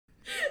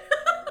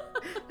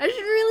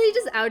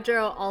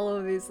outro, all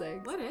of these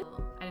things. What is?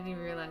 I didn't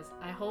even realize.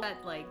 I hope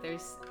that like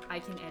I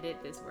can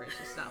edit this where it's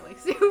just not like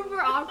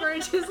super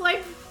awkward, just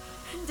like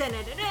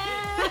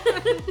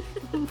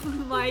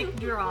mic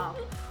drop.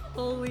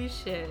 Holy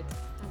shit.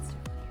 That's too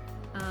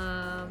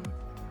funny.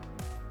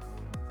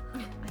 I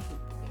hate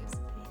the news.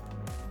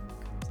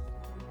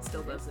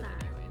 Still does it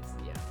anyways.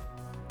 Yeah.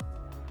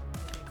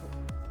 Okay, cool.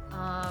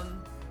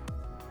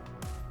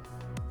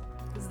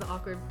 This is the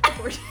awkward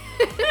portion.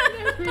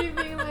 Me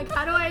being like,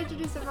 how do I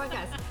introduce a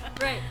podcast?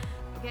 Right.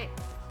 Okay.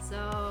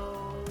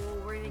 So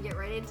we're gonna get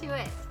right into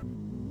it.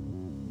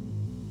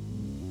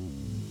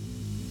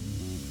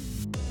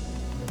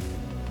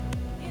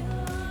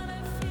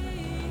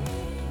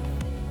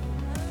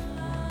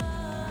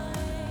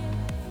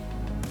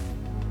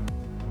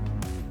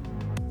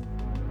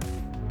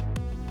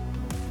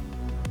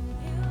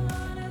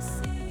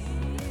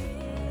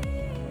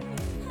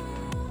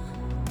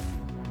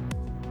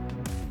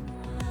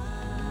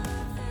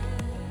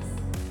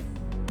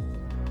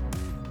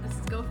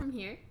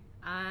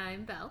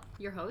 I'm Belle,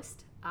 your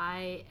host.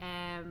 I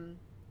am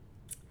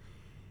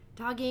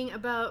talking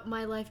about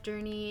my life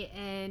journey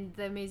and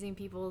the amazing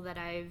people that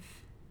I've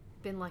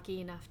been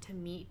lucky enough to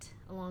meet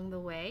along the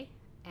way.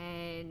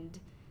 And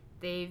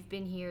they've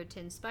been here to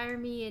inspire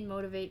me and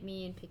motivate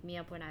me and pick me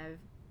up when I've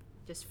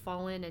just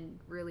fallen and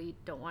really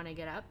don't want to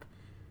get up.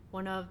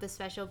 One of the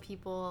special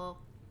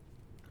people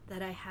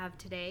that I have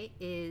today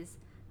is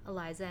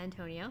Eliza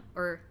Antonio,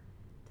 or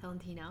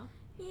Talentino.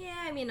 Yeah,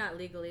 I mean, not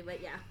legally, but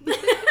yeah.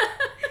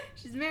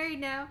 She's married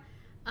now.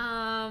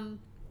 I've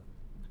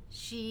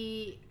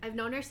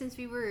known her since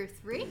we were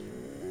 3.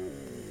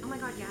 Oh my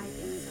god, yeah, I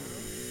think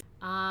so.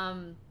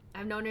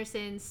 I've known her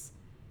since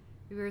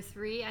we were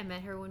 3. I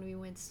met her when we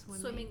went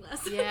swimming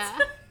lessons. Yeah.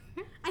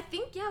 I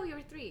think, yeah, we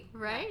were 3.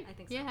 Right? Yeah, I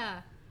think so.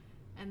 Yeah.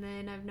 And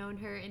then I've known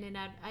her in and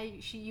out.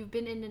 You've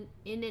been in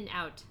and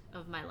out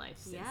of my life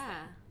since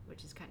then,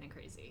 which is kind of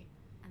crazy.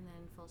 And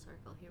then full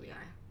circle, here we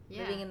are.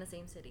 Yeah. Living in the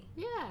same city.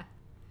 Yeah.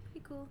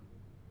 Pretty cool.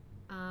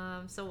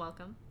 So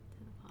welcome.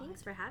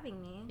 Thanks for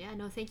having me. Yeah,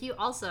 no, thank you.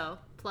 Also,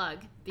 plug,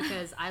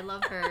 because I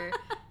love her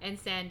and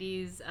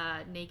Sandy's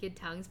Naked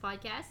Tongues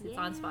podcast. It's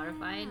on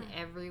Spotify and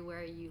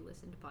everywhere you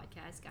listen to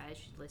podcasts. Guys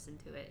should listen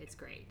to it. It's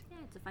great. Yeah,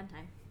 it's a fun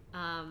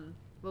time.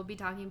 We'll be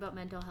talking about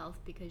mental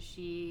health because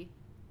she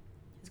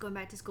is going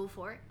back to school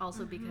for it.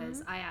 Also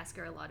because I ask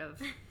her a lot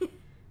of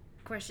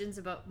questions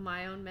about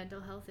my own mental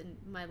health and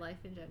my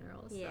life in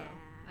general. So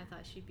I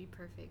thought she'd be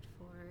perfect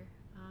for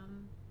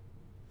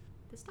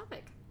this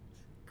topic.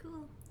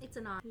 Cool. It's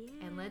an honor.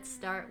 Yeah. And let's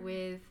start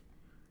with,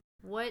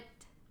 what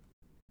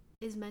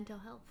is mental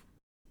health?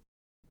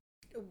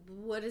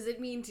 What does it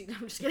mean to you?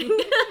 I'm just kidding.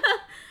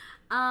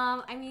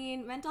 I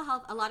mean, mental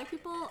health, a lot of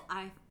people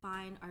I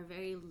find are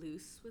very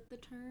loose with the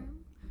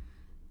term.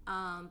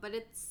 But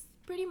it's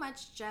pretty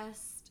much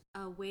just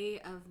a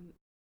way of,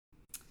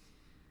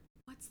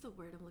 what's the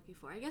word I'm looking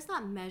for? I guess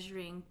not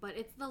measuring, but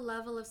it's the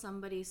level of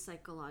somebody's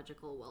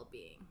psychological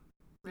well-being,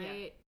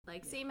 right?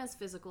 Same as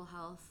physical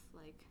health,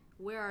 like,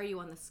 where are you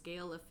on the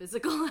scale of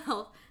physical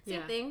health?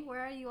 Same thing.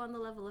 Where are you on the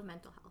level of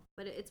mental health?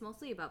 But it's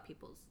mostly about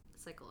people's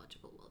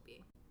psychological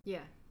well-being.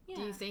 Yeah.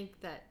 Do you think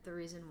that the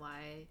reason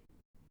why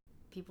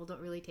people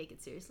don't really take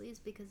it seriously is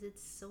because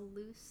it's so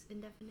loose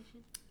in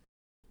definition?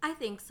 I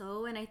think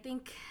so. And I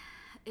think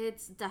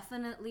it's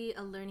definitely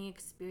a learning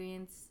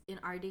experience in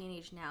our day and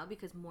age now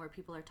because more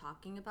people are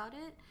talking about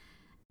it.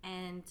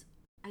 And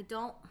I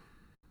don't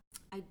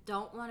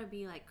want to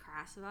be like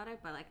crass about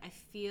it, but like I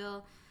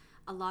feel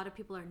a lot of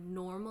people are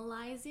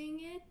normalizing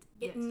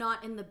it,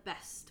 not in the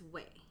best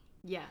way.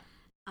 Yeah.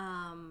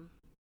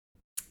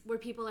 Where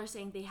people are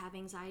saying they have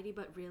anxiety,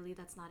 but really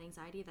that's not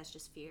anxiety, that's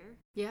just fear.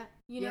 Yeah.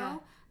 You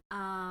know?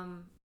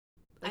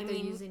 Like they're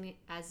using it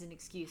as an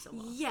excuse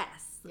almost.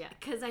 Yes. Yeah.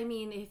 Because I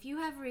mean, if you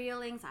have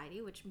real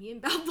anxiety, which me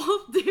and Belle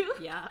both do,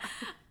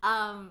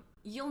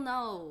 you'll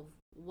know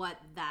what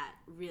that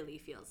really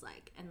feels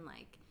like and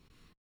like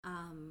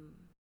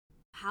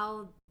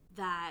how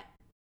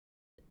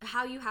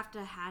you have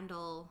to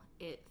handle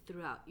it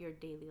throughout your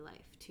daily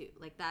life too.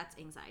 Like that's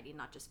anxiety,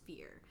 not just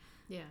fear.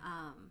 Yeah.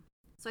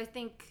 So I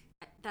think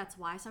that's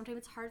why sometimes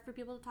it's hard for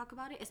people to talk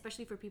about it,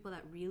 especially for people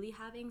that really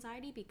have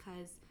anxiety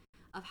because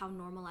of how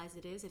normalized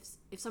it is.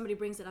 If somebody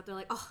brings it up, they're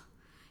like, "Oh,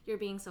 you're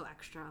being so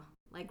extra.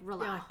 Like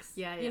relax."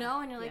 Yeah. You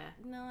know, and you're like,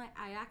 "No,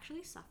 I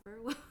actually suffer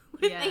with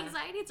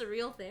anxiety. It's a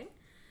real thing.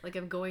 Like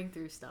I'm going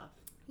through stuff."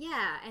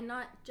 Yeah, and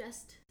not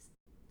just,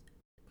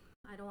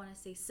 I don't want to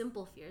say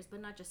simple fears,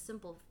 but not just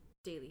simple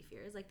daily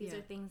fears. Like these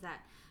are things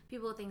that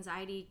people with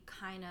anxiety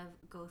kind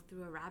of go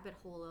through a rabbit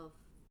hole of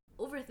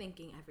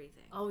overthinking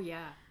everything. Oh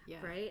yeah.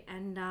 Right?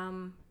 And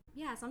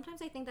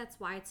sometimes I think that's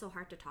why it's so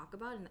hard to talk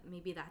about, and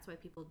maybe that's why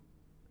people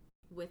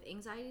with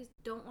anxiety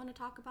don't want to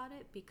talk about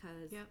it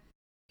because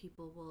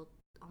people will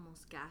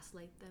almost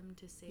gaslight them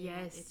to say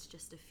that it's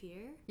just a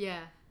fear.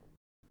 Yeah.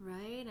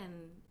 Right?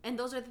 And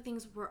those are the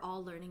things we're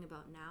all learning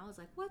about now is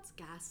like, what's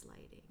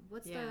gaslighting?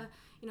 What's the,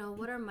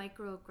 what are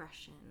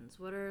microaggressions?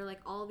 What are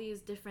like all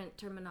these different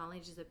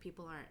terminologies that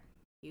people aren't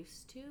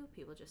used to?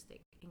 People just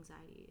think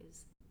anxiety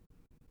is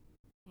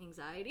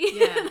anxiety.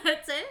 Yeah.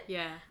 That's it.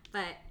 Yeah.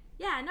 But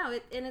yeah, no,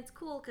 and it's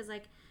cool because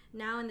like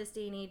now in this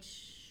day and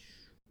age,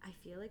 I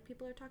feel like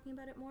people are talking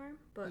about it more.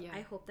 But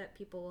I hope that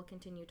people will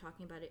continue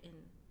talking about it in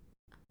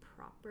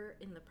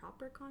the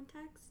proper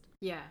context.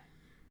 Yeah.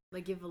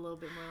 Like give a little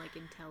bit more like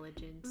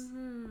intelligence,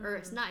 or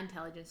it's not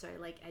intelligence, sorry,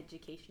 like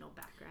educational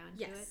background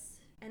to it.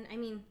 And I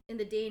mean, in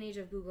the day and age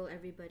of Google,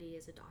 everybody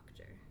is a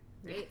doctor,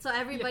 right? So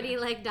everybody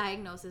like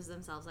diagnoses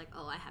themselves like,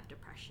 oh, I have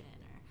depression,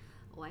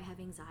 or oh, I have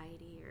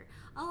anxiety, or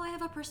oh, I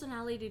have a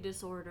personality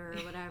disorder,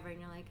 or whatever.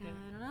 And you're like, I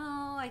don't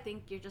know. I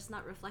think you're just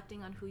not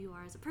reflecting on who you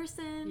are as a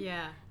person.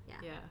 Yeah.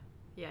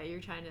 You're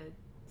trying to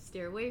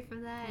steer away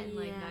from that and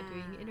like not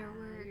doing inner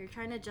work. You're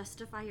trying to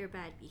justify your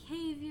bad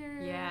behavior.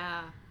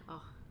 Yeah.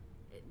 Oh.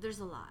 There's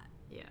a lot.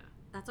 Yeah.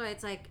 That's why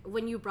it's like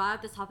when you brought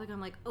up this topic,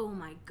 I'm like, oh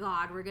my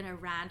god, we're gonna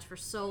rant for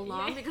so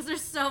long because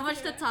there's so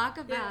much to talk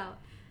about.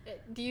 Yeah.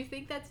 Do you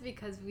think that's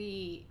because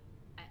we,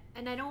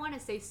 and I don't want to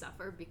say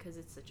suffer because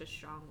it's such a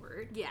strong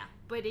word. Yeah.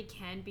 But it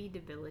can be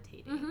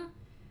debilitating.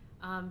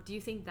 Do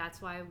you think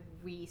that's why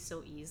we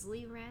so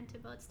easily rant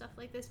about stuff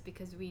like this?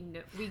 Because we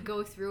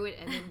go through it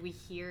and then we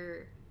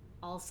hear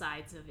all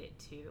sides of it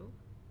too?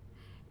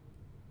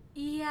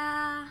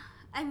 Yeah.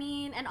 I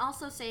mean, and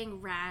also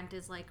saying rant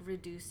is like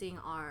reducing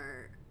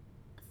our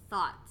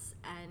thoughts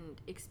and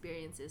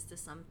experiences to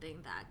something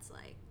that's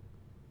like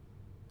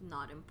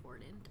not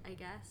important, I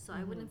guess. So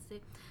I wouldn't say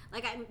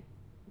like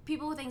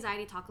people with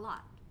anxiety talk a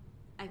lot.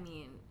 I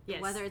mean,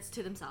 whether it's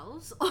to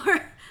themselves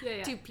or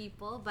to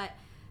people, but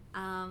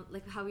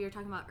like how we were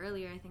talking about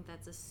earlier, I think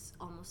that's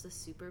almost a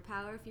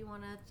superpower if you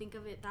want to think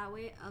of it that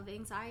way, of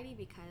anxiety,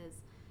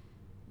 because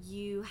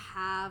you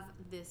have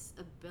this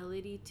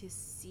ability to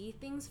see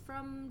things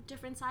from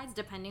different sides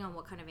depending on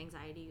what kind of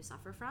anxiety you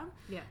suffer from.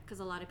 Yeah. Because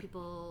a lot of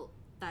people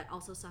that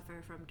also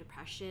suffer from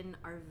depression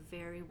are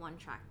very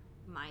one-track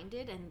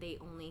minded and they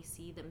only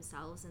see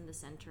themselves in the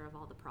center of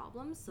all the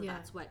problems. So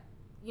that's what,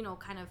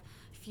 kind of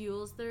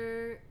fuels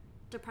their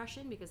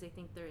depression, because they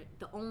think they're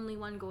the only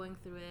one going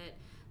through it.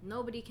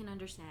 Nobody can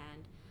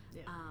understand.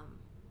 Yeah.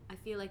 I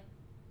feel like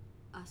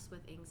us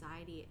with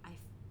anxiety,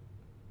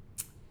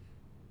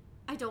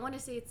 I don't want to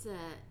say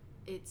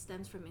it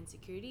stems from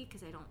insecurity,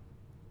 because I don't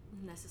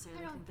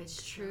necessarily think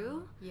that's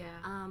true. Yeah.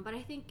 But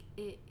I think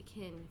it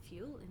can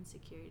fuel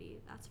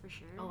insecurity. That's for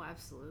sure. Oh,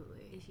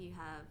 absolutely. If you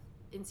have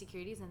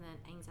insecurities and then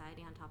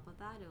anxiety on top of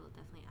that, it will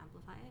definitely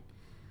amplify it.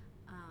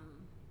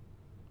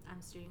 I'm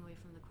steering away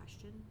from the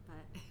question,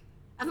 but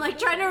I'm like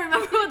trying to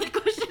remember what the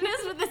question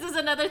is, but this is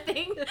another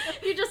thing.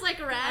 You just like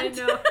rant. I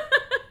know.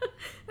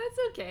 That's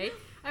okay.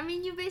 I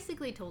mean, you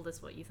basically told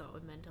us what you thought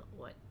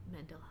what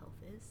mental health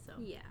is. So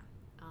yeah.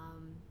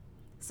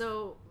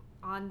 So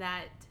on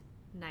that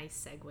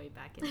nice segue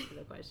back into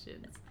the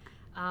questions,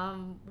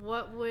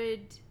 what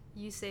would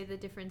you say the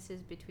difference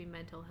is between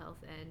mental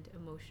health and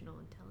emotional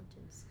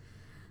intelligence?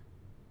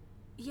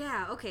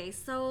 Yeah. Okay.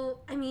 So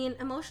I mean,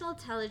 emotional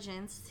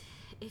intelligence.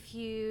 If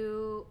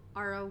you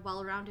are a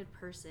well-rounded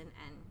person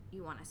and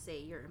you want to say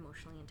you're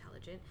emotionally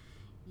intelligent,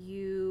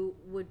 you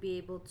would be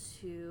able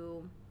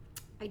to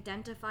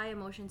identify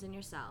emotions in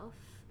yourself,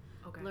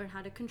 learn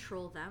how to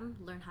control them,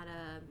 learn how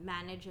to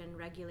manage and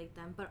regulate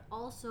them, but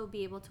also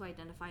be able to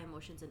identify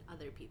emotions in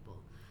other people.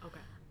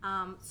 Okay.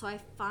 So I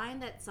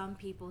find that some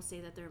people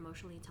say that they're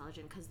emotionally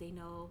intelligent because they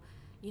know,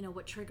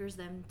 what triggers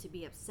them to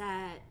be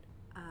upset,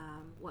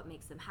 what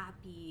makes them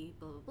happy,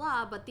 blah, blah,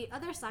 blah. But the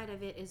other side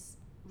of it is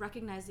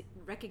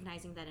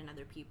recognizing that in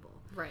other people.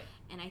 Right.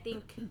 And I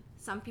think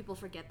some people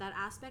forget that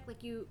aspect.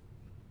 Like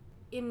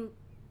in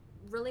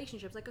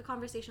relationships, like a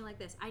conversation like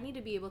this, I need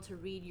to be able to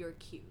read your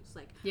cues.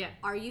 Like,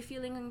 are you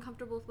feeling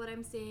uncomfortable with what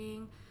I'm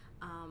saying?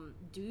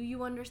 Do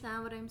you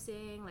understand what I'm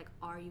saying? Like,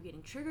 are you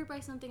getting triggered by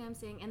something I'm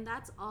saying? And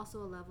that's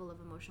also a level of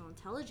emotional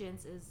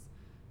intelligence, is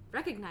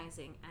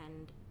recognizing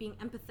and being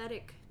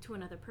empathetic to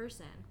another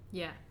person.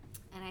 Yeah.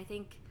 And I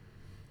think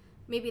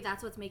maybe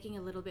that's what's making it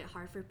a little bit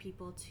hard for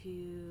people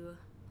to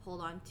hold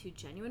on to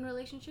genuine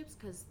relationships,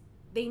 because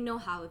they know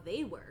how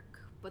they work,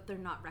 but they're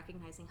not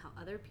recognizing how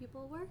other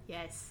people work.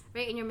 Yes.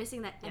 Right? And you're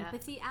missing that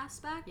empathy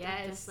aspect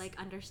of just like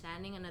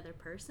understanding another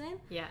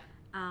person. Yeah.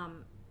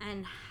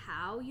 And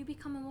how you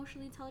become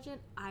emotionally intelligent,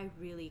 I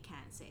really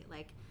can't say.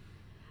 Like,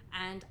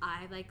 and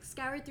I like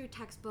scoured through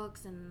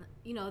textbooks, and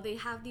they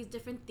have these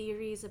different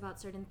theories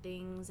about certain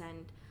things,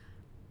 and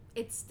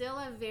it's still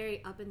a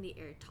very up in the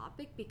air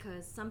topic,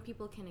 because some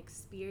people can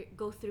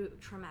go through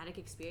traumatic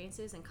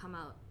experiences and come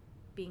out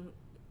being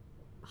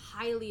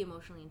highly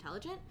emotionally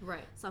intelligent.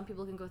 Right. Some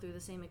people can go through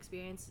the same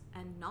experience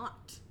and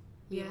not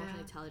be emotionally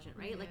intelligent,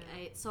 right?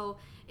 Yeah. So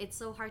it's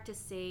so hard to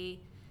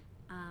say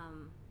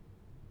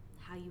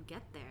how you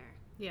get there.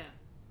 Yeah.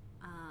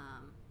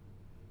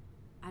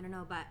 I don't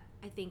know, but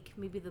I think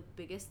maybe the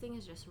biggest thing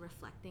is just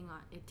reflecting on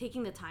it,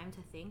 taking the time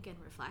to think and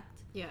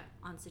reflect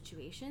on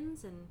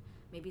situations. And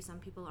maybe some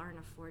people aren't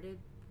afforded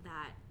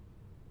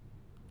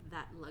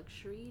that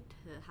luxury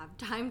to have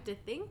time to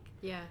think.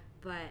 Yeah.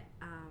 But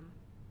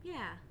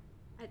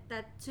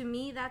that, to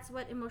me, that's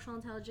what emotional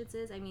intelligence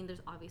is. I mean,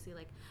 there's obviously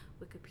like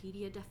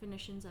Wikipedia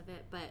definitions of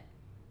it, but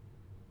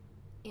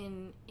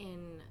in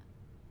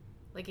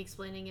Like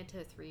explaining it to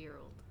a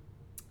 3-year-old.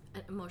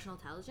 emotional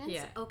intelligence.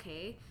 Yeah.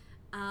 Okay.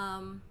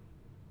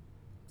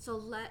 So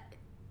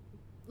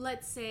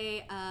let's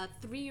say a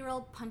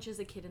 3-year-old punches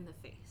a kid in the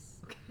face.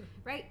 Okay.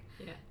 Right?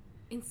 Yeah.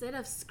 Instead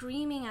of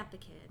screaming at the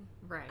kid,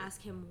 Right.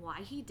 ask him why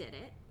he did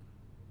it.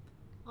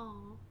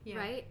 Oh. Yeah.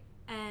 Right?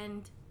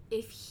 And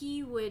if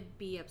he would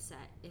be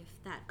upset if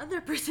that other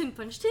person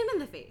punched him in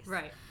the face.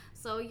 Right.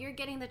 So you're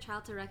getting the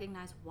child to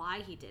recognize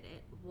why he did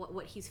it,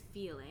 what he's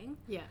feeling,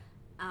 Yeah.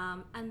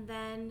 and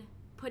then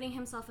putting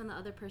himself in the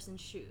other person's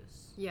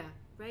shoes, Yeah.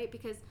 right?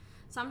 Because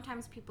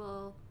sometimes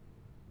people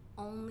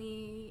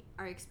only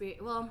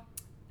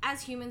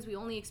as humans, we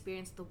only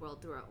experience the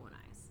world through our own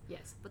eyes.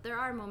 Yes. But there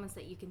are moments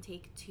that you can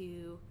take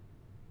to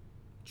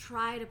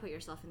try to put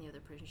yourself in the other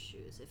person's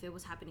shoes. If it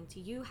was happening to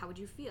you, how would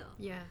you feel?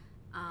 Yeah.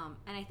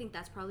 And I think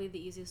that's probably the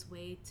easiest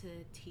way to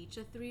teach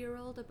a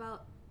 3-year-old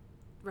about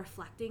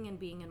reflecting and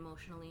being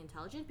emotionally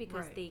intelligent,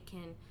 because Right. they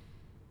can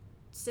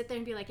sit there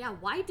and be like, yeah,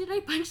 why did I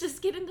punch this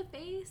kid in the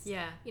face?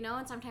 Yeah. You know,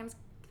 and sometimes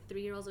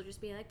 3-year-olds will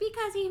just be like,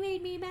 because he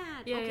made me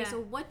mad. Yeah, okay, yeah. so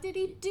what did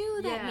he do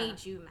that Yeah.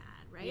 made you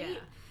mad, right? Yeah.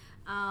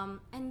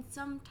 And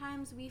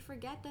sometimes we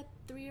forget that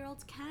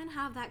 3-year-olds can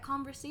have that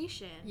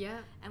conversation.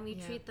 Yeah. And we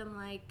Yeah. treat them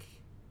like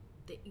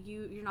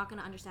you're not going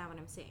to understand what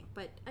I'm saying.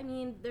 But, I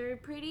mean, they're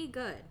pretty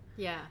good.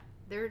 Yeah.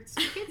 Kids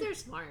are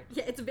smart.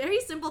 Yeah, it's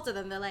very simple to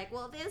them. They're like,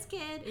 well, this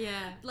kid,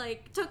 Yeah.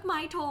 like, took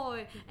my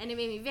toy, and it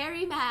made me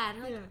very mad.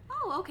 I'm like, Yeah.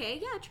 oh, okay,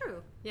 yeah,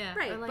 true. Yeah.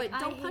 Right, Or like, but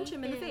don't I punch hate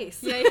him in the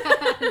face. Yeah.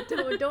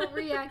 Yeah. don't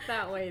react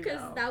that way, Because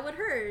though. that would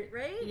hurt,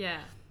 right?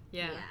 Yeah.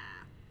 Yeah.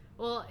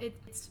 Well,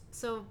 it's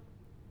so.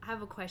 I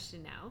have a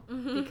question now,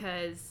 Mhm.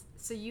 because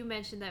so you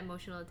mentioned that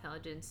emotional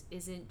intelligence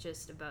isn't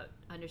just about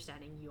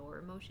understanding your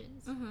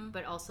emotions, Mhm.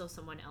 but also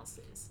someone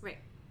else's. Right.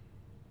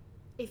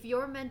 If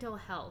your mental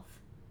health,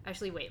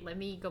 actually, wait, let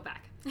me go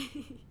back.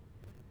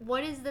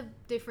 What is the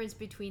difference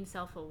between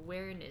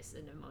self-awareness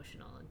and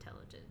emotional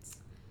intelligence?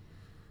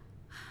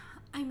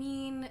 I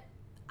mean,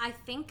 I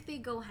think they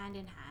go hand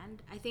in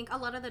hand. I think a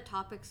lot of the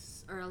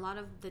topics or a lot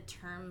of the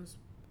terms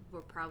we're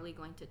probably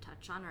going to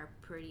touch on are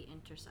pretty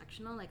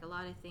intersectional. Like, a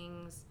lot of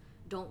things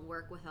don't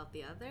work without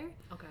the other.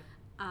 Okay.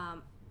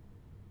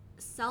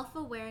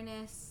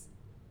 Self-awareness,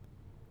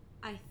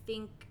 I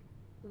think,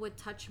 would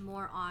touch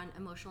more on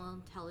emotional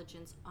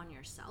intelligence on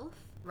yourself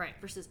Right.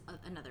 versus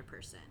another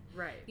person.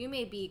 Right. You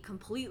may be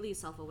completely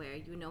self-aware.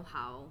 You know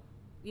how,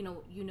 you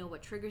know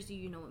what triggers you.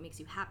 You know what makes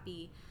you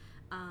happy.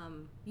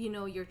 You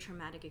know your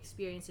traumatic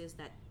experiences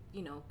that,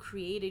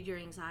 created your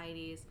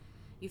anxieties.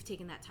 You've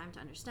taken that time to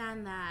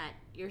understand that.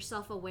 You're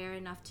self-aware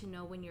enough to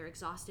know when you're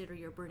exhausted or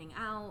you're burning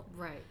out.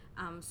 Right.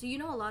 So you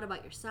know a lot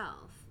about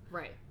yourself.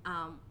 Right.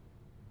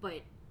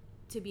 But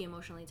to be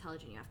emotionally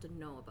intelligent, you have to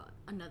know about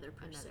another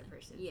person.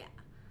 Yeah.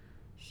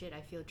 Shit,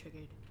 I feel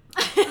triggered.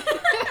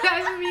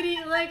 I'm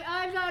immediately like,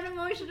 I'm not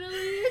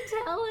emotionally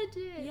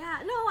intelligent. Yeah,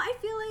 no, I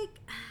feel like,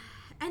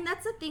 and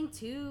that's the thing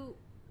too,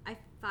 I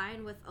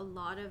find with a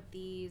lot of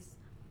these,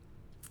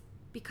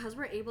 because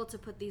we're able to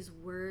put these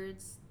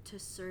words to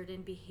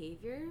certain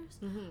behaviors,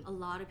 Mhm. a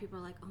lot of people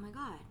are like, oh my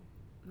God,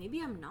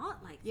 maybe I'm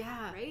not like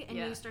Yeah, that, right? And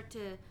yeah. you start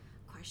to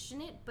question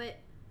it, but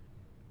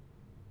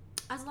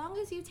as long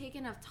as you take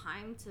enough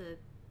time to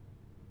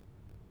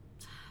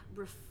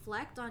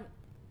reflect on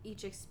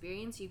each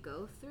experience you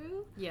go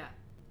through, Yeah.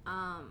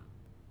 I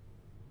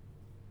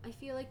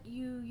feel like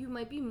you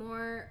might be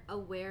more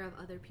aware of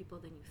other people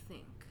than you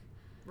think.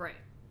 Right.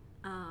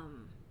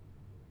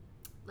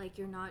 Like,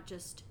 you're not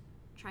just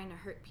trying to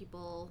hurt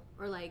people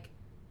or, like,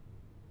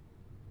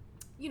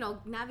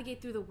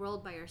 navigate through the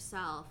world by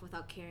yourself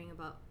without caring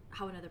about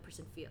how another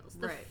person feels.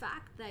 The Right.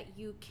 fact that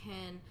you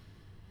can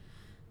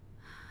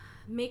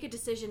make a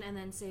decision and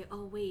then say,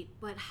 oh wait,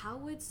 but how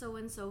would so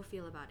and so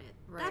feel about it?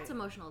 Right. That's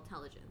emotional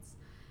intelligence.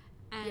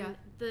 And Yeah.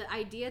 the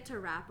idea to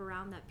wrap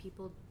around that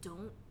people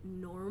don't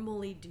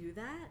normally do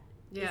that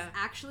is Yeah.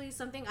 actually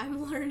something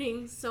I'm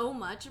learning so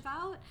much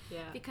about.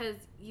 Yeah. Because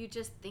you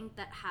just think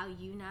that how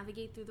you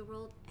navigate through the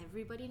world,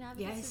 everybody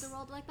navigates Yes. through the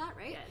world like that,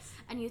 right? Yes.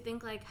 And you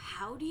think, like,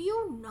 how do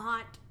you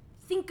not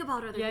think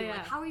about other Yeah, people? yeah.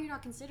 Like, how are you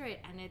not considerate?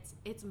 And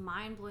it's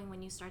mind-blowing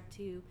when you start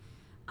to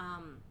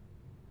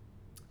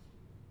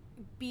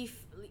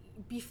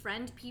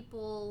befriend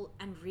people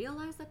and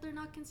realize that they're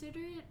not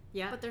considerate.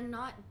 Yeah. But they're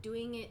not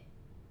doing it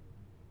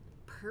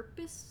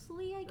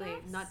purposely, I guess.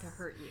 Like, not to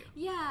hurt you.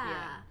 Yeah.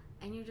 Yeah.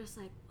 And you're just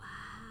like,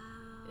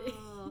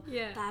 wow.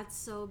 Yeah. That's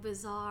so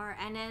bizarre.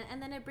 And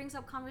then it brings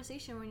up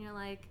conversation when you're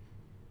like,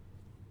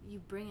 you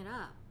bring it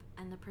up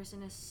and the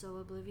person is so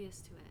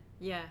oblivious to it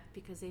Yeah.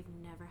 because they've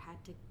never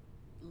had to,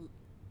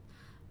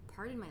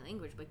 pardon my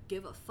language, but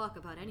give a fuck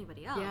about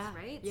anybody else, Yeah.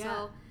 right? Yeah.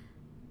 So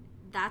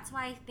that's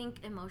why I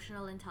think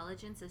emotional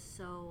intelligence is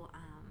so,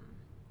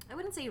 I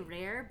wouldn't say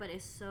rare, but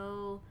it's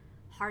so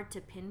hard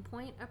to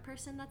pinpoint a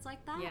person that's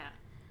like that. Yeah.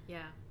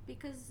 Yeah.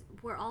 Because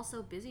we're all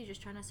so busy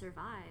just trying to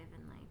survive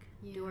and,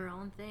 like, do Yeah. our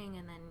own thing,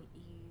 and then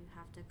you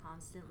have to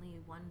constantly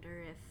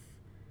wonder if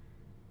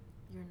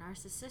you're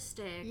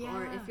narcissistic, Yeah.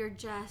 or if you're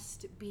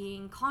just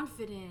being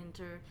confident,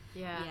 or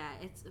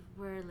it's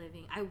we're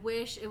living. I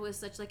wish it was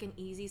such like an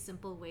easy,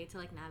 simple way to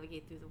like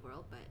navigate through the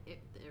world, but it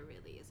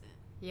really isn't.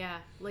 Yeah,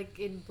 like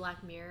in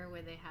Black Mirror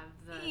where they have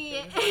the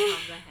things on top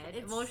of the head.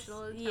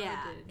 Emotional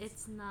intelligence. Yeah,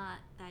 it's not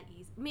that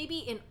easy. Maybe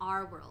in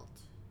our world,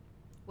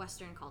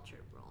 Western culture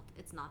world,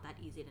 it's not that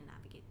easy to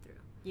navigate through.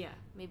 Yeah.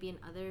 Maybe in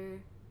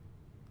other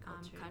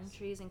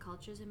countries and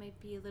cultures it might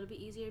be a little bit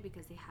easier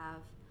because they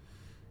have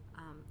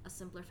a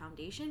simpler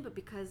foundation, but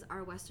because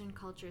our Western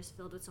culture is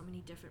filled with so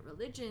many different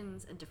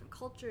religions and different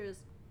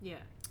cultures,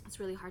 it's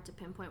really hard to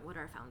pinpoint what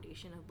our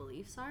foundation of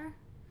beliefs are.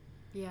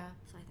 Yeah.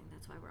 So I think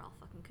that's why we're all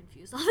fucking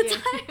confused all the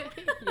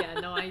time. Yeah,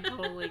 no, I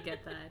totally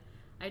get that.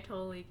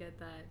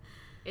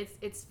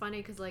 It's funny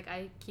because like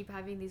I keep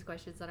having these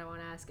questions that I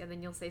want to ask, and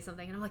then you'll say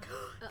something and I'm like,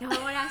 oh, no, I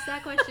want to ask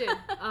that question.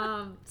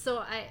 So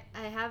I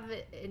have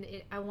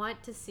I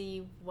want to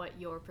see what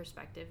your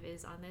perspective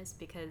is on this,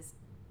 because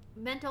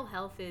mental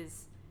health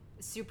is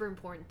super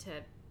important to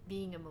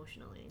being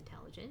emotionally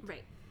intelligent.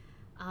 Right.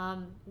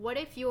 What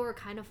if you're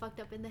kind of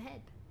fucked up in the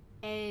head,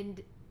 and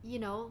you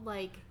know,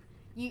 like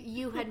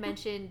you had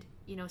mentioned,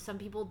 you know, some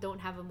people don't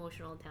have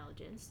emotional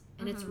intelligence,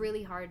 and it's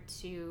really hard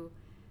to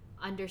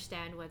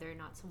understand whether or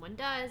not someone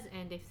does,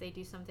 and if they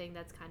do something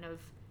that's kind of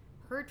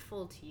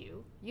hurtful to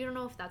you, you don't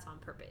know if that's on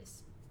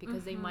purpose,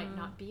 because they might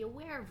not be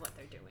aware of what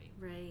they're doing.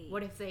 Right.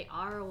 What if they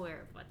are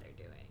aware of what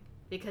they're doing,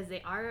 because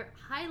they are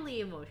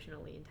highly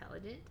emotionally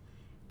intelligent,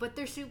 but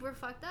they're super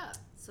fucked up?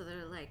 So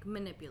they're like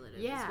manipulative,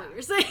 is Yeah. what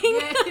you're saying.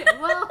 Yeah.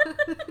 Well,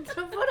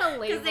 to put a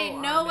label because they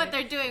know on what it.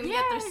 they're doing,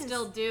 yet they're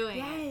still doing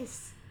it.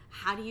 Yes.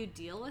 How do you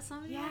deal with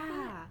somebody like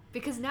that?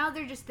 Because now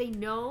they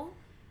know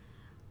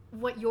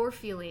what you're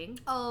feeling.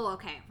 Oh,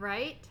 okay.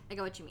 Right? I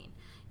get what you mean.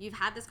 You've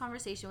had this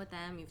conversation with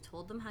them, you've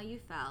told them how you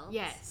felt.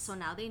 Yes. So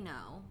now they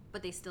know,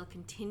 but they still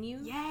continue.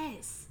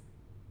 Yes.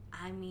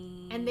 I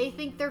mean... And they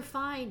think they're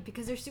fine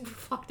because they're super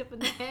fucked up in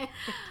the head.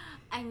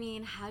 I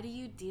mean, how do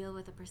you deal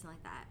with a person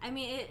like that? I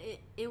mean,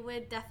 it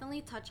would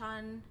definitely touch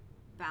on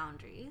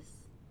boundaries,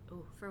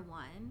 for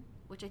one,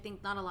 which I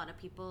think not a lot of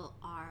people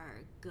are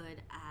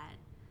good at,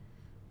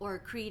 or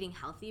creating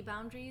healthy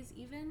boundaries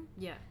even.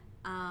 Yeah.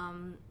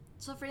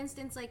 So for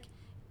instance, like,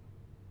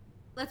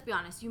 let's be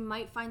honest, you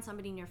might find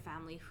somebody in your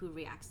family who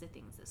reacts to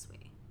things this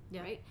way,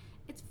 right?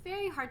 It's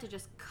very hard to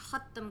just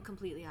cut them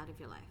completely out of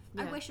your life.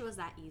 Yeah. I wish it was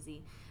that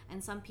easy.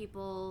 And some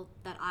people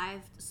that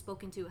I've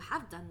spoken to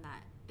have done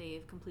that.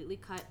 They've completely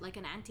cut like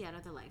an auntie out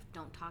of their life.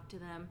 Don't talk to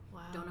them.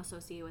 Wow. Don't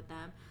associate with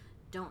them.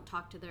 Don't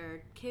talk to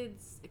their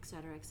kids,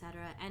 etc.,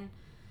 etc. And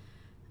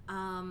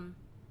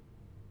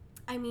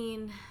I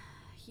mean,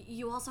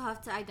 you also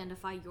have to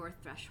identify your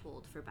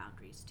threshold for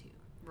boundaries too.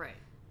 Right.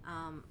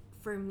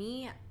 For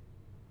me,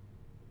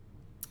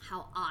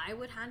 how I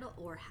would handle,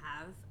 or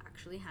have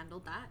actually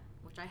handled that,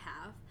 which I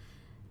have,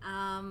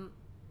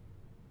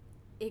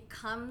 it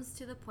comes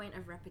to the point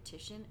of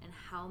repetition and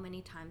how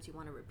many times you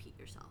want to repeat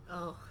yourself.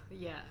 Oh,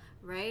 yeah.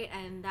 Right?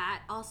 And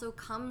that also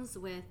comes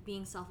with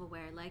being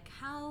self-aware. Like,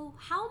 how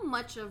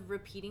much of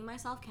repeating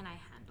myself can I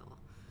handle?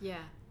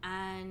 Yeah.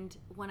 And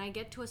when I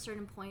get to a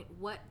certain point,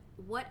 what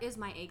is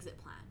my exit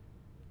plan?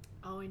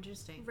 Oh,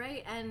 interesting.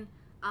 Right? And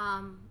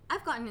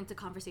I've gotten into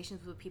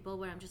conversations with people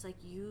where I'm just like,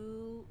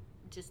 you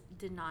just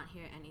did not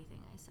hear anything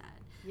I said.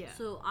 Yeah.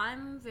 So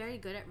I'm very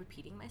good at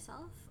repeating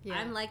myself. Yeah.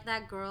 I'm like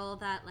that girl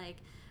that like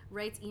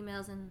writes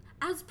emails and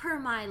as per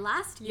my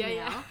last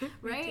email,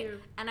 right? Me too.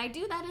 And I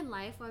do that in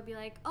life where I'd be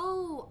like,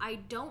 oh, I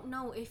don't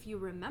know if you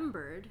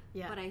remembered,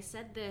 but I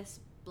said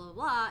this, blah, blah,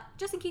 blah,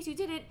 just in case you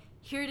didn't,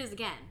 here it is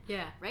again.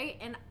 Yeah. Right?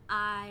 And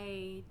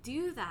I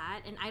do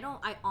that, and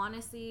I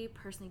honestly,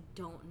 personally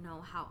don't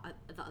know how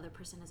the other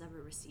person has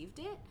ever received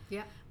it.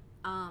 Yeah.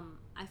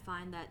 I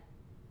find that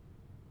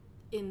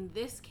in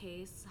this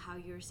case, how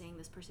you're saying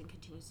this person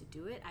continues to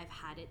do it, I've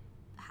had it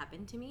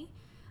happen to me,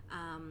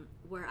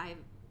 where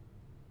I've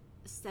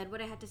said what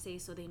I had to say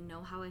so they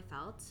know how I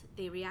felt.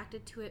 They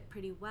reacted to it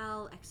pretty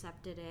well,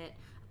 accepted it,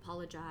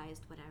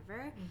 apologized,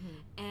 whatever.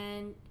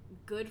 And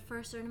good for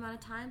a certain amount of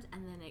times,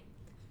 and then it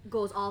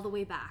goes all the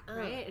way back,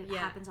 right? It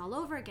happens all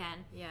over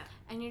again. Yeah.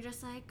 And you're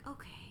just like,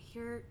 okay,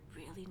 you're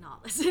really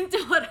not listening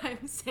to what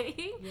I'm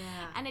saying. Yeah.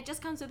 And it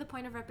just comes to the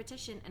point of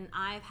repetition. And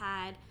I've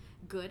had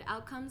good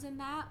outcomes in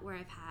that, where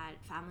I've had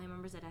family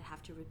members that I'd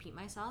have to repeat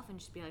myself and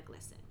just be like,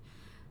 listen,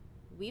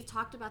 we've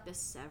talked about this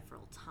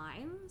several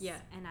times. Yeah.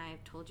 And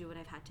I've told you what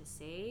I've had to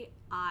say.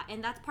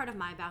 And that's part of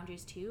my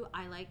boundaries too.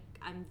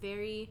 I'm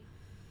very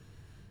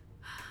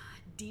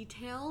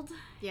detailed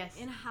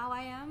in how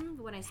I am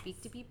when I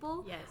speak to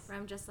people. Yes. Where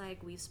I'm just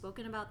like, we've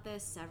spoken about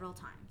this several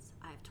times.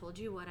 I've told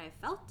you what I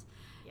felt.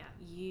 Yeah.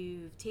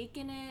 You've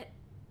taken it,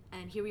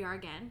 and here we are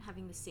again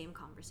having the same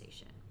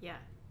conversation. Yeah.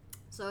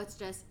 So it's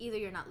just either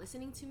you're not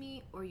listening to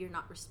me or you're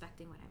not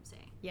respecting what I'm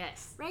saying.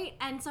 Yes. Right?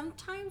 And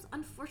sometimes,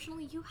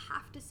 unfortunately, you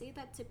have to say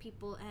that to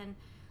people, and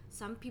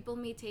some people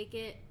may take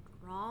it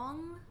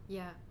wrong.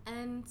 Yeah.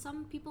 And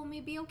some people may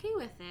be okay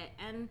with it.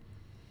 And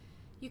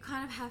you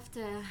kind of have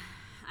to,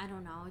 I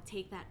don't know,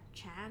 take that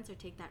chance or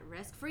take that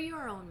risk for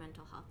your own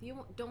mental health.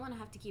 You don't want to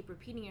have to keep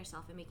repeating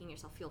yourself and making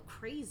yourself feel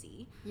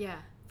crazy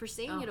for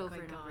saying it over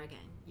and over again.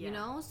 You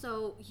know,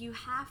 so you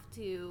have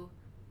to,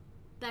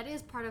 that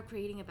is part of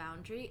creating a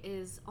boundary,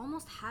 is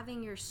almost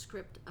having your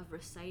script of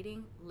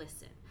reciting,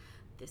 listen,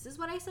 this is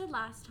what I said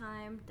last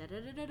time,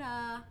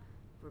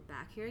 we're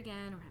back here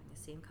again, we're having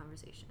the same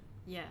conversation.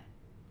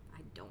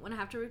 I don't want to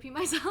have to repeat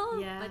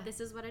myself, but this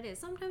is what it is.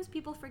 Sometimes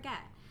people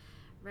forget,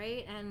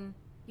 right? And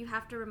you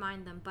have to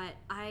remind them, but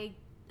I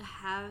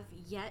have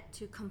yet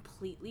to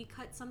completely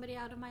cut somebody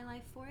out of my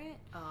life for it.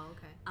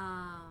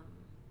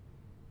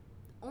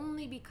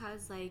 Only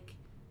because, like,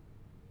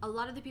 a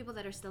lot of the people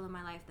that are still in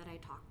my life that I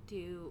talk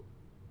to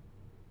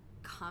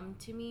come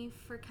to me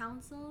for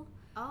counsel.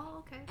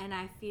 And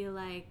I feel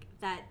like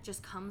that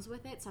just comes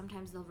with it.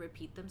 Sometimes they'll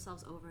repeat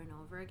themselves over and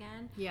over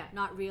again.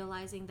 Not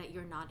realizing that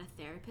you're not a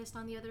therapist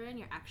on the other end.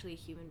 You're actually a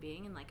human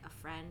being and, like, a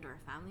friend or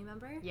a family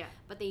member.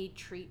 But they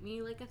treat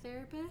me like a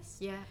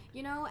therapist.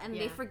 You know, and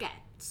they forget.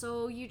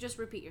 So you just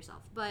repeat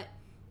yourself. But,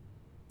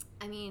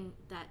 I mean,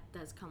 that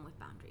does come with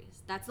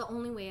boundaries. That's the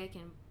only way I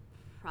can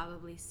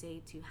probably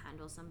say to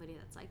handle somebody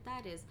that's like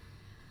that is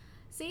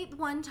say it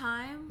one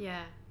time.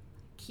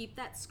 Keep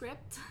that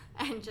script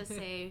and just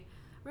say,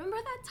 remember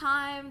that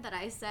time that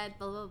I said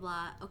blah blah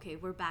blah, okay,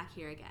 we're back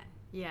here again.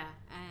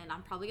 And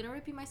I'm probably gonna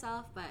repeat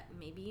myself, but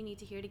maybe you need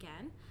to hear it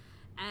again.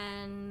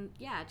 And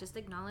just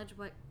acknowledge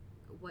what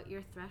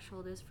your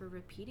threshold is for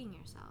repeating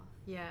yourself.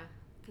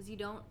 Because you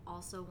don't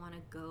also want to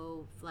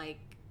go like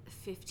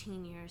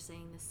 15 years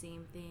saying the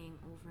same thing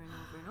over and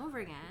over and over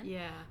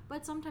again.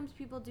 But sometimes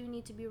people do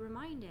need to be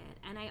reminded.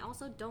 And I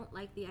also don't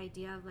like the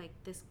idea of, like,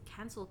 this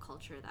cancel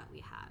culture that we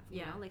have.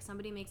 You know, like,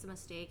 somebody makes a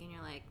mistake and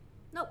you're like,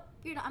 nope,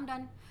 I'm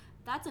done.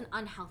 That's an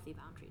unhealthy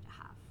boundary to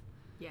have.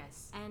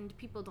 And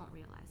people don't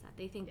realize that.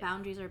 They think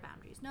boundaries are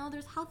boundaries. No,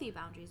 there's healthy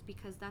boundaries,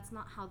 because that's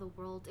not how the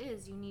world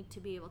is. You need to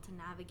be able to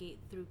navigate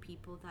through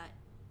people that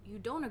you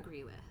don't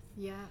agree with.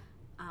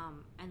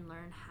 And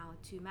learn how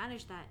to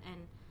manage that.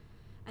 And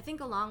I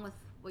think along with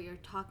what you're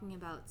talking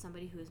about,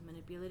 somebody who is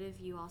manipulative,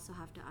 you also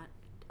have to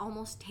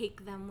almost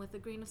take them with a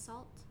grain of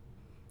salt.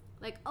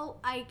 Like, oh,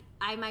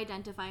 I'm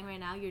identifying right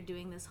now you're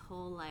doing this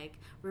whole, like,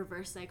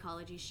 reverse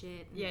psychology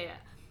shit.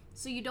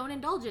 So you don't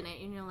indulge in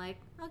it, and you're like,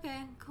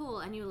 okay,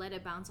 cool, and you let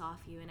it bounce off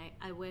you. And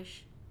I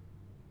wish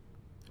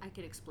I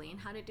could explain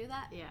how to do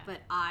that. But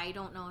I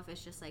don't know if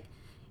it's just, like,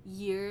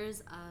 years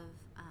of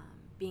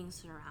being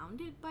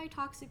surrounded by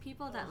toxic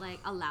people that, like,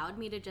 allowed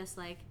me to just,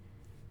 like,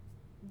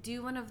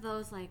 do one of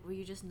those, like, where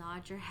you just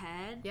nod your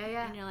head.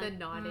 And you're like, the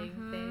nodding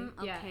thing.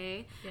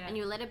 Okay. And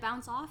you let it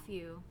bounce off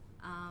you.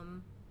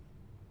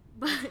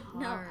 But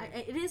no,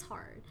 it is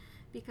hard,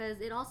 because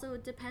it also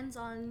depends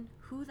on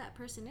who that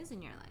person is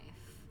in your life.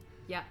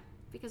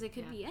 Because it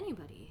could be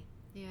anybody.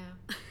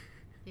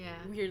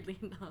 Weirdly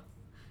enough.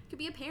 It could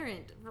be a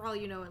parent, for all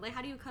you know. Like,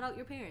 how do you cut out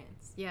your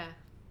parents?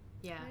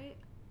 Right?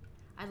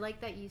 I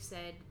like that you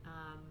said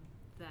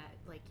that,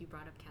 like, you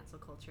brought up cancel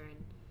culture,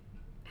 and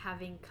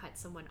having cut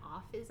someone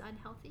off is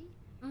unhealthy.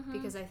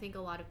 Because I think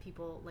a lot of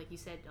people, like you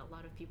said, a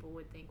lot of people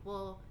would think,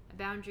 well, a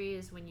boundary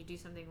is when you do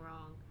something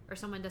wrong, or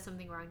someone does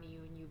something wrong to you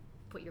and you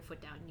put your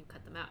foot down and you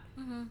cut them out.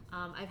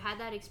 I've had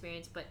that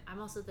experience, but I'm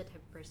also the type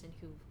of person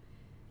who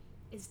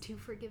is too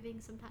forgiving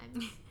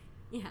sometimes.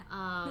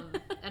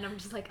 And I'm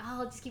just like,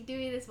 oh, I'll just keep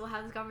doing this, we'll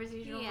have this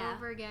conversation over and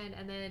over again,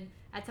 and then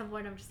at some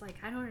point I'm just like,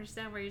 I don't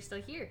understand why you're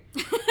still here.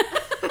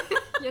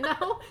 You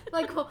know,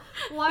 like, well,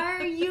 why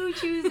are you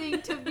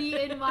choosing to be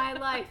in my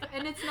life?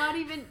 And it's not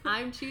even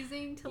I'm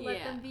choosing to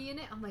let them be in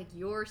it. I'm like,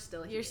 you're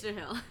still here. You're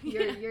still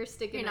You're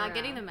sticking You're around. not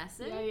getting the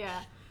message.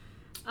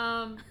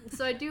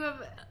 So I do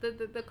have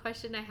the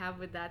question I have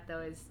with that,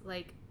 though, is,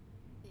 like,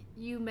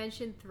 you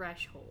mentioned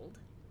threshold.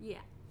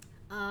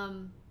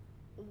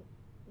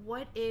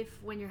 What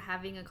if, when you're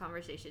having a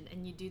conversation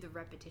and you do the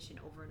repetition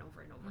over and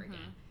over and over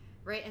again,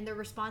 right, and the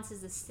response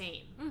is the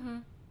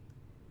same,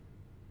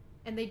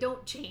 and they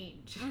don't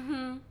change,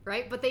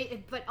 right?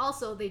 But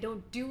also they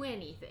don't do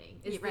anything.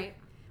 Right.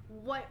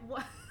 What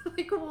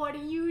like, what do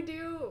you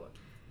do?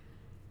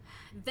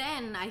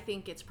 Then I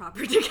think it's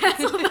proper to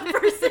cancel the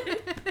person.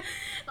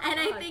 And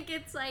I think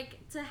it's, like,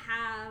 to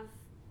have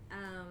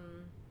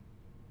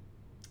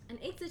an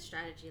exit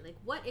strategy. Like,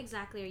 what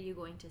exactly are you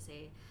going to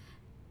say?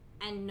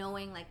 And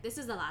knowing, like, this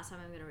is the last time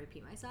I'm going to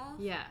repeat myself.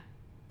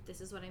 This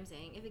is what I'm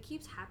saying. If it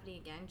keeps happening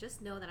again,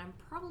 just know that I'm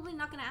probably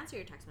not going to answer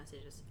your text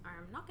messages, or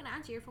I'm not going to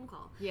answer your phone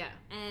call.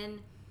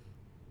 And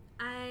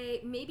I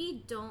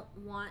maybe don't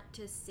want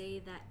to say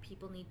that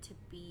people need to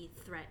be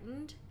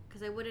threatened,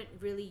 because I wouldn't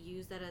really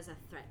use that as a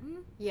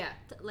threaten.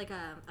 Like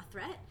a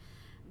threat.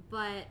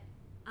 But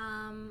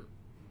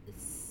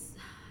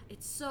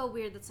it's so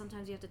weird that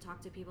sometimes you have to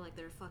talk to people like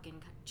they're a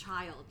fucking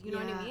child. You know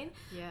what I mean?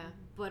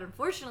 But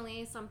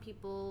unfortunately, some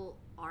people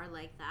are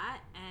like that,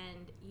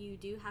 and you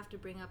do have to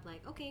bring up,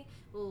 like, okay,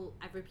 well,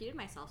 I've repeated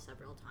myself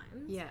several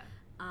times.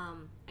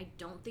 I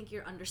don't think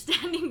you're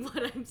understanding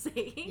what I'm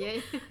saying. Yeah.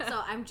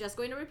 So I'm just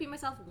going to repeat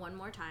myself one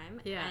more time.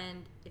 Yeah.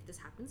 And if this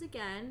happens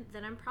again,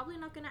 then I'm probably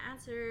not going to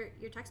answer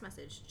your text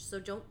message. So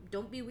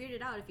don't be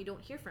weirded out if you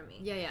don't hear from me.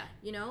 Yeah.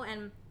 You know,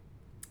 and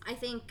I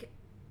think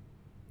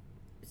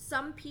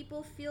some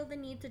people feel the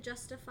need to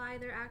justify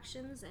their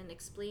actions and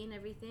explain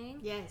everything.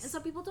 Yes. And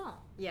some people don't.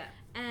 Yeah.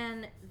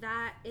 And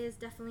that is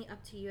definitely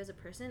up to you as a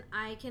person.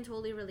 I can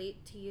totally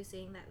relate to you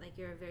saying that, like,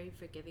 you're a very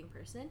forgiving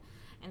person,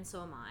 and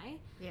so am I.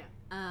 Yeah.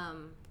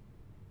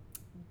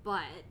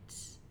 But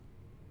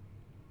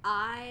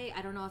I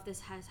don't know if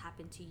this has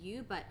happened to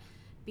you, but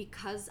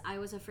because I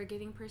was a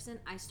forgiving person,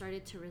 I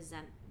started to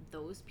resent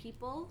those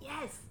people.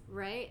 Yes.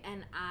 Right?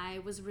 And I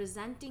was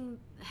resenting,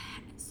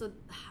 so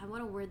I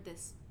want to word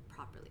this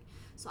properly.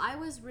 So I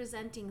was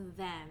resenting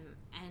them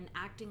and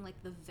acting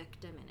like the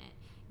victim in it,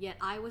 yet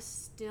I was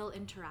still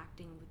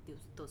interacting with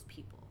those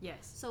people.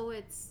 Yes. So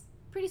it's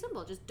pretty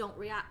simple. Just don't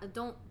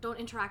don't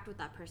interact with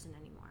that person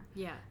anymore.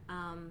 Yeah.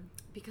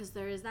 Because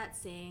there is that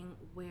saying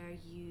where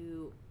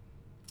you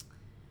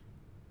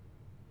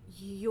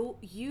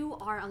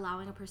are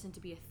allowing a person to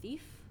be a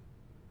thief,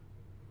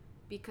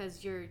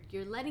 because you're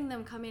letting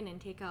them come in and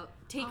take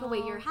away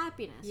your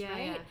happiness,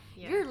 right?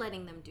 Yeah. You're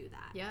letting them do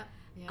that. Yeah.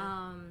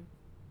 Yeah.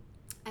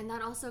 And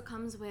that also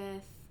comes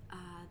with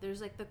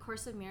there's like the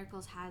Course of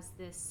Miracles has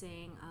this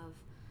saying of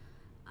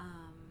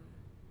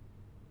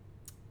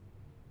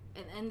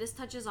and this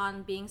touches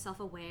on being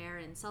self-aware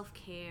and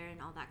self-care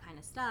and all that kind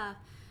of stuff,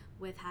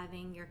 with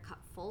having your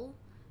cup full.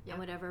 Yep. And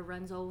whatever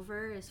runs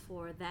over is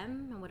for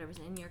them, and whatever's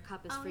in your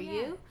cup is for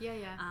you. Yeah.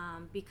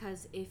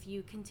 Because if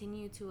you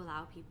continue to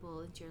allow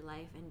people into your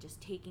life and just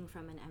taking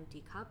from an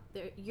empty cup,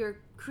 you're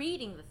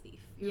creating the thief.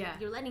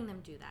 You're letting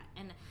them do that.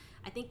 And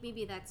I think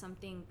maybe that's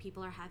something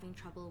people are having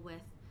trouble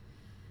with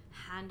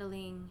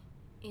handling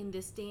in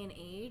this day and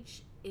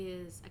age,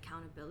 is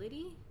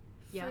accountability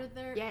for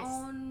their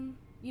own,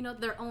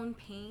 their own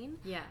pain.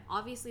 Yeah.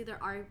 Obviously,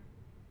 there are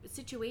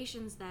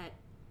situations that,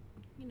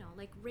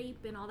 like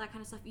rape and all that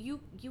kind of stuff, you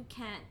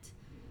can't,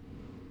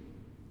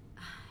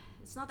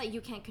 it's not that you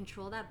can't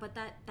control that, but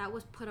that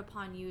was put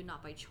upon you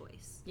not by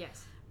choice.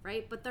 Yes.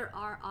 Right? But there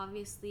are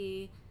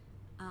obviously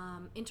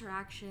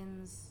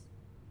interactions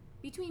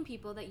between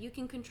people that you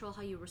can control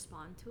how you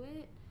respond to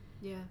it.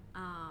 Yeah.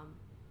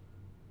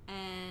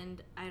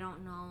 And I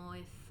don't know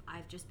if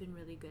I've just been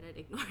really good at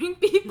ignoring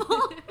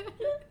people.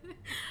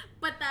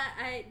 But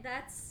I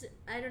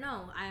don't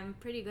know. I'm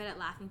pretty good at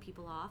laughing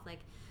people off. Like,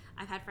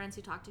 I've had friends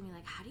who talk to me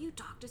like, how do you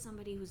talk to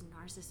somebody who's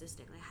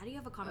narcissistic? Like, how do you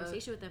have a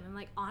conversation with them? And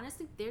like,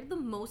 honestly, they're the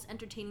most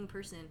entertaining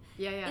person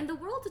in the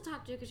world to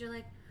talk to, because you're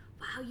like,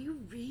 wow, you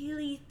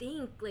really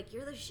think like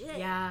you're the shit.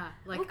 Yeah,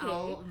 like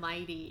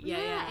almighty.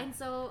 Yeah. And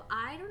so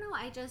I don't know.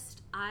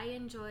 I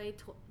enjoy.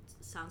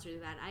 Sounds really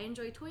bad. I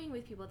enjoy toying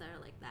with people that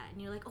are like that,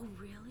 and you're like, oh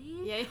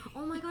really? Yeah.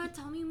 Oh my god,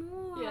 tell me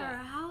more.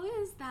 Yeah. How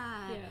is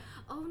that? Yeah.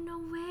 Oh no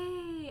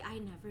way. I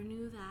never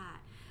knew that.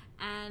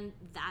 And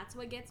that's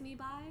what gets me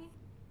by.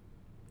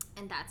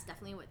 And that's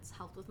definitely what's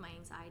helped with my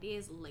anxiety,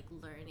 is like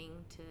learning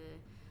to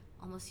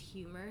almost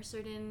humor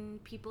certain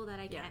people that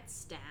I can't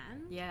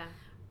stand. Yeah.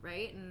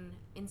 Right? And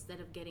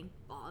instead of getting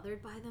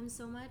bothered by them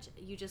so much,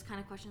 you just kind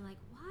of question, like,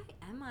 why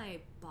am I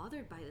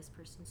bothered by this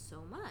person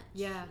so much?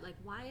 Yeah. Like,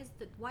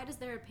 why does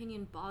their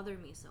opinion bother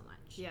me so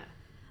much? Yeah.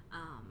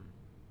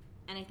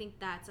 And I think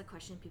that's a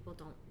question people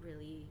don't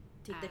really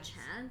take the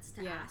chance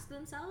to ask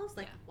themselves.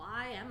 Like,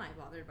 why am I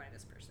bothered by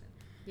this person?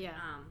 Yeah.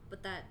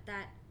 But that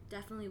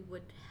definitely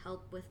would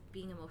help with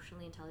being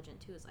emotionally intelligent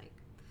too, is like,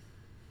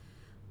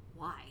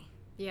 why?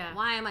 Yeah.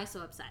 Why am I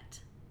so upset?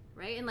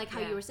 Right? And like how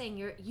you were saying,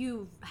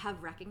 you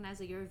have recognized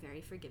that you're a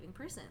very forgiving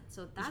person.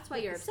 So that's why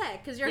you're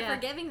upset, because you're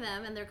forgiving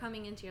them and they're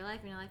coming into your life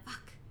and you're like,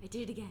 fuck, I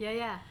did it again.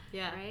 Yeah.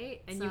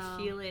 Right? And you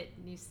feel it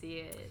and you see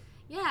it.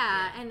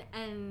 Yeah.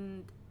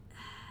 And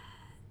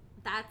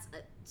that's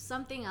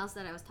something else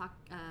that I was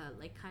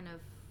kind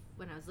of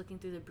when I was looking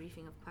through the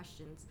briefing of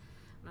questions,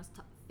 when I was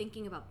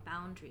thinking about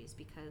boundaries,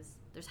 because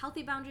there's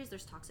healthy boundaries,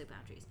 there's toxic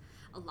boundaries.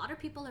 A lot of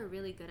people are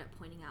really good at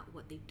pointing out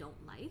what they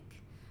don't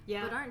like.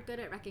 Yeah. But aren't good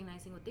at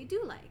recognizing what they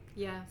do like.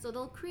 Yeah. So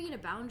they'll create a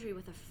boundary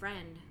with a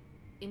friend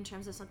in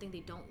terms of something they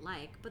don't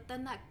like, but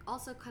then that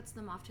also cuts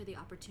them off to the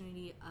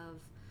opportunity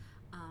of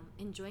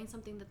enjoying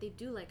something that they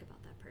do like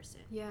about that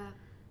person. Yeah.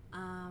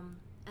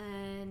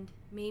 And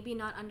maybe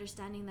not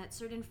understanding that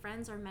certain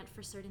friends are meant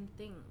for certain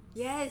things.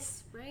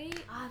 Yes. Right?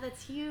 Ah,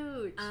 that's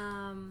huge.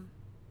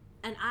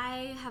 And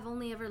I have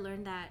only ever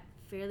learned that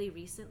fairly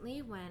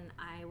recently, when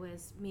I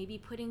was maybe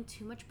putting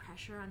too much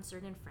pressure on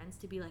certain friends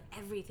to be like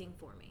everything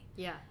for me.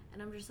 Yeah.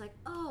 And I'm just like,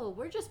 oh,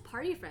 we're just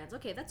party friends.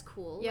 Okay, that's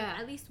cool. Yeah.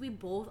 Like, at least we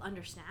both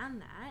understand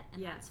that,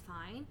 and that's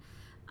fine.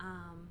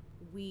 I'm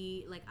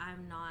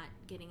not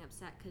getting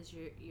upset because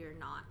you're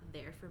not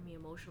there for me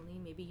emotionally.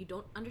 Maybe you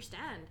don't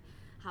understand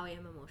how I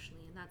am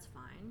emotionally, and that's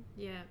fine.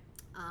 Yeah.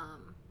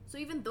 So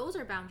even those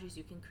are boundaries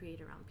you can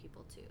create around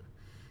people too.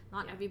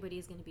 Not Yeah. everybody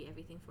is going to be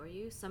everything for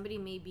you. Somebody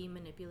may be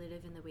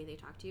manipulative in the way they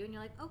talk to you, and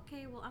you're like,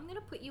 okay, well, I'm going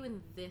to put you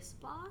in this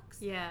box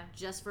Yeah.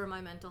 just for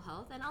my mental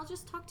health, and I'll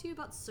just talk to you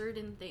about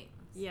certain things.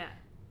 Yeah.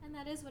 And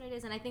that is what it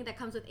is. And I think that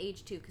comes with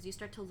age too, because you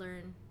start to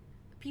learn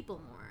people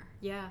more,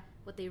 Yeah.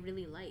 what they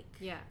really like.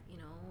 Yeah. You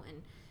know,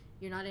 and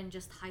you're not in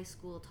just high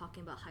school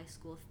talking about high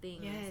school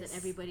things Yes. that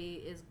everybody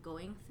is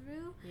going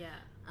through. Yeah.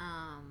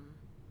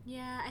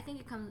 Yeah, I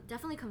think it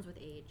definitely comes with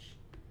age,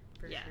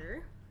 for Yeah.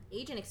 sure.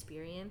 Age and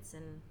experience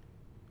and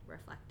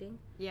reflecting.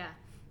 Yeah.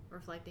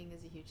 Reflecting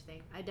is a huge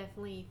thing. I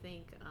definitely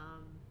think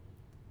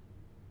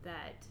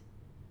that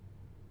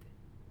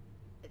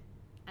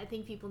I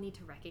think people need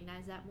to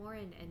recognize that more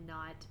and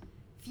not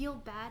feel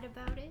bad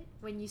about it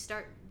when you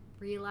start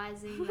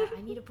realizing that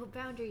I need to put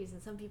boundaries,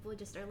 and some people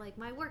just are like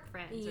my work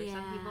friends, or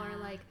some people are Yeah.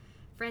 like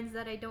friends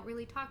that I don't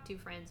really talk to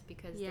friends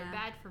because Yeah. they're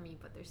bad for me,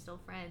 but they're still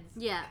friends.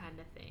 Yeah. Kind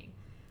of thing.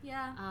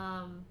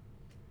 Yeah.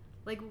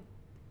 Like,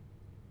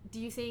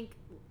 do you think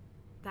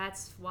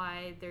that's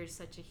why there's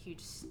such a huge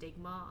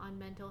stigma on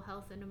mental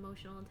health and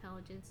emotional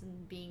intelligence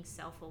and being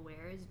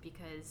self-aware, is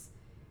because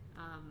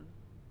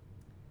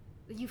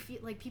you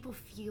feel like people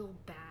feel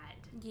bad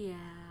Yeah.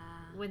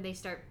 when they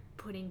start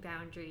putting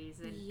boundaries,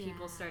 and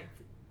people Yeah. start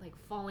like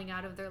falling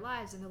out of their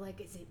lives, and they're like,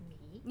 is it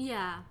me?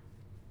 Yeah.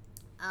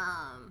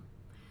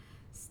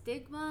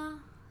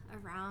 Stigma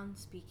around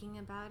speaking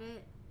about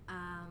it.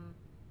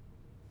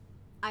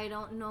 I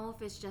don't know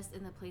if it's just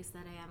in the place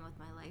that I am with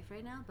my life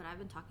right now, but I've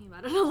been talking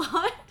about it a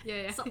lot.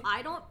 Yeah. So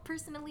I don't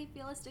personally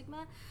feel a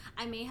stigma.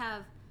 I may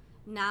have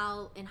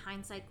now, in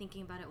hindsight,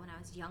 thinking about it when I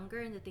was younger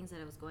and the things that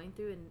I was going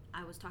through, and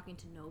I was talking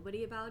to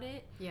nobody about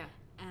it. Yeah.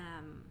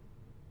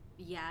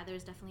 Yeah,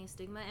 there's definitely a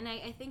stigma, and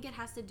I think it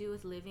has to do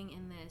with living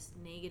in this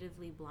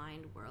negatively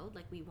blind world.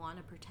 Like, we want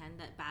to pretend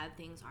that bad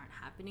things aren't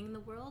happening in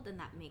the world, and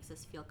that makes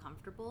us feel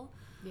comfortable.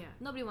 Yeah.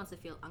 Nobody wants to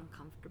feel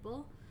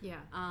uncomfortable.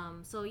 Yeah.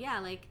 So yeah,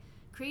 like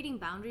creating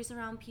boundaries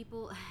around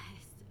people.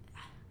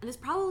 And this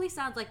probably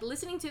sounds like,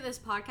 listening to this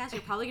podcast,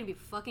 you're probably gonna be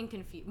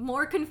fucking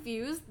more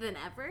confused than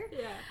ever.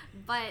 Yeah.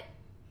 But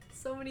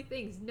So many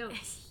things.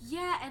 Notes.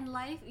 yeah, and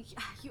life,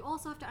 you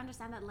also have to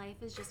understand that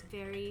life is just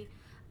very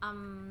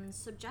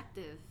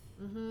subjective.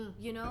 Mm-hmm.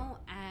 You know,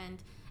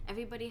 and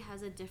everybody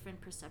has a different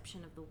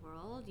perception of the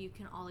world. You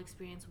can all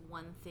experience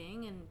one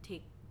thing and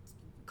take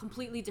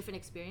completely different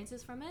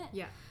experiences from it.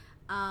 Yeah.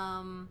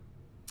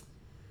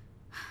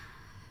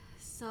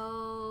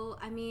 So,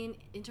 I mean,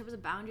 in terms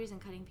of boundaries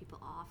and cutting people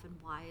off and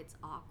why it's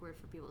awkward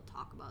for people to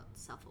talk about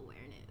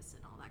self-awareness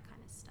and all that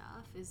kind of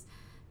stuff, is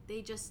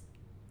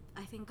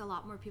I think a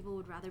lot more people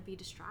would rather be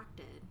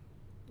distracted.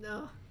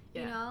 No.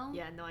 Yeah. You know?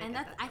 Yeah, no, I and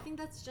get I think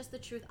that's just the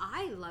truth.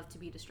 I love to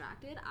be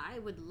distracted. I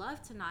would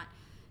love to not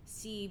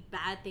see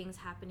bad things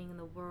happening in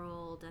the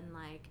world and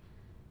like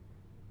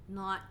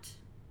not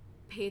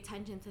pay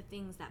attention to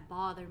things that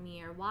bother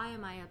me, or why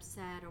am I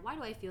upset, or why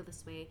do I feel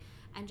this way,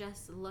 and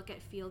just look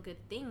at feel good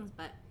things.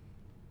 But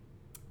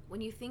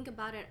when you think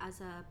about it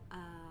as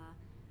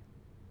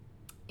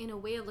in a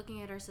way of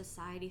looking at our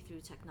society through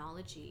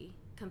technology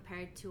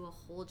compared to a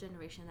whole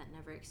generation that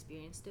never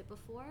experienced it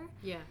before,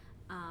 Yeah.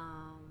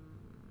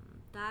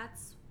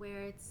 that's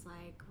where it's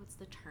like, what's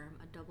the term?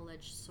 A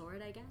double-edged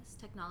sword, I guess.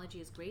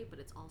 Technology is great, but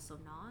it's also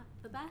not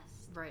the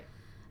best. Right.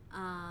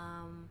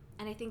 And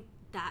I think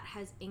that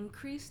has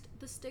increased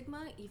the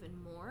stigma even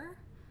more,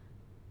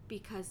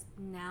 because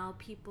now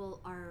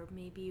people are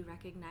maybe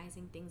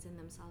recognizing things in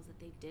themselves that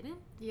they didn't,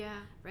 Yeah.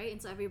 right? And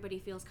so everybody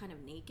feels kind of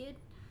naked.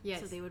 Yes.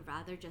 So they would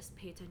rather just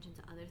pay attention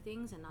to other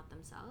things and not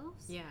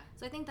themselves. Yeah.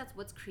 So I think that's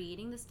what's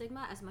creating the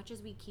stigma. As much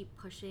as we keep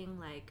pushing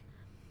like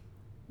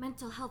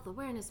Mental Health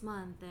Awareness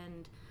Month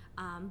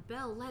and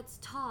Belle, let's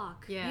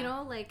talk. Yeah. You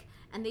know, like,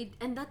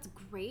 and that's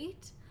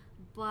great,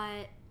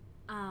 but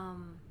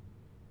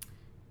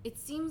it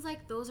seems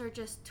like those are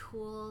just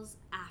tools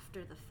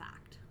after the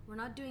fact. We're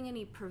not doing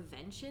any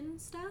prevention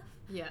stuff.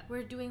 Yeah.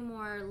 We're doing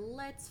more,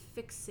 let's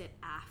fix it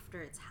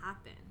after it's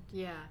happened.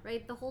 Yeah.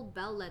 Right? The whole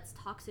Belle Let's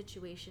Talk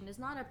situation is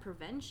not a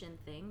prevention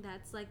thing.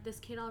 That's like, this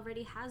kid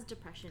already has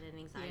depression and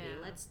anxiety.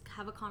 Yeah. Let's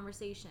have a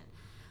conversation.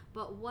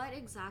 But what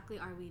exactly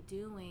are we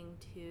doing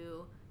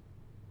to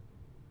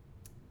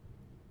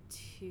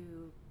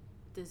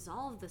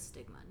dissolve the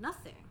stigma?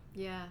 Nothing.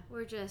 Yeah.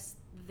 We're just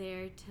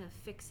there to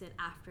fix it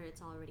after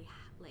it's already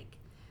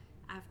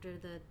after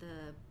the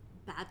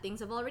bad things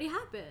have already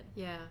happened.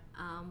 Yeah.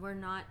 We're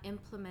not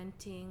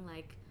implementing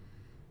like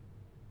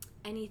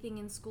anything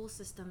in school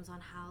systems on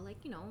how, like,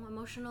 you know,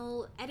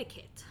 emotional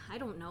etiquette. I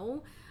don't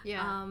know.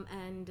 Yeah.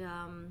 And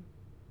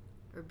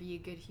Or be a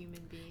good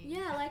human being.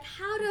 yeah, like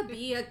how to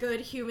be a good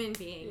human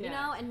being, you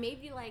Yeah. know, and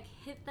maybe like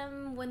hit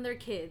them when they're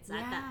kids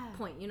at that Yeah.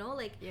 point, you know,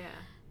 like Yeah.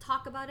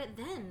 talk about it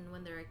then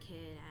when they're a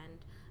kid.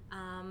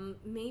 And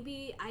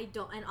maybe I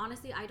don't, and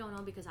honestly I don't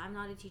know because I'm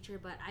not a teacher,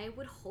 but I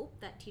would hope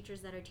that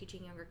teachers that are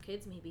teaching younger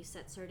kids maybe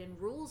set certain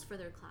rules for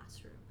their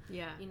classroom,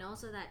 Yeah. you know,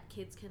 so that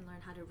kids can learn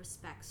how to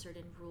respect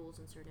certain rules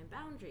and certain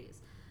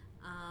boundaries.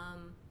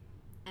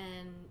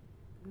 And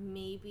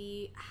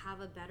maybe have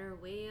a better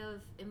way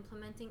of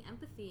implementing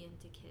empathy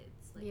into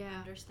kids, like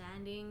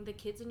understanding the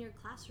kids in your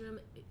classroom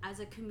as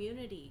a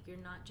community. You're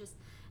not just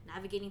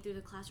navigating through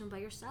the classroom by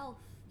yourself,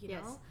 you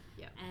know.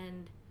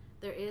 And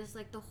there is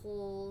like the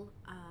whole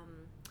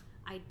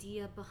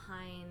idea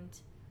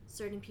behind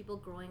certain people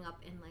growing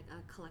up in like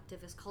a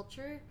collectivist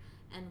culture,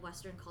 and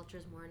Western culture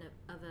is more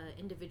of an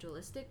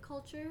individualistic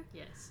culture.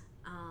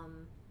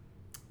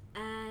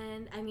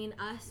 And I mean,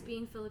 us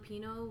being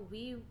Filipino,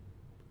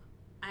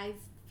 I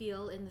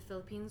feel in the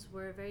Philippines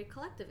we're a very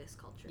collectivist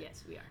culture.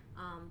 Yes, we are.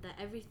 That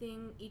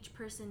everything each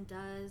person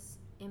does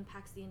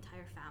impacts the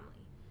entire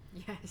family.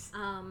 Yes.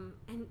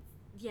 And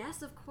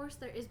yes, of course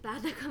there is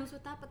bad that comes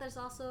with that, but there's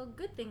also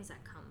good things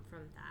that come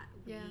from that.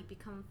 We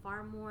become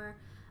far more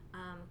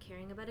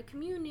caring about a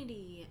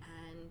community,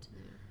 and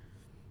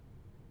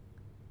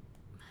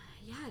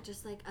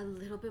just like a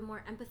little bit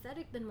more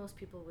empathetic than most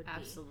people would be.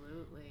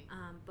 Absolutely.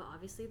 But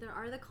obviously there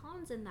are the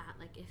cons in that.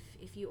 Like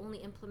if you only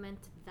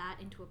implement that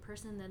into a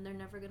person, then they're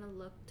never going to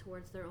look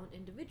towards their own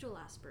individual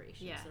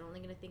aspirations. They're only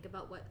going to think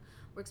about what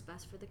works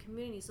best for the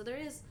community. So there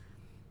is,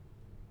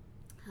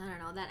 I don't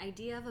know, that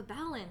idea of a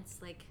balance.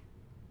 Like,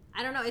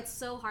 I don't know, it's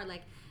so hard.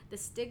 Like, the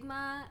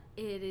stigma,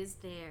 it is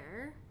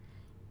there,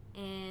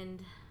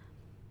 and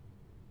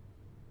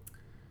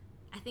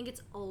I think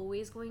it's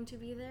always going to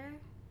be there.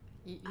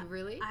 You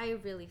really? I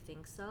really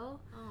think so.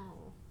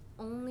 Oh.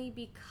 Only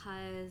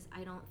because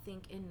I don't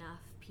think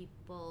enough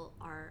people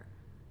are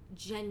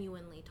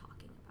genuinely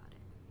talking about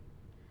it.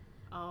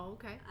 Oh,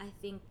 okay. I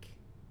think,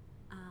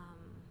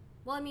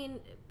 well, I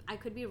mean, I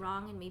could be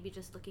wrong and maybe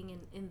just looking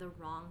in the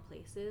wrong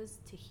places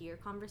to hear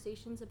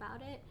conversations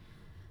about it.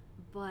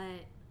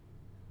 But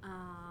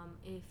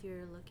if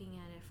you're looking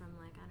at it from,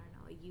 like, I don't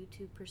know, a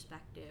YouTube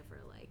perspective,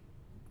 or, like,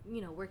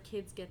 you know, where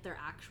kids get their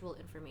actual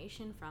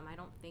information from, I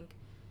don't think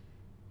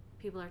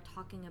people are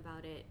talking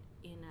about it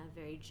in a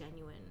very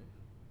genuine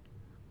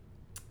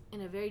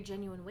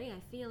way.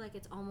 I feel like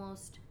it's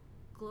almost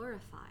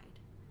glorified.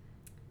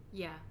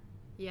 Yeah,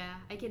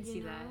 I can see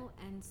that.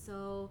 And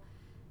so,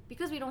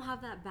 because we don't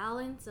have that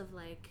balance of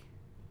like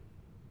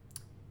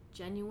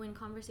genuine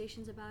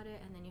conversations about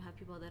it, and then you have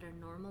people that are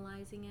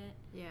normalizing it.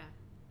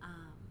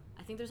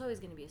 I think there's always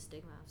going to be a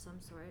stigma of some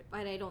sort,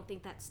 but I don't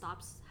think that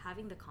stops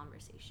having the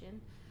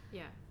conversation.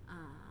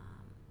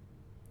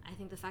 I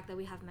think the fact that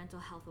we have mental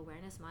health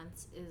awareness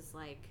months is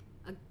like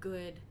a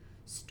good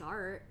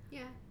start.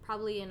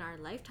 Probably in our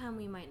lifetime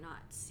we might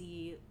not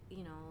see,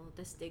 you know,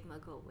 the stigma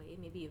go away.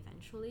 Maybe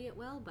eventually it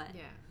will, but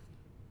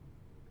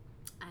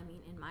I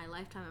mean, in my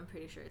lifetime I'm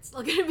pretty sure it's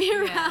still gonna be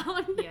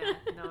around.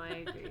 No,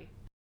 I agree.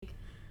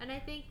 And I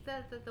think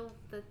that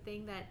the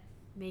thing that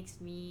makes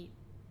me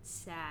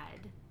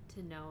sad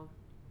to know,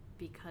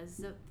 because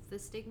of the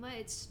stigma,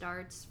 it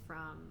starts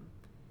from,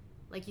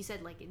 like you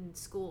said, like in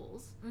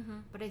schools.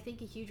 But I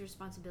think a huge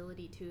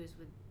responsibility too is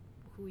with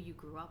who you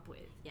grew up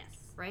with.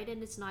 Right?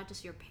 And it's not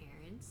just your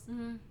parents.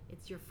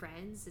 It's your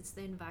friends. It's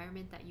the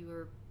environment that you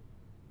were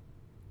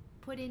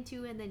put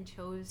into and then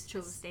chose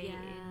to stay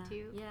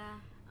into.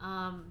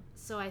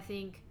 So I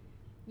think,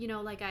 you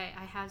know, like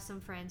I have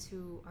some friends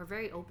who are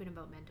very open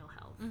about mental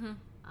health,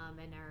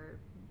 and are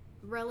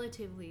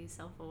relatively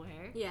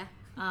self-aware.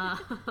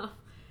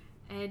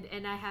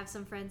 And I have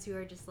some friends who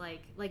are just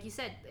like you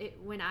said,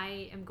 when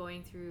I am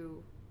going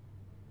through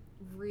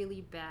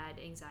really bad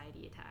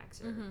anxiety attacks,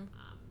 or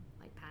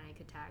like panic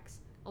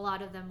attacks, a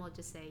lot of them will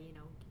just say, you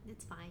know,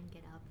 it's fine,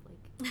 get up,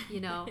 like, you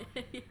know.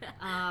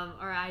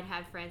 Or I'd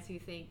have friends who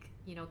think,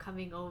 you know,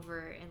 coming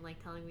over and like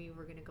telling me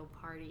we're gonna go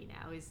party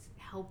now is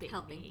helping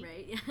me.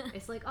 Right?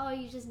 It's like, oh,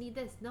 you just need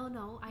this.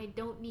 No, I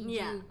don't need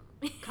you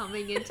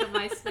coming into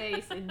my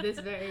space in this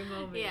very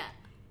moment.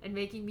 And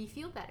making me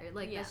feel better.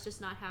 Like, that's just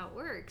not how it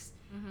works.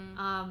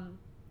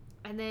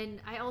 And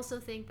then I also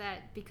think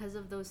that because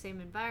of those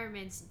same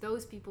environments,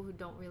 those people who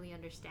don't really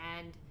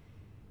understand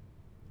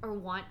or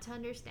want to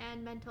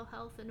understand mental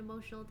health and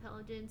emotional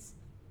intelligence,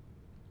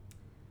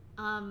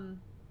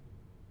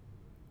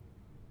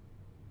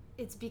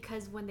 it's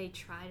because when they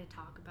try to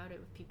talk about it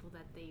with people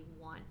that they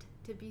want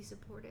to be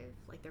supportive,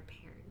 like their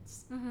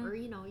parents, or,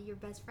 you know, your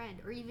best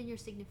friend, or even your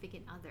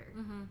significant other,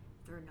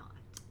 they're not.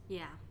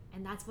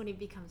 And that's when it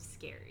becomes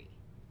scary.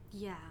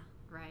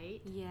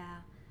 Right?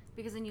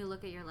 Because then you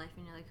look at your life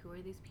and you're like, who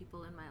are these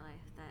people in my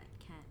life that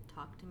can't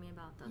talk to me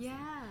about those things?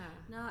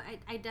 No,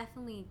 I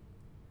definitely,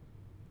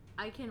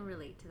 I can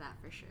relate to that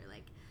for sure.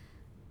 Like,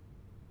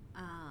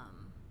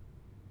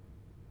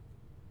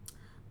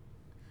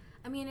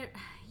 I mean, it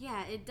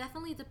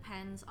definitely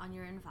depends on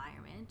your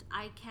environment.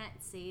 I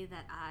can't say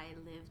that I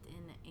lived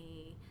in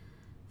a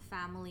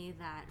family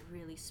that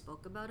really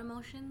spoke about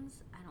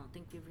emotions. I don't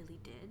think we really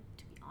did,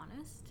 to be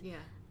honest.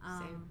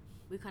 Same.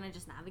 We kind of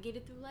just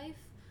navigated through life.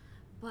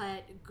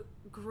 But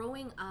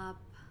growing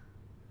up,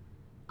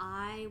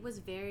 I was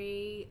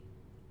very,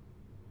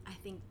 I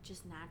think,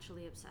 just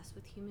naturally obsessed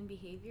with human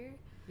behavior.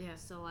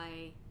 So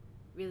I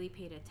really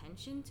paid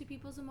attention to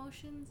people's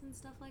emotions and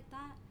stuff like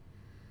that.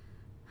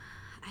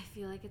 I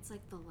feel like it's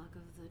like the luck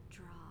of the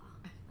draw.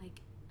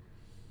 Like,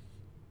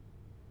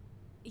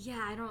 yeah,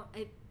 I don't.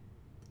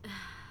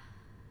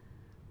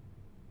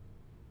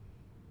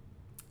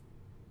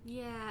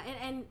 Yeah,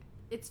 and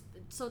it's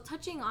so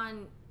touching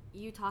on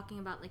you talking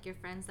about like your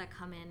friends that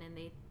come in and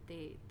they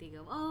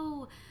go,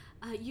 oh,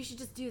 you should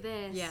just do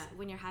this. Yeah.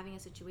 When you're having a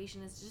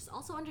situation, it's just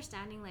also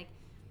understanding like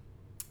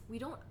we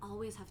don't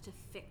always have to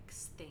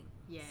fix things.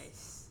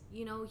 Yes.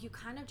 You know, you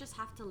kind of just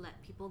have to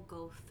let people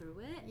go through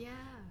it. Yeah.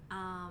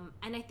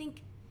 And I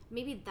think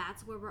maybe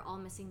that's where we're all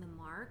missing the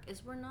mark,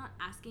 is we're not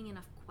asking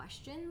enough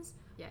questions.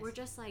 Yes. We're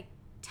just like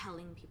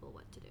telling people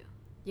what to do.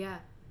 Yeah.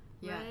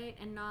 Yeah. Right?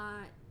 And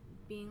not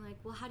being like,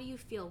 well, how do you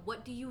feel?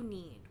 What do you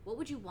need? What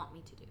would you want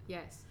me to do?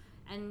 Yes.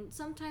 And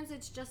sometimes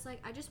it's just like,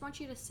 I just want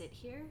you to sit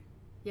here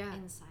Yeah.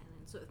 in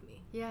silence with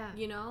me. Yeah.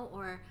 You know?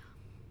 Or,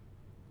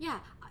 yeah.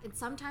 And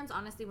sometimes,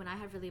 honestly, when I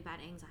have really bad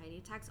anxiety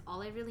attacks,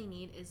 all I really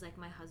need is like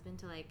my husband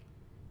to like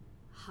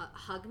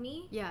hug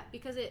me. Yeah.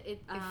 Because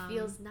it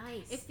feels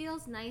nice. It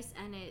feels nice,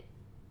 and it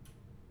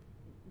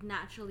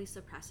naturally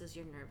suppresses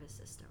your nervous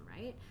system,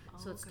 right?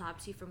 So it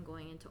stops you from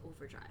going into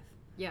overdrive.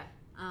 Yeah.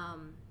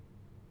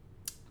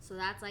 So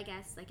that's, I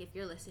guess, like if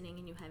you're listening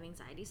and you have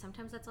anxiety,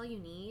 sometimes that's all you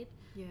need.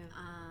 Yeah.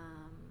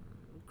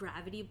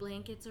 Gravity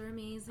blankets are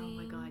amazing.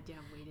 Oh my god, yeah,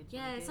 weighted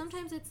Yeah, blankets.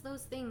 sometimes it's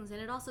those things, and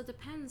it also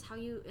depends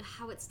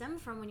how it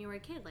stemmed from when you were a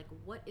kid. Like,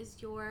 what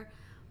is your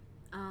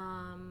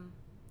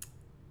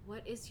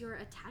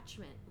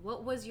attachment?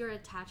 What was your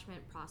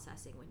attachment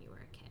processing when you were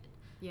a kid?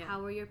 Yeah. How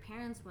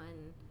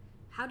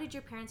did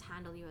your parents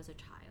handle you as a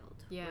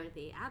child? Yeah. Were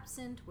they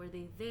absent? Were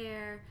they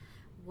there?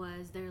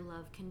 Was their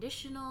love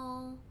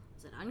conditional?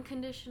 Was it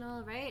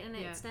unconditional? Right? And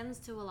Yeah. it stems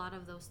to a lot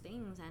of those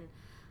things. And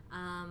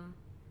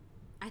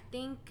I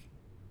think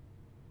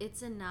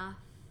it's enough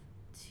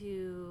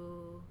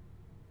to,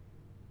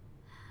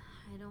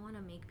 I don't want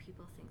to make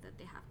people think that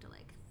they have to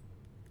like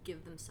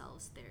give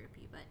themselves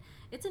therapy, but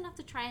it's enough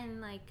to try and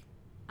like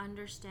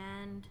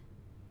understand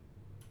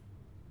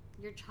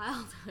your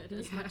childhood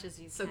as much as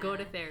you can. So go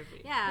to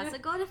therapy. Yeah, so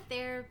go to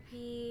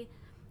therapy.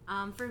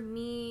 For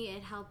me,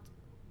 it helped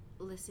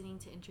listening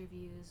to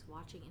interviews,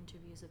 watching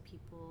interviews of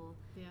people,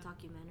 Yeah.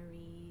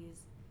 documentaries.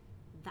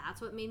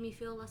 That's what made me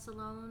feel less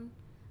alone.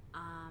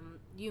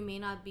 You may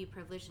not be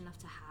privileged enough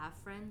to have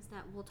friends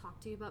that will talk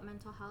to you about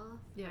mental health,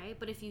 Yeah. right?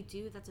 But if you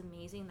do, that's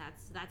amazing.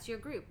 That's your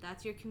group.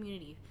 That's your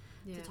community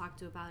Yeah. to talk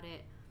to about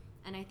it.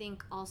 And I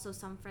think also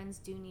some friends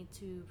do need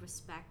to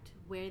respect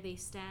where they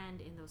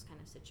stand in those kind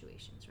of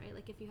situations, right?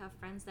 Like if you have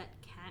friends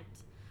that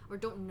can't or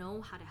don't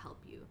know how to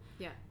help you,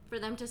 Yeah. for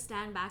them to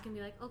stand back and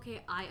be like,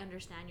 okay, I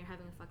understand you're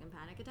having a fucking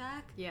panic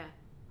attack. Yeah.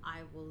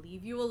 I will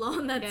leave you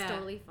alone. That's Yeah.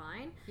 totally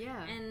fine.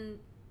 Yeah. And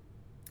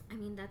I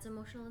mean, that's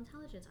emotional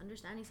intelligence.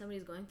 Understanding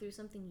somebody's going through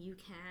something you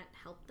can't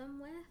help them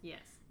with,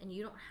 Yes. and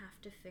you don't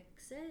have to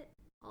fix it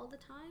all the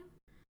time,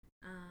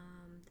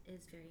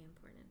 is very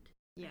important.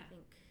 Yeah. I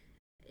think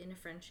in a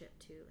friendship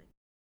too. Like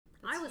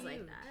That's I was like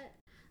huge. that.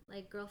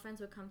 Like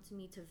girlfriends would come to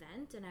me to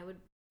vent, and I would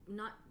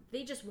not.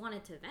 They just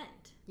wanted to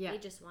vent. Yeah. They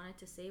just wanted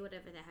to say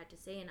whatever they had to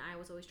say, and I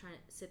was always trying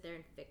to sit there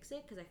and fix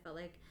it because I felt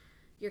like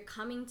you're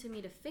coming to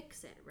me to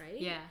fix it, right?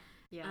 Yeah.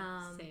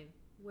 Yeah. Same.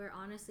 Where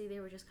honestly they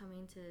were just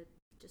coming to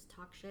just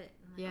talk shit.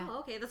 I'm like, Yeah. oh,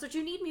 okay, that's what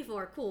you need me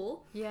for.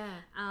 Cool. Yeah.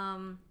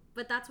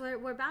 But that's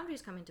where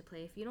boundaries come into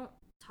play. If you don't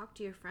talk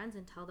to your friends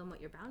and tell them what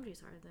your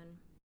boundaries are, then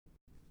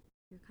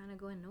you're kind of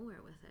going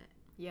nowhere with it.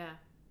 Yeah.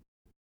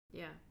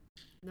 Yeah.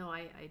 No,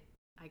 I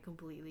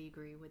completely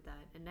agree with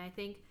that. And I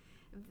think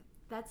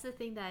that's the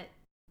thing that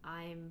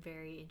I'm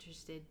very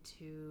interested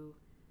to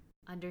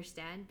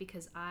understand,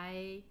 because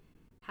I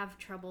have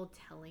trouble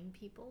telling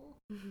people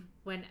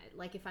when,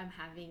 like, if I'm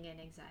having an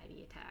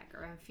anxiety attack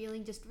or I'm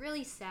feeling just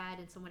really sad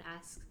and someone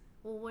asks,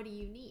 well, what do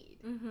you need?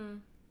 Mm-hmm.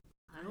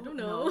 I don't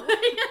know.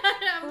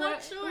 I'm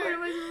not sure. What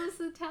am I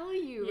supposed to tell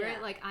you, Yeah.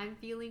 right? Like, I'm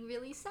feeling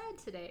really sad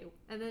today.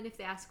 And then if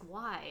they ask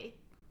why,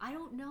 I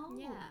don't know.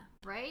 Yeah.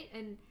 Right?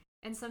 And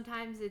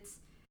sometimes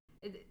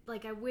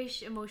like, I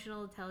wish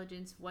emotional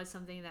intelligence was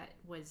something that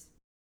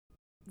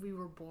we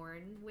were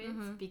born with,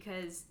 Mhm.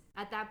 because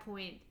at that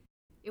point,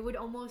 it would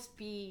almost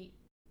be,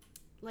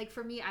 like,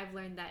 for me, I've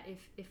learned that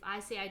if I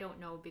say I don't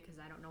know because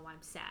I don't know why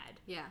I'm sad,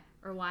 Yeah.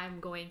 or why I'm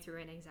going through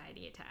an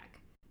anxiety attack,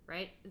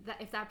 right?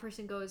 That if that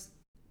person goes,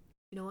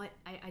 you know what,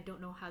 I don't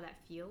know how that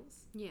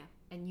feels, Yeah.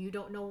 and you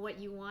don't know what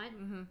you want,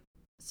 Mm-hmm.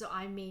 so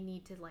I may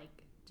need to,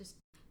 like, just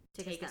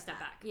take a step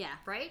back. Yeah.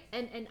 Right?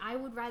 And I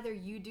would rather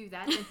you do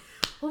that than,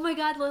 oh my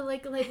god,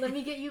 like let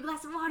me get you a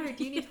glass of water.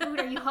 Do you need food?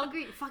 Are you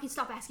hungry? Fucking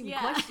stop asking me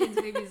Yeah. questions,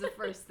 maybe is the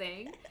first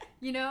thing.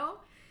 You know?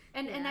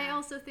 And I Yeah.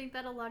 also think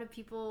that a lot of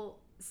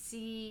people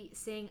see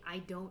saying I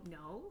don't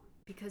know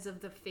because of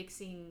the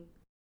fixing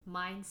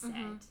mindset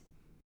Mhm.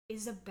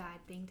 is a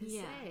bad thing to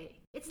Yeah. say.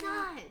 It's Yeah.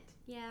 not.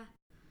 Yeah.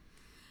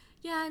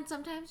 Yeah, and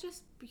sometimes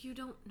just you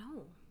don't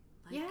know.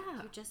 Like,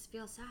 Yeah. you just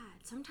feel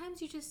sad.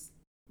 Sometimes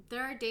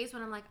there are days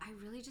when I'm like, I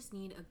really just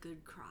need a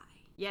good cry.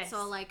 Yes.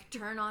 So, like,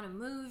 turn on a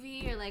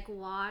movie or, like,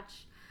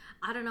 watch,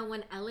 I don't know,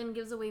 when Ellen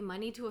gives away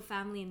money to a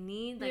family in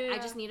need. Like, I Yeah.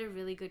 just need a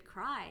really good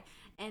cry.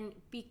 And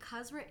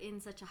because we're in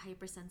such a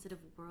hypersensitive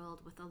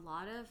world with a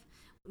lot of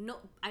no,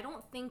 I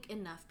don't think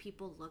enough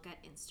people look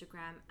at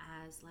Instagram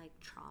as like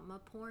trauma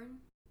porn.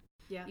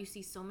 Yeah. You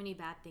see so many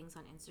bad things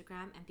on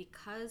Instagram, and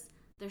because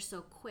they're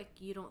so quick,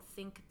 you don't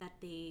think that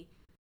they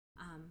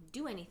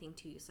do anything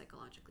to you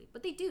psychologically,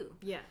 but they do.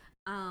 Yeah.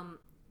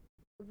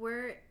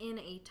 We're in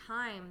a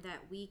time that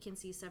we can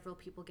see several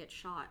people get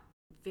shot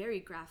very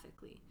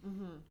graphically.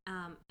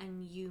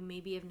 And you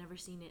maybe have never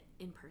seen it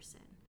in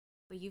person,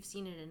 but you've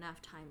seen it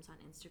enough times on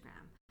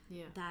Instagram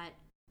that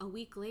a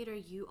week later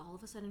you all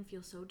of a sudden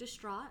feel so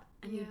distraught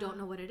and you don't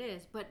know what it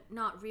is, but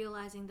not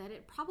realizing that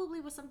it probably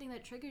was something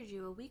that triggered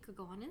you a week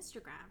ago on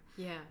Instagram.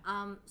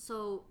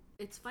 So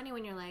it's funny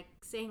when you're like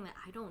saying that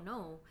I don't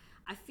know.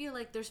 I feel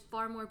like there's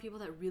far more people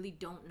that really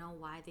don't know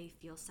why they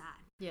feel sad.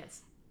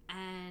 Yes.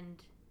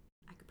 And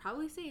I could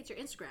probably say it's your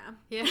Instagram.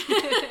 Yeah.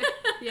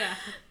 Yeah.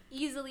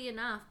 Easily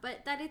enough,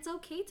 but that it's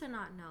okay to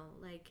not know.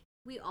 Like,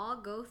 we all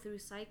go through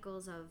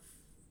cycles of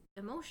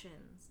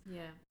emotions.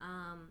 Yeah.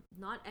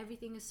 Not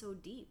everything is so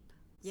deep.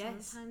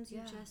 Yes. Sometimes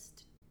you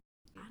just,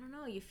 I don't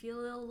know, you feel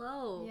a little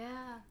low.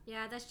 Yeah.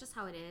 Yeah, that's just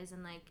how it is.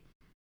 And like,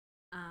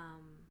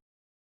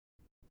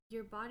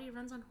 your body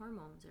runs on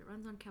hormones, it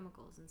runs on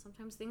chemicals, and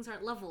sometimes things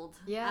aren't leveled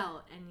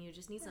out and you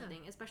just need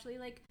something. Especially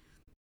like,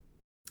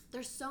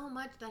 there's so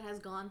much that has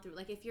gone through.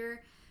 Like, if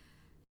you're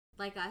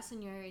like us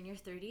and you're in your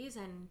 30s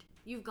and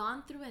you've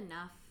gone through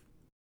enough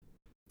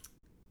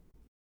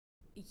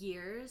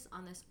years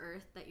on this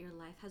earth that your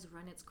life has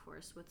run its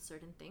course with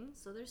certain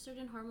things. So there's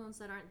certain hormones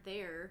that aren't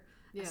there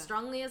as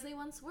strongly as they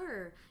once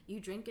were.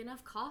 You drink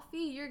enough coffee,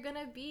 you're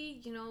gonna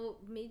be,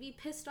 maybe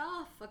pissed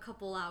off a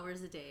couple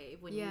hours a day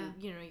when your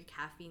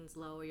caffeine's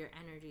low or your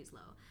energy's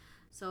low.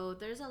 So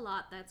there's a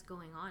lot that's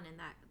going on, and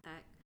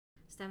that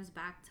stems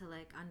back to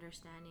like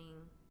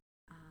understanding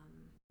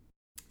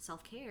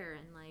self-care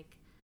and like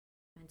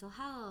mental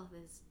health,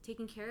 is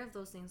taking care of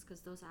those things, because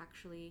those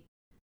actually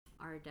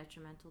are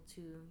detrimental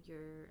to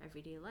your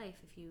everyday life.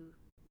 If you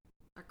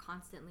are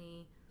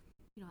constantly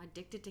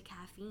addicted to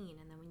caffeine,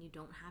 and then when you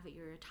don't have it,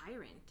 you're a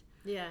tyrant.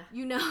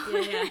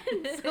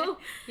 So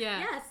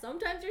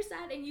sometimes you're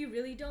sad and you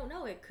really don't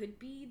know. It could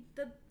be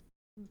the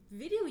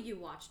video you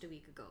watched a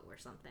week ago or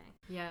something,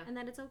 and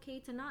that it's okay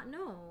to not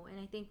know. And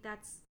I think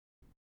that's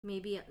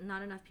maybe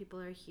not enough people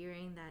are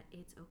hearing that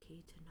it's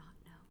okay to not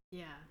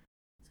know.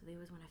 So they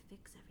always want to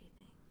fix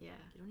everything. You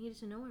don't need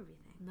to know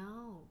everything.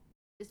 No,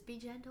 just be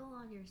gentle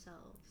on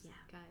yourselves.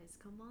 Guys,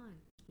 come on.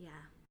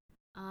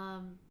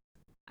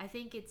 I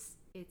think it's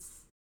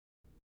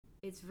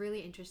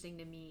really interesting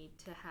to me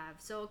to have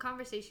a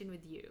conversation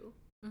with you,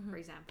 for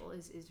example,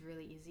 is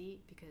really easy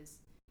because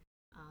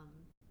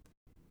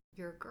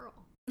you're a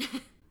girl.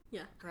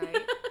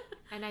 Right.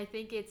 And I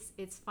think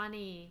it's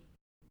funny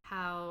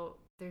how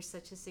there's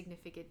such a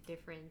significant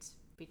difference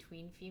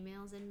between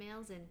females and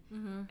males,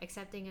 and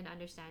accepting and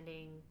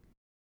understanding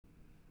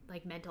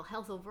like mental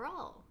health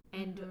overall.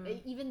 And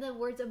even the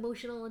words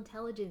emotional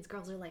intelligence,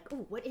 girls are like,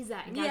 "Oh, what is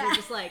that?" And guys are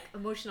just like,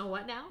 "Emotional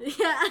what now?" Like,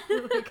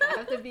 I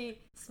have to be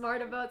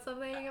smart about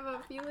something,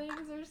 about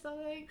feelings or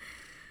something.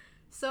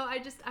 So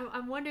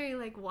I'm wondering,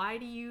 like, why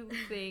do you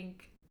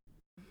think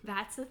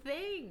that's a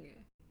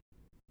thing?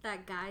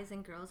 That guys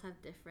and girls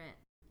have different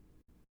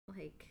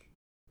like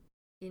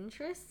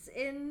interests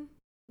in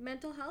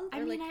mental health?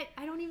 I mean, like,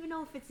 I don't even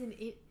know if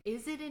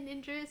is it an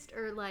interest,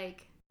 or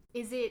like,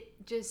 is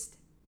it just...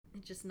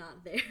 It's just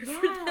not there.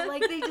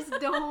 Like they just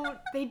don't.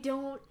 I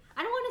don't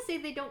want to say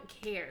they don't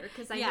care,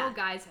 because I know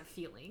guys have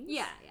feelings.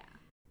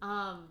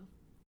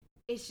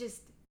 It's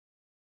just,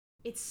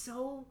 it's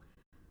so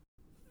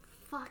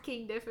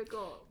fucking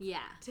difficult.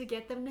 To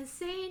get them to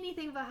say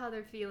anything about how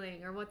they're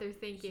feeling or what they're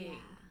thinking.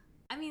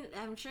 I mean,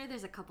 I'm sure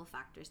there's a couple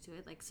factors to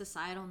it. Like,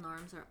 societal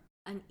norms are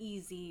an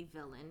easy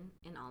villain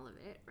in all of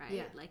it,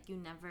 right? Like, you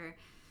never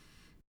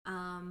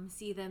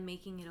see them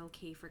making it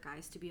okay for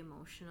guys to be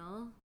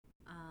emotional.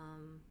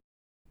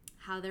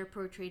 How they're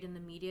portrayed in the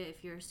media,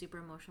 if you're super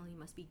emotional, you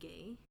must be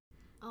gay.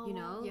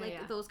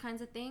 Those kinds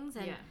of things.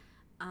 And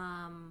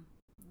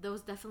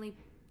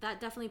that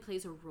definitely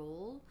plays a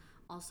role.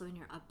 Also in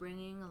your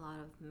upbringing, a lot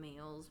of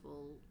males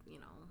will,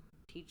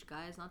 teach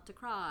guys not to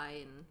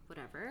cry and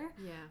whatever.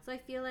 So I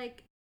feel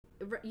like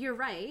you're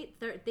right.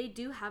 They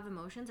do have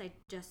emotions. I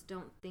just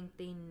don't think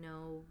they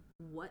know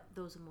what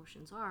those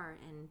emotions are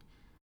and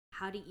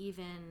how to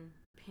even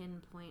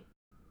pinpoint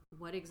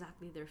what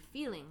exactly they're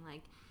feeling.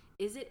 Like,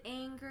 is it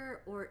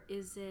anger, or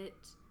is it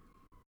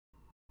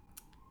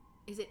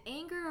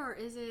anger, or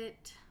is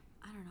it,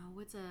 I don't know,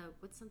 what's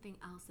something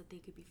else that they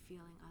could be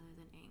feeling other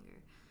than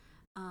anger?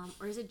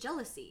 Or is it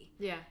jealousy?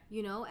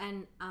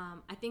 And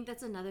I think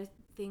that's another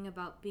thing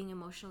about being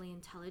emotionally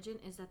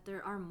intelligent, is that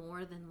there are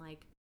more than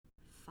like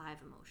 5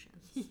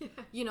 emotions.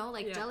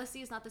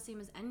 Jealousy is not the same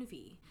as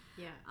envy.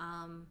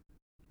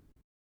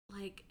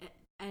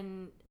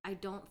 And I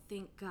don't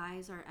think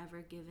guys are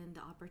ever given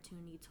the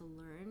opportunity to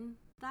learn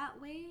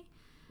that way.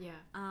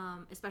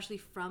 Especially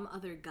from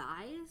other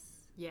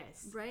guys.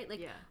 Right?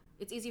 Like,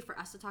 it's easy for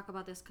us to talk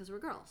about this because we're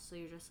girls. So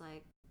you're just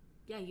like,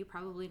 yeah, you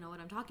probably know what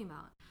I'm talking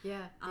about.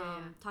 Yeah.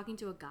 Talking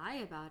to a guy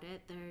about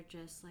it, they're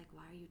just like,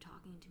 why are you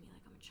talking to me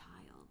like I'm a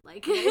child?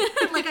 Like,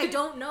 like I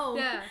don't know.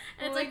 Yeah.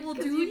 And it's like, well,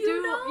 do you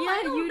you know? Yeah,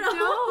 I don't you know.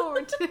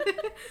 don't.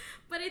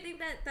 But I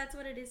think that's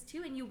what it is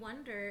too. And you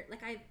wonder,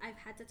 like, I've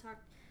had to talk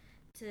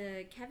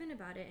to Kevin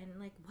about it, and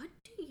like, what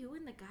do you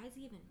and the guys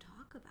even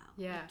talk about?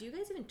 Yeah. Like, do you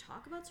guys even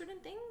talk about certain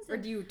things? Or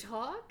do you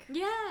talk?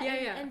 Yeah.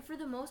 Yeah. And for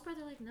the most part,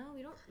 they're like, no,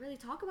 we don't really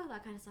talk about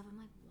that kind of stuff. I'm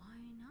like, why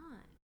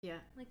not? Yeah.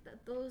 Like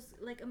those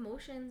like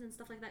emotions and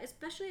stuff like that,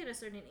 especially at a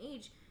certain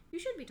age, you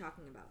should be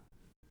talking about.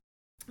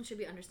 You should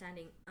be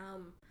understanding.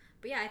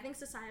 But yeah, I think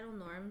societal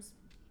norms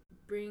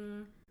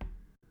play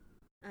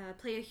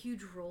a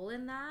huge role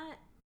in that.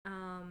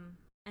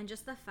 And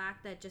just the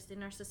fact that just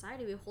in our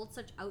society we hold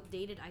such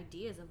outdated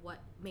ideas of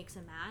what makes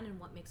a man and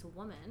what makes a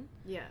woman.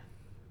 Yeah.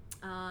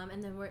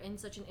 And then we're in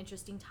such an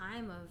interesting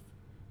time of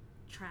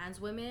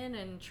trans women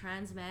and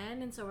trans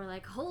men, and so we're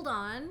like, hold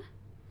on,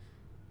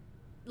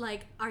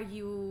 like, are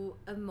you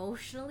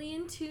emotionally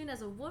in tune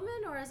as a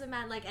woman or as a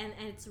man? Like, and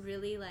it's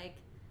really like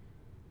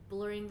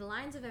blurring the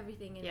lines of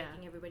everything and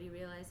making everybody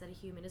realize that a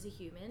human is a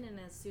human. And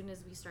as soon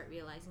as we start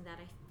realizing that,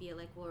 I feel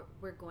like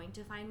we're going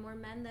to find more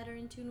men that are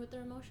in tune with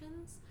their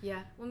emotions.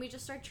 Yeah. When we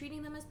just start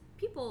treating them as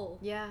people.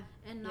 Yeah.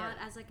 And not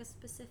as like a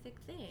specific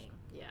thing.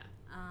 Yeah.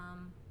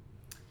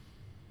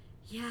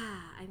 Yeah,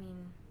 I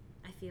mean,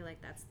 I feel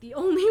like that's the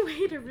only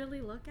way to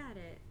really look at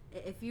it.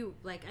 If you,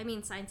 like, I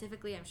mean,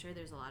 scientifically, I'm sure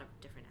there's a lot of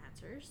different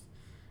answers.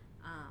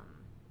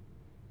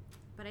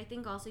 But I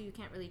think also you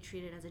can't really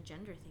treat it as a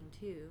gender thing,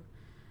 too.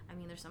 I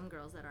mean, there's some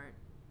girls that aren't.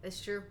 It's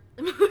true.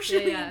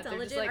 Emotionally They're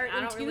intelligent just like, or I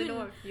don't in really tune.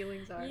 know what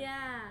feelings are.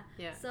 Yeah.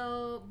 Yeah.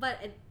 So, but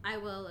I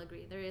will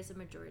agree. There is a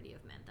majority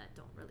of men that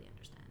don't really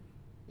understand.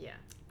 Yeah.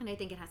 And I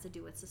think it has to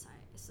do with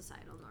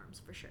societal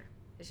norms, for sure.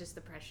 It's just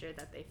the pressure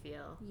that they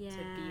feel to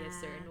be a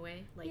certain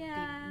way, like be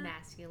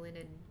masculine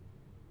and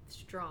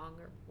strong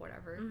or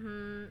whatever.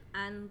 Mm-hmm.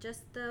 And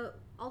just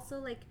also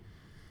like,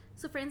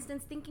 so for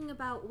instance, thinking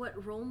about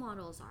what role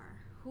models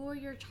are. Who are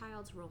your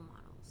child's role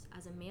models?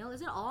 As a male,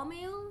 is it all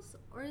males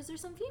or is there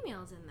some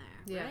females in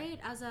there? Yeah. Right?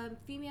 As a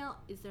female,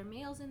 is there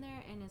males in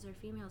there and is there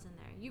females in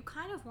there? You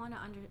kind of want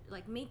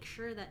to make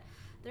sure that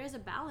there is a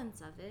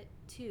balance of it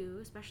too,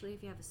 especially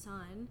if you have a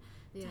son.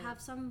 To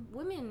have some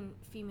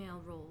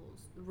female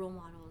role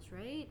models,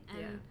 right?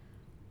 And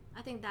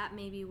I think that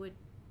maybe would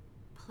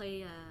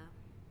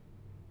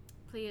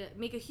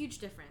make a huge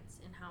difference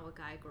in how a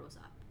guy grows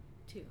up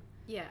too.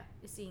 Yeah.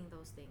 Is seeing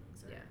those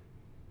things. Or,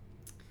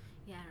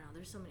 yeah, I don't know.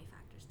 There's so many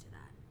factors to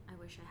that. I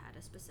wish I had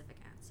a specific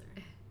answer,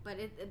 but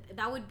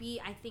that would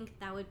be. I think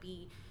that would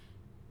be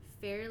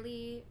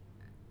fairly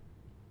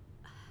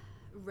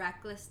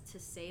reckless to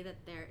say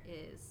that there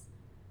is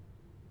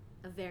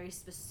a very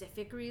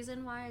specific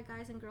reason why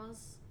guys and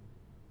girls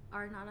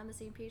are not on the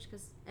same page,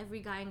 because every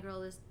guy and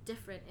girl is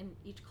different in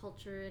each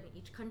culture and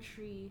each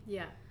country.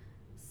 Yeah.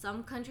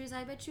 Some countries,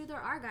 I bet you, there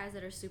are guys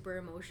that are super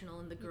emotional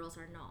and the girls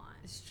are not.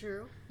 It's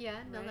true. Yeah,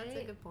 no, that's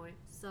a good point.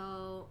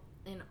 So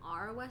in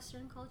our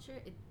Western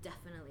culture, it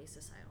definitely is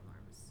societal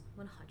norms,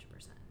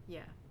 100%. Yeah.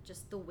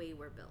 Just the way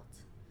we're built.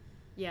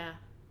 Yeah.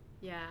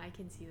 Yeah, I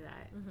can see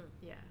that. Mm-hmm.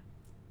 Yeah.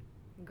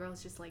 And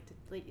girls just like to,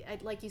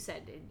 like you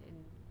said,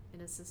 in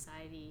a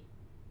society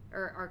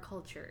or our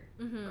culture,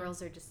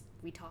 girls are just,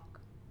 we talk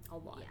a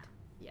lot.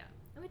 Yeah.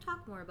 And we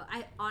talk more about,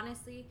 I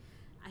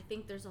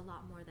think there's a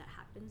lot more that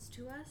happens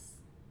to us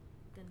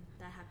than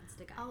that happens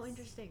to guys. Oh,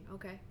 interesting.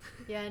 Okay.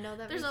 Yeah, I know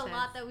that there's makes a sense.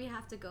 lot that we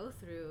have to go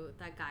through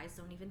that guys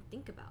don't even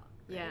think about.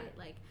 Right? Yeah.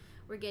 Like,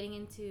 we're getting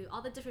into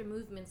all the different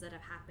movements that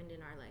have happened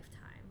in our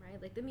lifetime,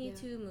 right? Like the Me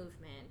Too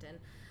movement and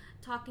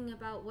talking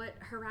about what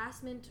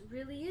harassment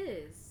really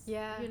is.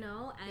 Yeah. You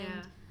know?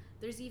 And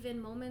there's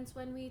even moments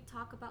when we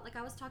talk about, like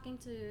I was talking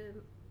to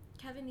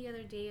Kevin the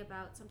other day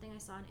about something I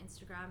saw on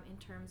Instagram in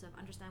terms of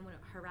understand what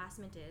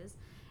harassment is,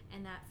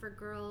 and that for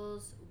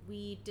girls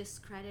we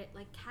discredit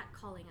like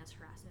catcalling as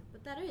harassment,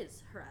 but that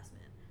is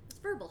harassment. It's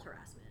verbal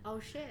harassment. Oh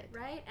shit.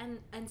 Right?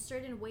 And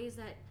certain ways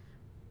that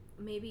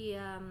maybe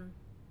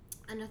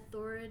an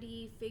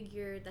authority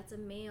figure that's a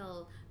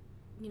male,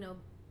 you know,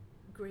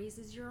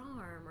 grazes your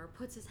arm or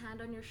puts his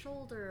hand on your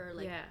shoulder or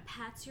like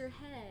pats your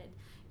head.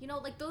 You know,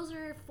 like those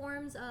are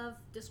forms of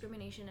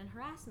discrimination and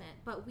harassment,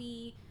 but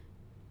we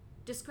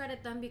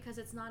discredit them because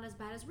it's not as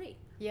bad as rape.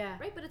 Yeah.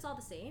 Right? But it's all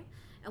the same.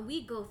 And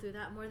we go through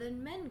that more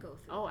than men go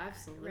through. Oh, that,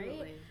 absolutely.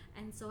 Right?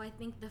 And so I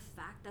think the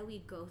fact that we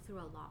go through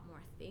a lot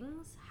more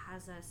things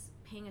has us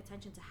paying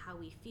attention to how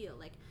we feel.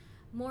 Like,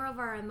 more of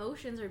our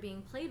emotions are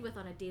being played with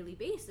on a daily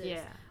basis.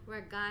 Yeah.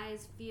 Where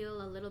guys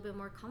feel a little bit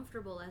more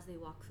comfortable as they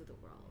walk through the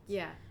world.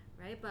 Yeah.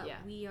 Right? But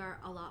we are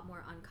a lot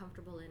more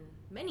uncomfortable in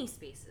many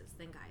spaces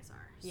than guys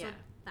are. So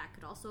that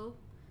could also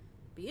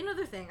be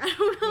another thing. I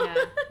don't know.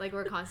 Yeah, like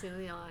we're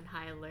constantly on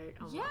high alert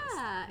almost.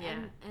 Yeah.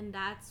 And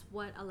that's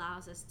what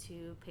allows us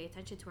to pay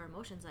attention to our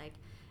emotions, like,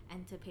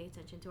 and to pay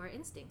attention to our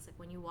instincts. Like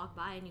when you walk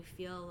by and you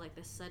feel like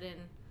this sudden,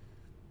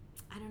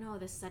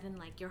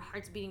 like your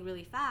heart's beating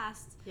really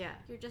fast. Yeah.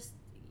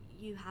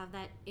 you have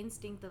that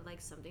instinct of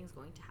like something's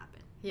going to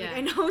happen. Yeah. Like,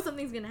 I know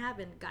something's gonna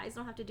happen. Guys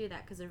don't have to do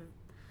that because they're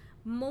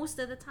most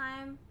of the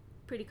time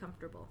pretty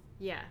comfortable.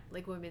 Yeah,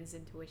 like women's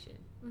intuition.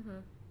 Mm-hmm.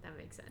 That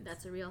makes sense.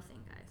 That's a real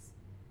thing, guys.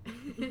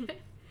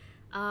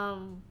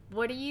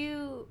 What do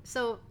you...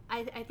 So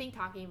I think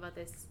talking about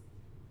this,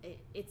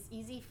 it's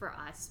easy for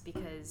us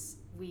because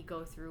we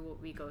go through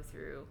what we go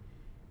through.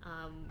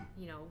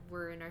 You know,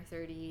 we're in our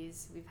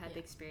 30s. We've had the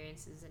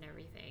experiences and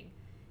everything.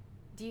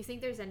 Do you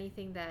think there's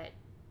anything that...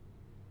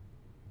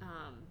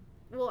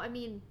 well, I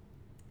mean,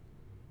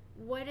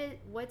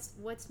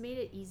 what's made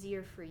it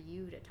easier for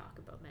you to talk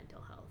about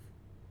mental health?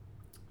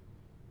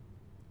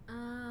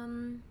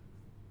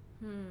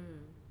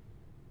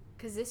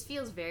 Because this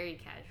feels very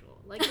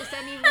casual. Like, just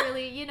any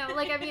really, you know,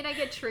 like, I mean, I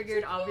get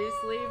triggered,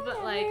 obviously,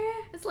 but, like,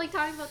 it's like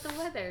talking about the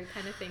weather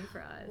kind of thing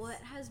for us.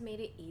 What has made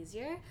it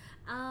easier?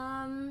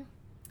 I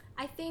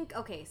think,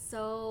 okay,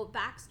 so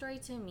backstory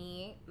to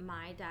me,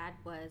 my dad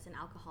was an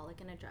alcoholic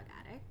and a drug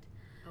addict.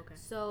 Okay.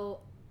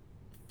 So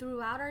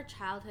throughout our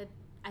childhood,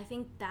 I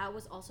think that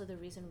was also the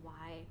reason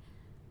why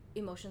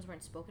emotions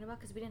weren't spoken about,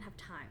 because we didn't have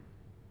time.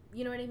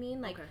 You know what I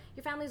mean? Like,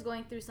 your family's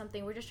going through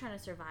something. We're just trying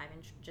to survive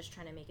and just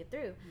trying to make it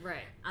through.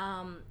 Right.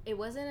 It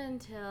wasn't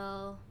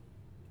until...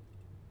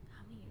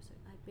 How many years?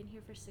 I've been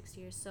here for 6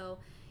 years. So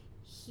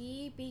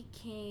he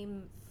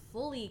became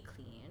fully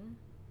clean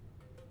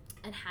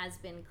and has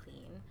been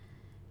clean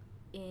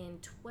in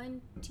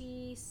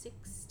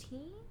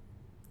 2016.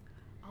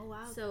 Oh,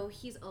 wow. So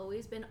he's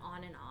always been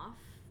on and off,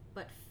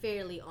 but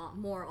fairly on,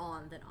 more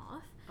on than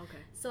off. Okay.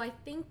 So I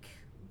think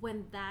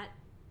when that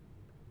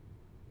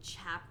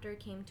chapter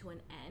came to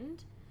an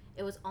end,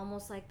 it was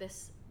almost like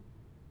this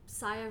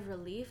sigh of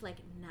relief, like,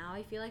 now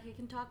I feel like I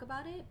can talk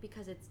about it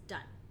because it's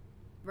done.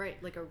 Right,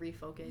 like a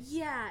refocus.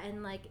 Yeah,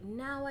 and like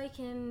now I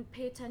can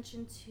pay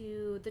attention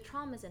to the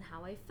traumas and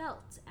how I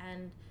felt,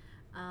 and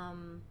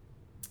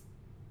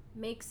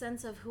make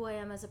sense of who I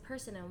am as a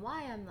person and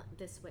why I'm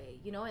this way,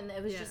 you know. And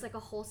it was just like a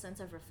whole sense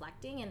of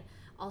reflecting, and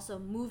also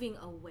moving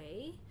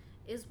away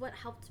is what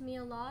helped me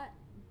a lot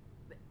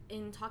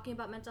in talking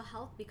about mental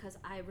health, because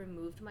I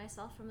removed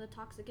myself from the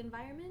toxic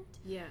environment.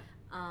 Yeah.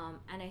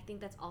 And I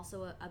think that's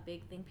also a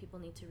big thing people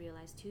need to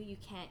realize too. You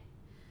can't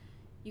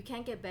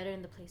get better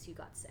in the place you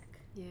got sick.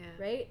 Yeah.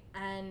 Right?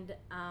 And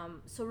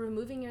so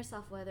removing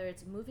yourself, whether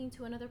it's moving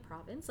to another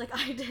province like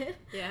I did,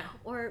 Yeah.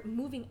 or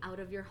moving out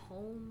of your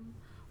home,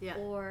 Yeah.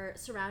 or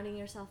surrounding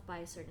yourself by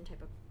a certain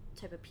type of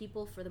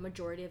people for the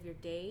majority of your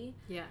day,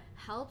 Yeah.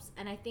 helps.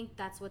 And I think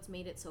that's what's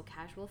made it so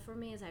casual for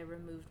me, is I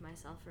removed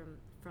myself from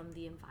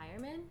the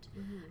environment,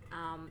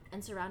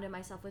 and surrounded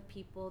myself with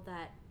people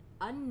that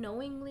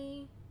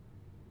unknowingly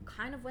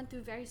kind of went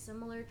through very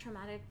similar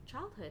traumatic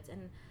childhoods.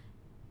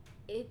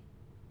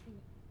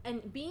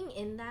 And being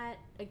in that,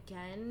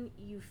 again,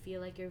 you feel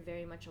like you're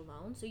very much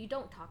alone, so you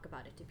don't talk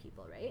about it to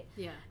people, right?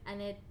 Yeah.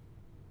 And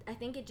I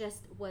think it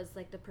just was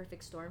like the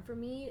perfect storm for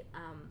me.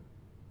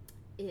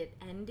 It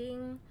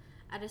ending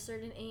at a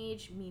certain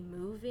age, me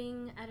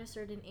moving at a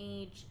certain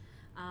age,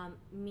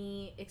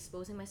 me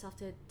exposing myself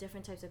to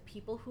different types of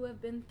people who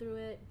have been through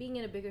it. Being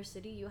in a bigger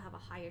city, you have a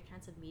higher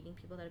chance of meeting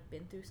people that have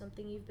been through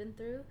something you've been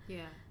through.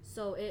 Yeah.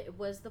 So it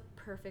was the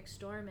perfect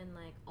storm, and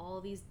like all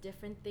these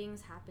different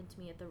things happened to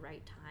me at the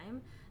right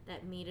time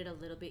that made it a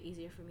little bit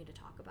easier for me to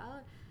talk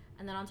about.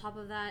 And then on top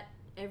of that,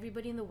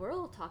 everybody in the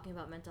world talking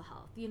about mental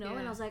health, you know.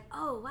 And I was like,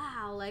 oh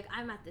wow, like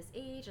I'm at this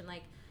age, and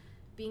like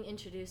being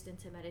introduced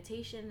into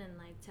meditation, and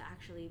like to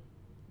actually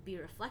be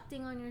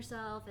reflecting on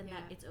yourself, and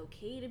that it's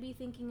okay to be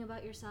thinking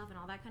about yourself and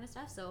all that kind of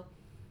stuff. So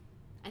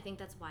I think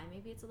that's why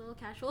maybe it's a little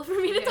casual for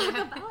me to talk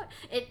about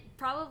it.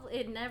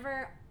 It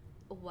never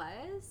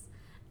was,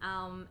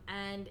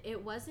 and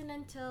it wasn't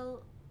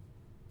until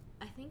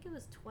I think it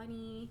was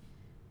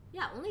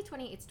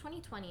it's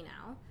 2020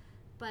 now,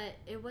 but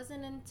it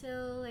wasn't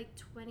until like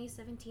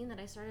 2017 that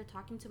I started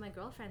talking to my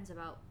girlfriends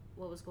about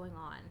what was going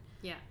on.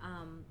 Yeah.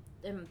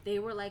 And they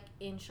were like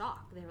in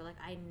shock. They were like,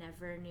 I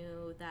never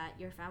knew that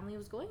your family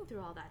was going through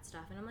all that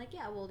stuff. And I'm like,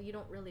 yeah, well, you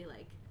don't really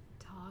like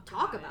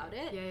talk about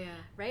it. Yeah.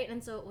 Right?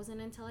 And so it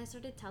wasn't until I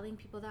started telling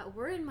people that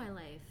were in my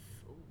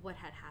life what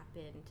had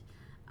happened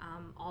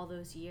all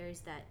those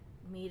years that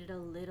made it a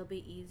little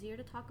bit easier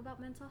to talk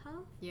about mental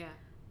health. Yeah.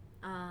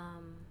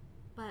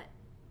 But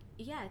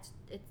yeah, it's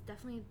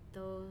definitely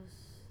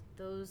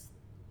those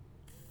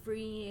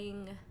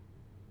freeing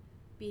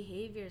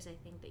behaviors, I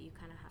think, that you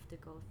kind of have to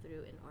go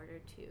through in order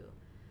to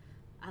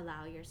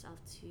allow yourself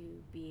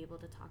to be able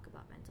to talk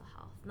about mental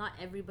health. Not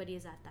everybody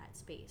is at that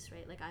space,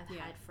 right? Like I've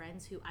had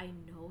friends who I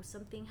know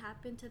something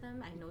happened to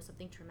them. I know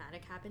something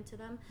traumatic happened to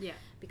them. Yeah.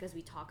 Because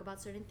we talk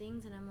about certain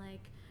things, and I'm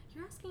like,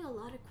 you're asking a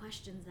lot of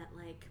questions that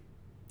like,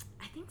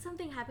 I think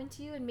something happened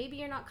to you, and maybe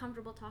you're not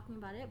comfortable talking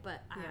about it,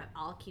 but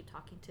I'll keep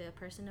talking to a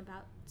person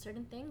about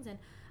certain things, and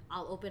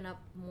I'll open up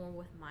more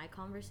with my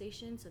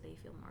conversation so they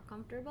feel more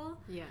comfortable.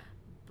 Yeah.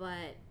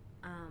 But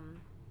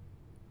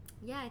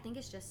I think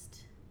it's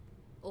just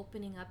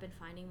opening up and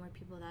finding more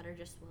people that are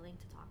just willing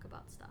to talk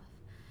about stuff.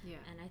 Yeah.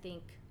 And I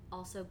think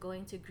also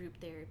going to group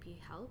therapy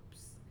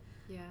helps.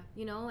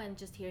 you know, and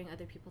just hearing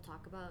other people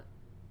talk about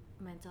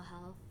mental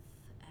health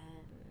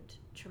and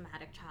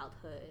traumatic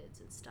childhoods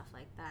and stuff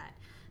like that,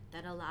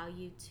 that allow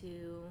you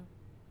to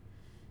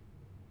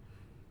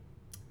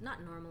not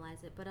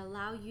normalize it, but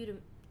allow you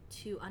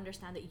to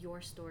understand that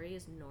your story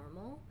is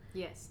normal.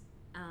 Yes.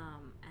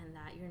 And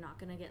that you're not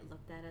gonna get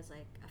looked at as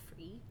like a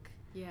freak.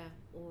 Yeah.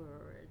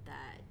 Or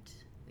that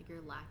like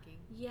you're lacking.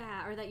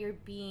 Yeah, or that you're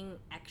being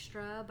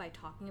extra by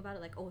talking about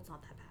it, like, oh, it's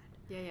not that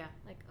bad. Yeah.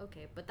 Like,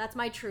 okay, but that's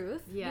my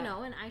truth, you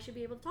know, and I should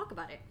be able to talk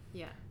about it.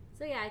 Yeah.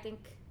 So yeah, I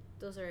think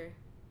those are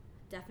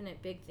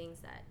definite big things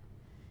that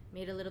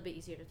made it a little bit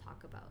easier to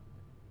talk about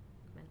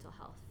mental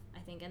health, I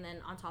think. And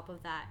then on top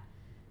of that,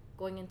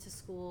 going into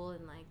school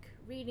and like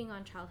reading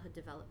on childhood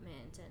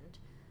development and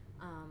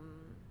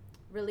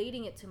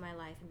relating it to my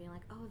life and being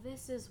like, oh,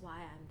 this is why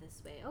I'm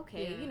this way.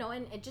 Okay, you know,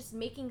 and just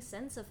making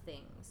sense of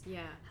things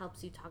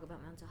helps you talk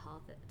about mental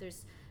health.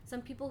 There's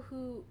some people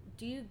who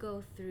do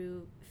go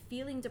through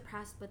feeling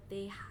depressed, but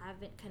they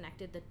haven't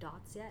connected the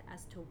dots yet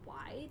as to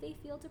why they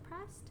feel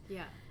depressed.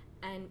 Yeah.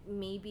 And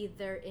maybe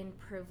they're in a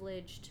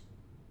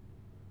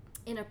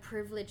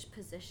privileged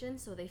position,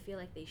 so they feel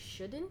like they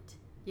shouldn't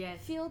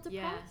feel depressed.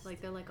 Yeah,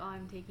 like they're like, oh,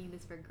 I'm taking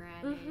this for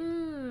granted.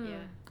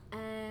 Yeah.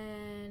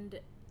 And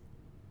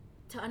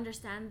to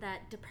understand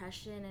that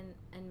depression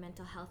and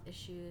mental health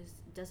issues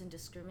doesn't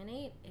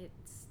discriminate.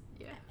 It's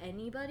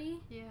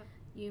anybody. Yeah.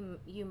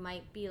 You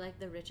might be like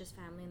the richest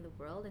family in the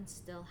world and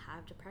still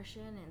have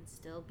depression and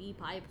still be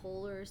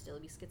bipolar, still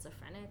be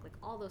schizophrenic. Like,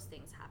 all those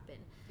things happen.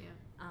 Yeah.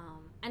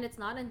 And it's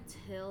not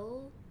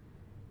until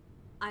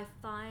I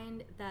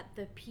find that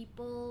the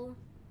people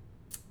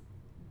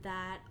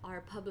that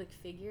are public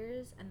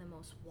figures and the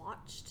most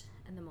watched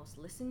and the most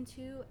listened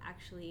to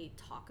actually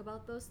talk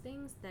about those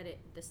things, that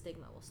the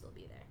stigma will still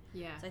be there.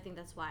 Yeah. So I think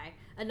that's why,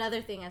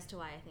 another thing as to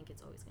why I think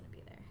it's always going to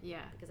be there.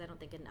 Yeah. Because I don't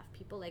think enough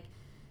people, like,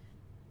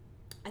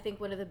 I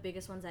think one of the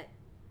biggest ones that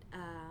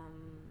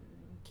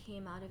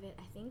came out of it,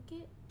 I think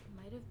it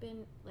might have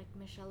been like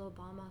Michelle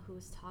Obama, who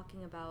was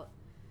talking about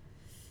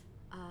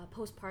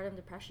postpartum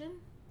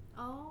depression.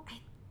 Oh. I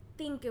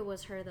think it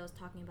was her that was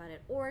talking about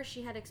it, or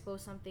she had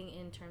exposed something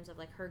in terms of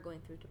like her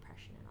going through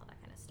depression and all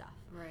that kind of stuff.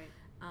 Right.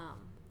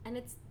 And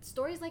it's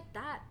stories like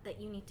that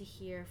you need to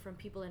hear from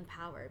people in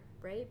power,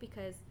 right?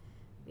 Because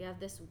we have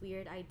this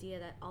weird idea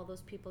that all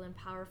those people in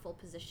powerful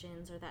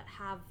positions or that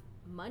have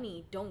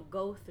money don't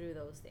go through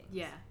those things.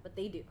 Yeah. But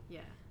they do.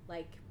 Yeah.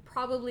 Like,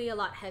 probably a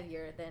lot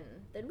heavier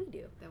than we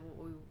do.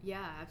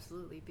 Yeah,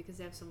 absolutely. Because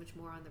they have so much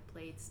more on their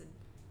plates and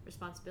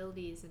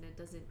responsibilities, and it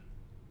doesn't,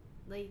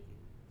 like,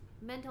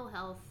 mental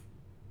health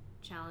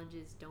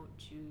challenges don't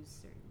choose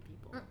certain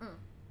people. Mm-mm.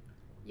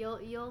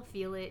 You'll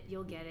feel it,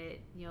 you'll get it,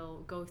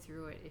 you'll go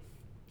through it if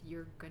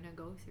you're gonna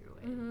go through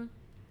it. Mm-hmm.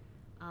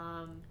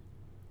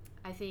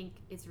 I think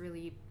it's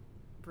really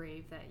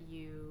brave that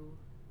you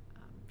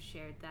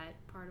shared that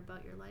part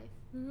about your life.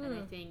 Mm-hmm. And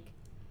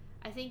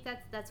I think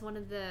that's one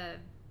of the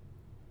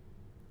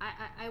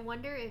I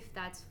wonder if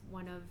that's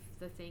one of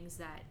the things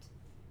that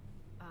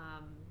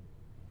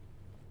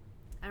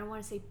I don't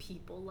want to say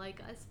people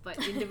like us, but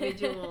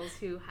individuals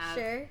who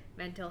have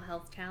mental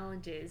health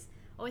challenges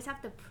always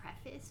have to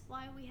preface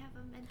why we have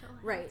a mental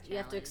health challenge. You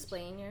have to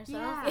explain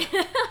yourself.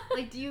 Yeah.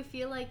 Like, do you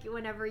feel like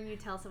whenever you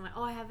tell someone,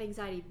 oh, I have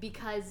anxiety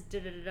because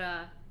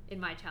da-da-da-da in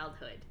my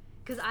childhood?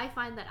 Because I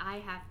find that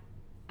I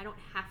don't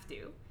have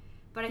to,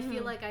 but I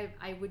feel like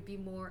I would be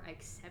more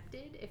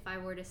accepted if I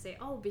were to say,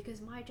 oh,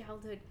 because my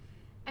childhood,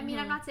 I mean,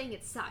 I'm not saying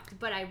it sucked,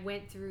 but I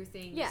went through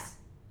things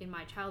in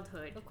my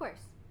childhood. Of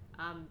course.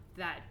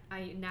 That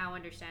I now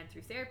understand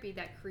through therapy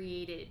that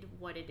created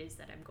what it is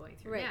that I'm going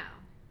through now.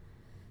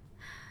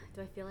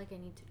 Do I feel like I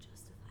need to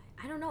justify?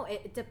 I don't know.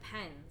 It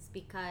depends,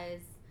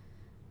 because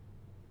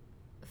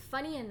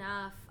funny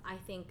enough, I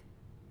think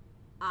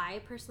I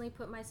personally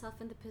put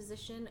myself in the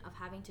position of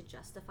having to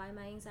justify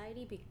my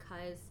anxiety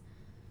because,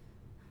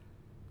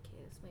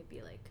 okay, this might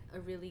be like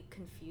a really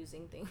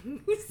confusing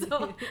thing.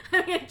 So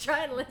I'm going to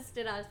try and list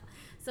it out.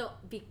 So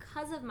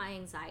because of my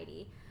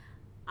anxiety,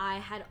 I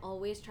had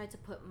always tried to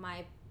put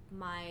my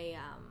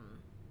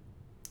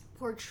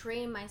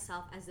portray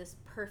myself as this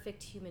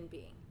perfect human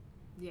being.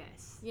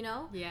 Yes. You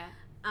know? Yeah.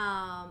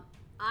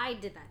 I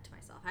did that to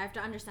myself. I have to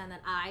understand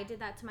that I did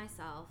that to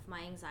myself.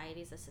 My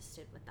anxieties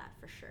assisted with that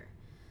for sure.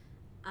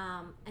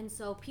 And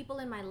so people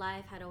in my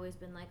life had always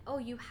been like, oh,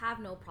 you have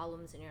no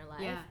problems in your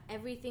life. Yeah.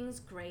 Everything's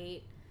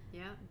great.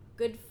 Yeah.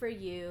 Good for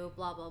you,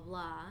 blah, blah,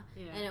 blah.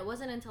 Yeah. And it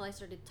wasn't until I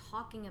started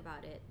talking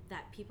about it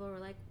that people were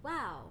like,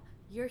 wow,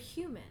 you're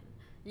human.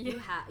 Yeah.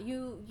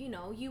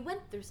 You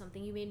went through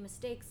something, you made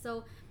mistakes.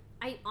 So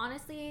I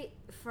honestly,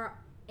 for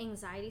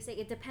anxiety's sake,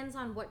 it depends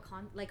on what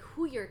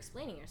who you're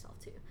explaining yourself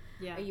to.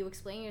 Yeah. Are you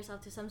explaining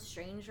yourself to some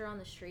stranger on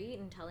the street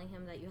and telling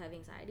him that you have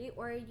anxiety,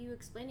 or are you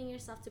explaining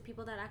yourself to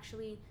people that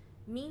actually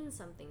mean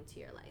something to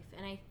your life?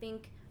 And I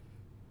think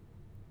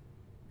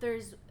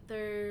there's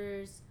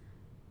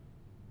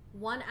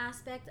one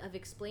aspect of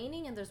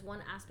explaining, and there's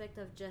one aspect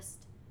of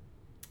just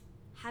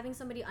having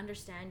somebody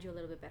understand you a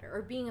little bit better,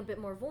 or being a bit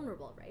more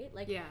vulnerable, right?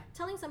 Like,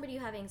 telling somebody you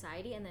have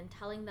anxiety and then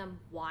telling them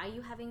why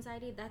you have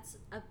anxiety, that's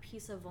a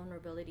piece of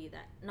vulnerability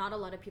that not a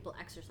lot of people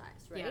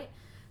exercise, right? Yeah.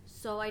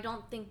 So I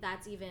don't think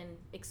that's even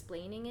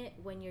explaining it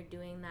when you're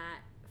doing that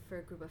for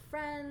a group of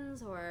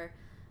friends, or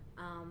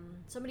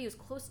somebody who's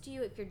close to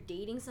you. If you're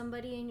dating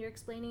somebody and you're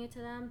explaining it to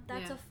them,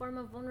 that's a form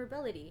of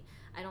vulnerability.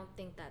 I don't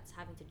think that's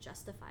having to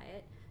justify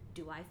it.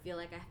 Do I feel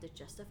like I have to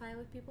justify it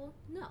with people?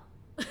 No.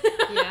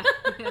 Yeah.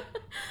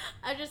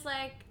 I just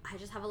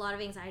have a lot of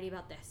anxiety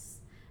about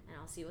this, and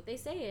I'll see what they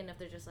say, and if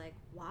they're just like,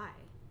 why?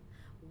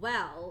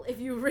 Well, if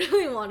you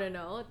really want to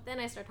know, then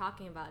I start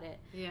talking about it.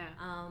 Yeah.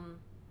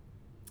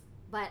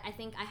 But I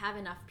think I have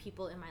enough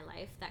people in my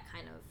life that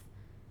kind of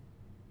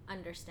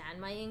understand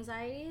my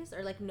anxieties,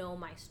 or like know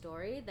my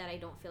story, that I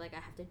don't feel like I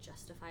have to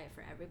justify it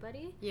for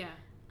everybody. Yeah.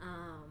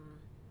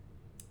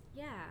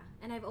 Yeah.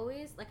 And I've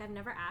always, like, I've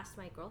never asked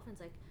my girlfriends,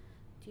 like,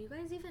 do you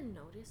guys even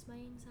notice my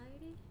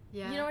anxiety?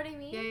 Yeah. You know what I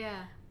mean? Yeah,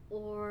 yeah.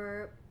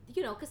 Or,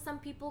 you know, because some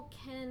people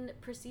can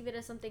perceive it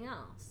as something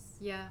else.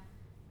 Yeah.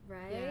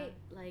 Right? Yeah.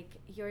 Like,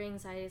 your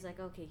anxiety is like,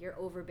 okay, you're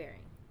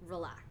overbearing.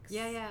 Relax.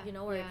 Yeah, yeah. You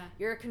know, or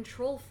you're a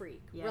control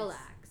freak. Yes.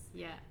 Relax.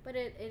 Yeah. But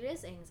it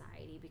is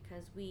anxiety,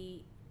 because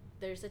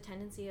there's a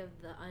tendency of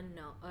the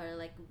unknown, or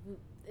like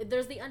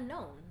there's the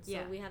unknown. So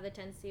we have the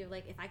tendency of,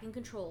 like, if I can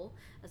control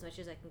as much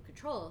as I can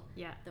control,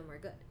 then we're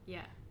good.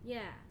 Yeah.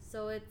 Yeah.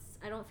 So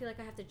I don't feel like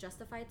I have to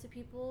justify it to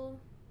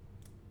people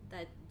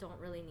that don't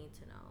really need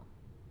to know.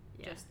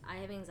 Yeah. Just, I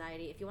have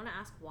anxiety. If you want to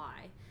ask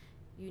why,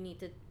 you need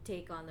to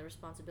take on the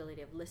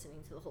responsibility of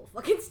listening to the whole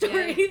fucking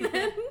story.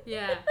 Then.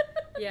 Yeah.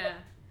 Yeah.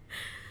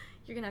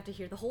 You're gonna have to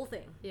hear the whole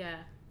thing.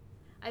 Yeah.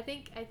 I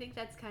think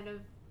that's kind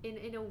of,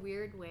 in a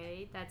weird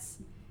way, that's,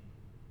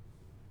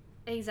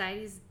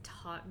 anxiety's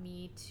taught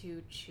me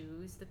to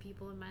choose the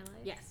people in my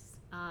life. Yes.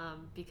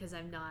 Because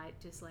I'm not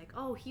just like,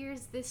 oh,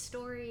 here's this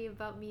story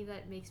about me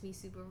that makes me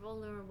super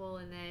vulnerable,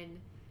 and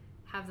then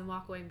have them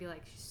walk away and be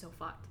like, she's so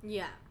fucked.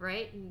 Yeah.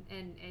 Right?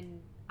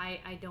 And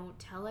I don't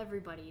tell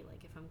everybody,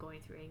 like, if I'm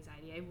going through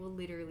anxiety, I will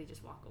literally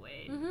just walk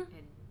away and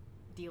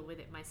deal with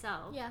it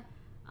myself. Yeah.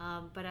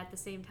 But at the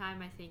same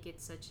time, I think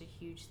it's such a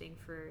huge thing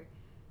for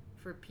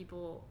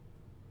people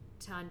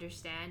to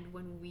understand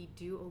when we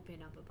do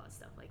open up about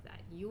stuff like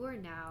that. You are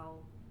now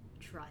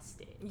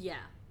trusted. Yeah.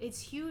 It's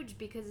huge,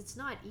 because it's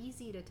not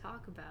easy to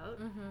talk about.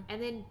 Mm-hmm. And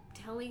then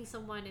telling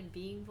someone and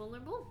being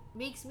vulnerable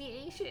makes me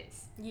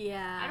anxious.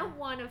 Yeah. I don't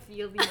want to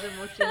feel these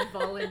emotions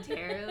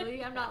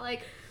voluntarily. I'm not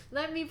like,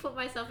 let me put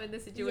myself in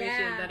this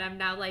situation that I'm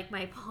now, like,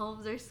 my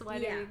palms are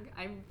sweating. Yeah.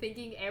 I'm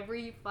thinking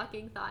every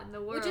fucking thought in the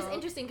world. Which is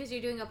interesting, because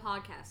you're doing a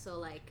podcast, so,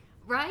 like...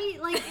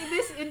 Right? Like, in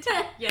this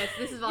yes,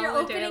 this is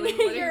voluntarily.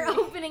 You're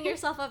opening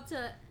yourself up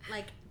to,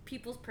 like,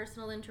 people's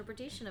personal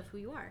interpretation of who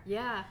you are.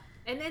 Yeah.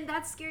 And then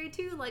that's scary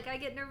too. Like, I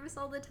get nervous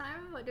all the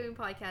time about doing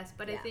podcasts,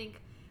 but I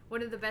think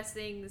one of the best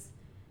things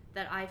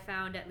that I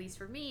found, at least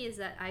for me, is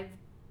that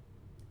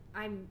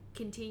I'm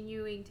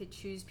continuing to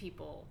choose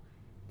people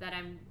that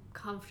I'm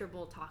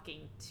comfortable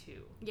talking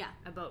to. Yeah.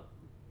 About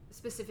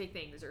specific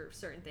things or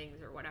certain things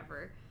or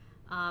whatever.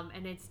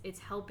 And it's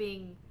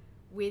helping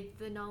with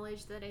the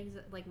knowledge that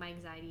my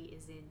anxiety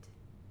isn't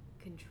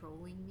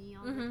controlling me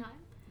all the time.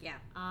 Yeah.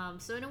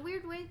 So in a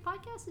weird way,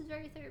 podcast is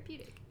very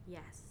therapeutic.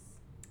 Yes.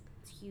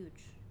 It's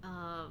huge.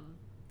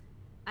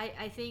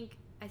 I think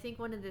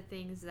one of the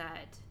things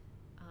that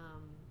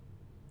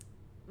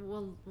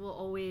will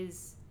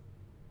always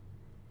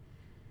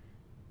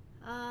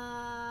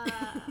I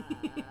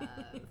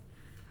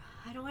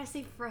don't want to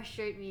say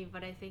frustrate me,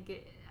 but I think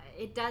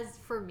it does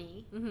for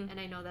me, and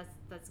I know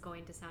that's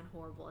going to sound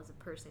horrible as a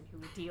person who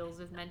deals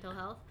with mental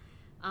health,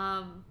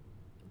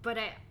 but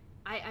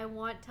I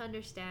want to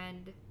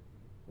understand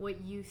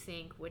what you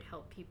think would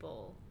help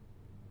people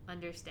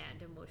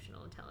understand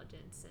emotional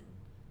intelligence, and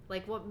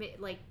like what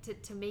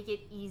to make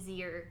it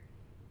easier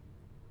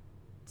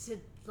to,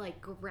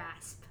 like,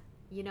 grasp,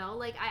 you know,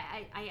 like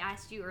I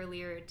asked you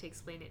earlier to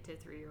explain it to a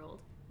 3-year-old,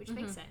 which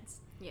makes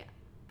sense. Yeah.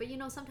 But, you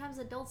know, sometimes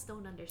adults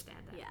don't understand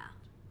that. Yeah.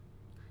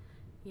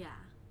 Yeah.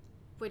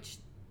 Which,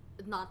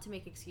 not to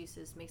make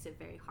excuses, makes it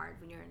very hard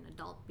when you're an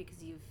adult,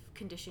 because you've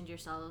conditioned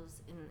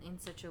yourselves in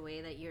such a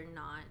way that you're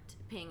not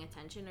paying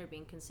attention or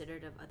being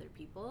considerate of other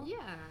people.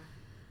 Yeah.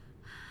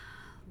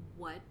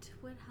 What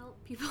would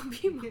help people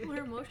be more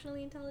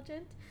emotionally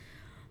intelligent?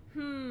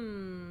 Did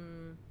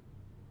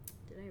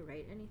I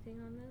write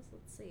anything on this?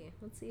 Let's see.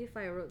 Let's see if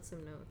I wrote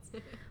some notes.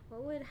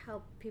 What would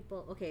help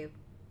people... Okay.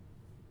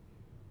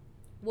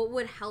 What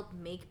would help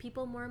make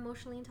people more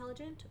emotionally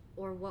intelligent,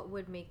 or what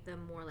would make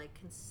them more, like,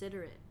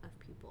 considerate of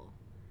people?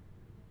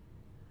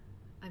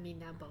 I mean,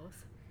 now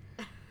both.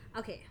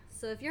 Okay,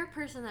 so if you're a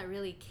person that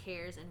really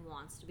cares and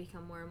wants to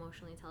become more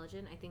emotionally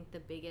intelligent, I think the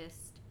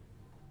biggest,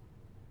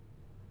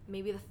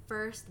 maybe the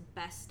first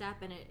best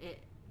step, and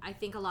I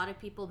think a lot of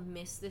people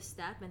miss this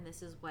step, and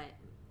this is what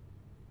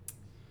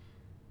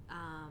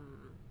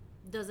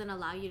doesn't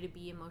allow you to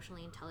be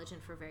emotionally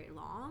intelligent for very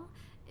long,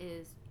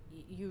 is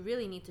you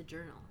really need to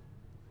journal.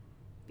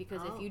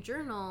 Because if you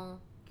journal,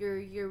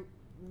 you're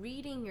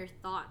reading your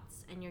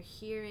thoughts, and you're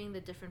hearing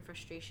the different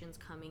frustrations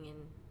coming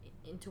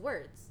into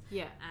words.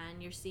 Yeah.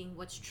 And you're seeing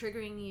what's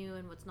triggering you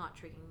and what's not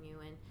triggering you.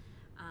 And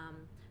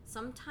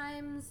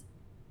sometimes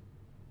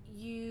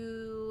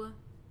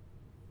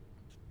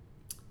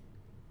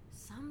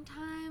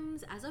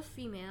as a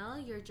female,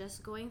 you're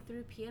just going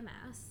through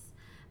PMS,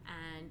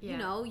 and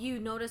you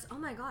notice, oh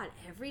my god,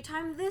 every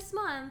time this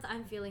month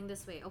I'm feeling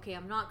this way. Okay,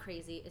 I'm not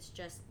crazy, it's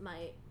just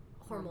my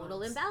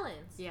hormonal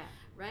imbalance. Yeah.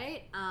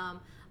 Right?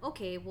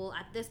 Okay, well,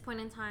 at this point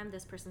in time,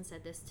 this person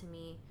said this to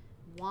me.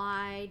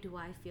 Why do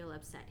I feel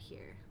upset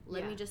here?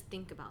 Let me just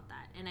think about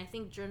that. And I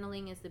think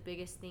journaling is the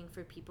biggest thing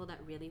for people that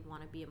really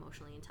want to be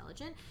emotionally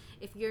intelligent.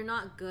 If you're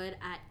not good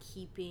at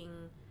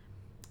keeping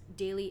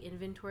daily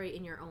inventory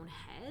in your own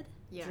head,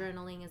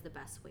 journaling is the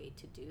best way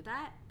to do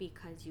that,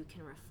 because you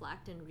can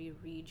reflect and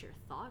reread your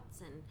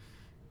thoughts and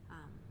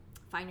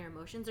find your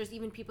emotions. There's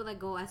even people that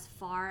go as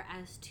far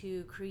as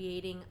to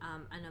creating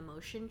an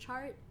emotion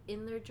chart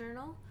in their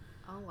journal.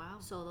 Oh, wow.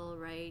 So they'll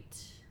write,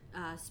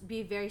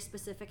 be very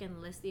specific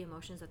and list the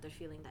emotions that they're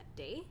feeling that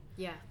day.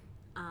 Yeah.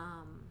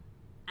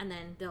 And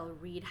then they'll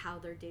read how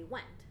their day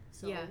went.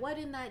 So what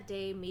in that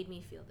day made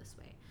me feel this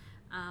way?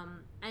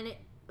 And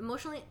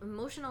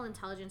emotional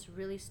intelligence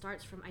really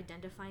starts from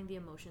identifying the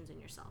emotions in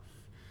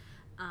yourself.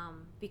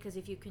 Because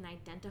if you can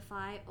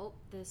identify,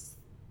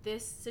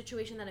 this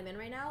situation that I'm in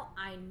right now,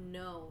 I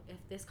know if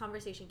this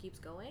conversation keeps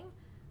going,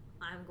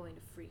 I'm going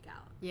to freak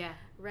out. Yeah.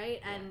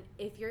 Right? Yeah. And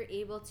if you're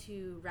able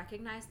to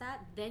recognize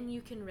that, then you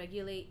can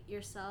regulate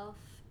yourself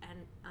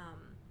and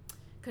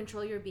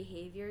control your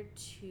behavior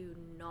to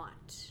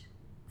not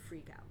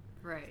freak out.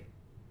 Right.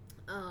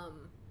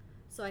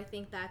 So I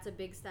think that's a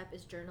big step,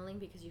 is journaling,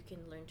 because you can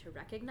learn to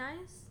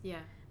recognize.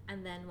 Yeah.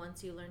 And then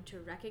once you learn to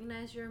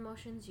recognize your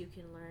emotions, you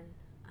can learn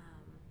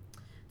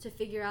to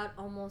figure out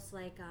almost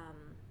like,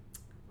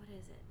 what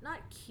is it?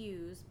 Not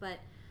cues, but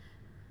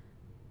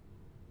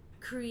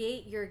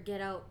create your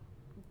get out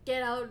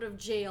of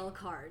jail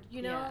card,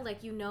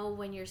 like,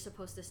 when you're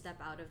supposed to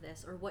step out of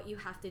this, or what you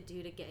have to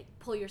do to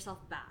pull yourself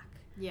back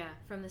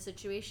from the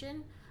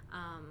situation.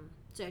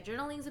 So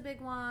journaling is a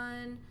big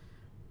one.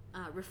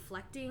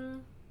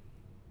 Reflecting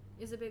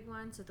is a big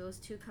one. So those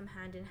two come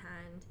hand in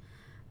hand.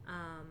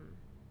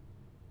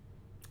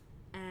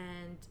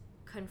 And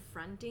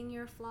confronting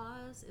your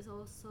flaws is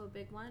also a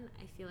big one.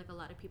 I feel like a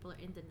lot of people are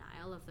in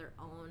denial of their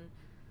own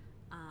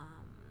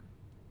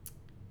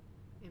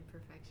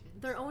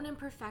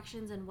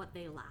imperfections and what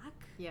they lack.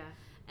 Yeah.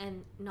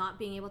 And not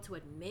being able to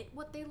admit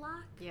what they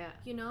lack. Yeah.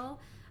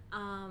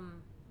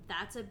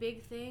 That's a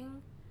big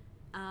thing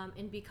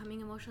in becoming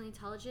emotionally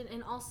intelligent.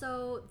 And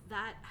also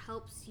that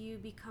helps you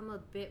become a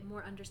bit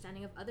more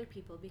understanding of other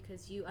people,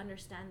 because you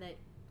understand that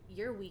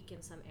you're weak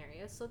in some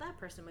areas, so that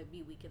person might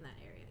be weak in that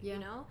area.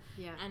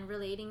 Yeah. And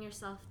relating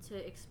yourself to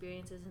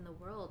experiences in the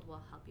world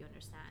will help you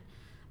understand.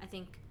 I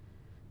think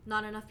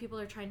not enough people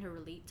are trying to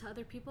relate to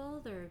other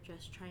people. They're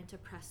just trying to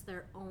press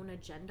their own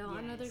agenda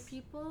on other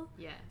people.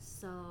 Yes.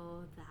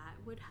 So that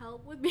would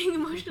help with being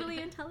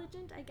emotionally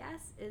intelligent, I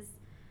guess, is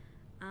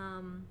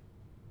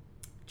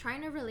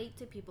trying to relate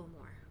to people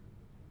more.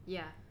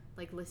 Yeah.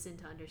 Like listen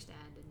to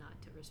understand and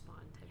not to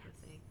respond type of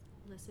thing.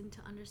 Listen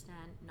to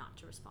understand, not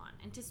to respond.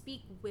 And to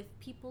speak with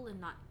people and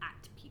not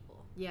at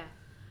people. Yeah.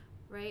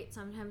 Right?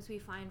 Sometimes we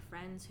find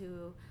friends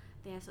who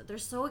they're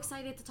so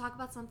excited to talk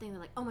about something. They're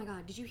like, oh my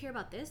god, did you hear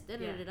about this?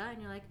 And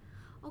you're like,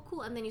 oh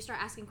cool. And then you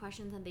start asking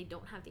questions and they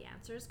don't have the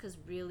answers, because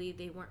really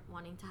they weren't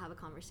wanting to have a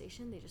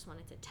conversation. They just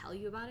wanted to tell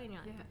you about it. And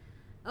you're like,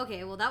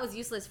 okay, well that was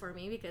useless for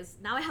me, because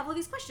now I have all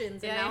these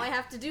questions and now I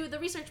have to do the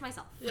research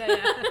myself.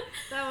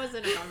 That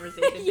wasn't a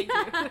conversation.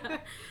 Thank you.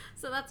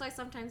 So that's why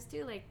sometimes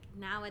too, like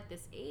now at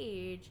this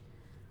age,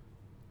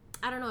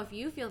 I don't know if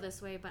you feel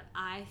this way, but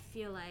I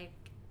feel like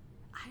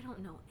I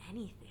don't know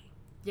anything.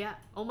 Yeah.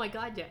 Oh my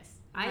god, yes.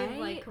 Right? I'm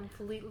like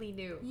completely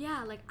new.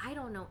 Yeah, like I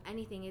don't know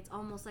anything. It's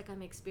almost like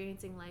I'm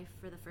experiencing life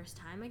for the first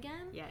time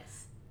again.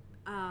 Yes.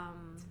 It's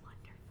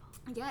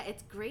wonderful. Yeah,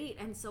 it's great.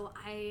 And so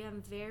I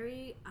am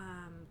very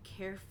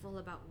careful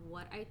about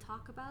what I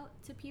talk about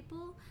to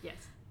people.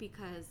 Yes.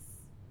 Because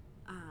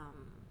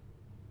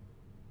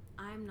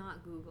I'm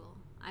not Google.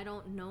 I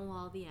don't know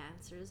all the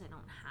answers. I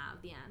don't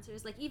have the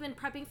answers. Like even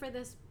prepping for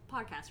this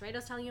podcast, right? I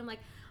was telling you, I'm like,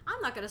 I'm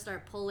not going to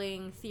start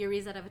pulling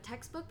theories out of a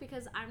textbook,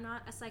 because I'm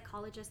not a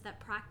psychologist that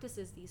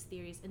practices these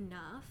theories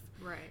enough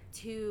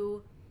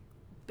to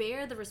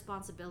bear the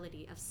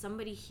responsibility of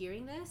somebody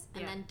hearing this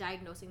and then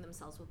diagnosing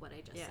themselves with what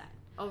I just said.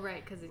 Oh,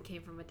 right, because it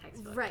came from a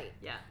textbook. Right.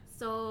 Yeah.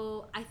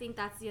 So I think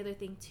that's the other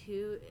thing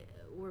too.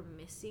 We're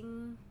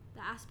missing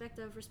the aspect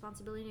of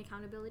responsibility and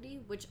accountability,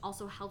 which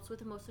also helps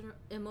with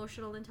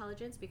emotional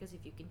intelligence, because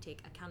if you can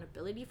take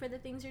accountability for the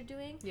things you're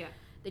doing,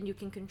 then you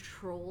can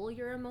control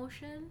your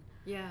emotion.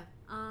 Yeah.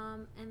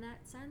 In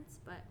that sense,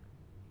 but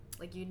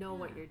like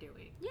what you're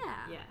doing.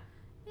 Yeah.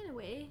 Yeah. In a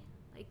way,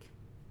 like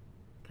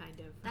kind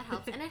of. That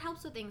helps, and it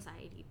helps with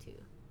anxiety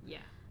too. Yeah.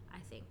 I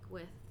think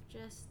with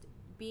just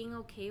being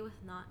okay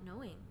with not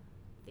knowing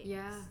things.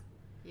 Yeah.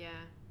 Yeah.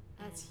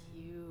 That's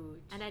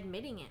huge. And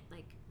admitting it,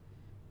 like,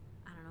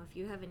 I don't know, if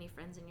you have any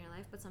friends in your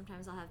life, but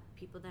sometimes I'll have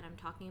people that I'm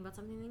talking about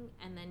something,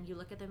 and then you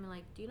look at them and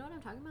like, do you know what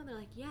I'm talking about? They're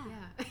like, yeah.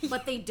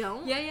 But they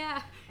don't.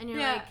 Yeah. And you're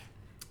like,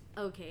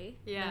 okay,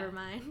 never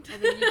mind.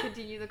 And then you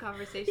continue the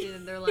conversation,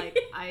 and they're like,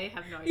 I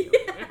have no idea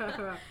what you're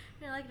talking about.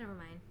 You're like, never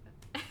mind.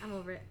 I'm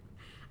over it.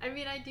 I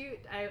mean, I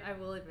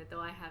will admit, though,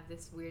 I have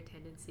this weird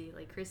tendency,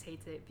 like, Chris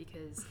hates it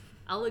because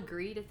I'll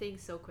agree to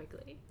things so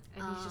quickly.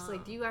 And he's just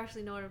like, do you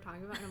actually know what I'm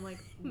talking about? And I'm like,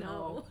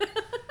 no.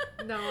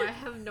 No, I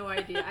have no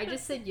idea. I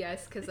just said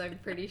yes because I'm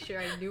pretty sure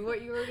I knew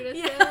what you were going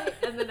to say.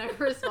 And then I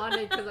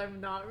responded because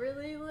I'm not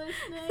really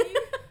listening.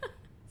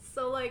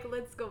 So, like,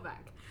 let's go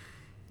back.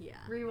 Yeah.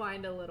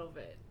 Rewind a little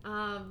bit.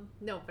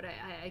 No, but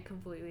I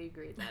completely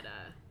agree that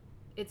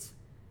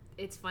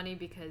it's funny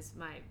because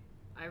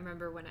I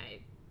remember when I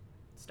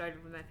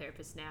started with my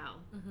therapist now,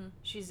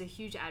 she's a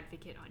huge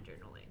advocate on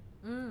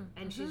journaling.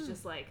 And she's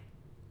just like,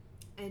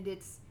 and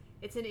it's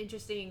an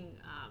interesting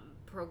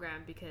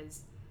program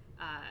because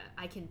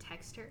I can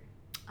text her.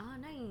 Oh,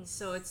 nice.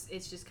 So it's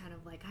just kind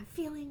of like, I'm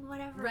feeling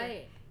whatever.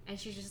 Right. And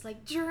she's just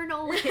like,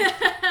 journal it.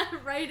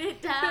 Write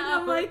it down. And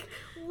I'm like,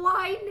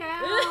 why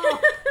now?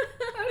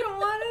 I don't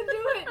want to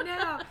do it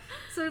now.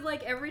 So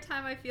like every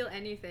time I feel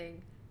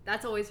anything,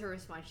 that's always her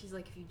response. She's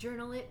like, if you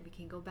journal it, we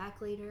can go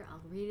back later.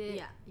 I'll read it.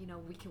 Yeah. You know,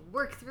 we can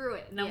work through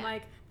it. And I'm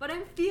like, but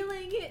I'm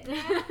feeling it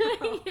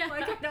now.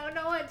 Like, I don't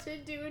know what to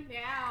do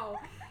now.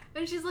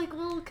 And she's like,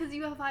 well, because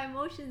you have high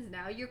emotions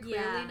now. You're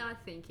clearly not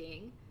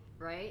thinking,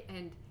 right?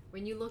 And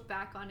when you look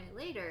back on it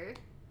later,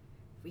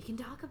 we can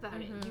talk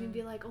about it. You can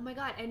be like, oh my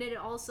God. And it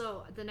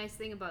also, the nice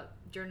thing about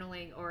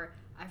journaling, or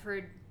I've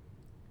heard,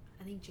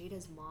 I think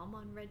Jada's mom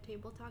on Red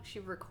Table Talk, she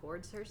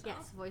records herself.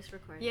 Yes, voice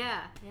recording.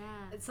 Yeah.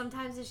 Yeah.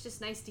 Sometimes it's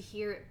just nice to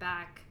hear it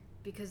back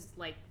because,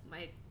 like,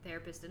 my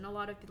therapist and a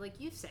lot of people, like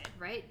you've said,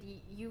 right?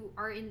 You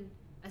are in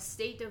a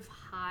state of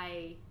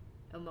high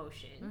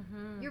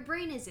emotion. Your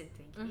brain isn't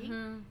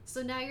thinking.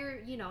 So now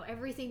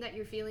everything that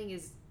you're feeling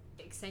is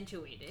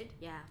accentuated.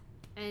 Yeah.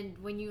 And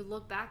when you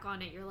look back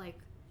on it, you're like,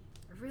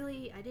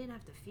 really, I didn't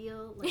have to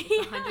feel like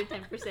it's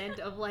 110%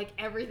 of like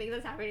everything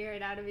that's happening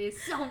right now to me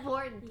is so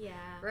important. Yeah.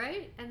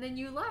 Right? And then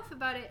you laugh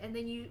about it, and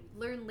then you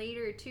learn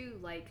later too,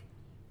 like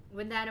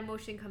when that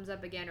emotion comes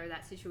up again or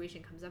that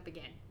situation comes up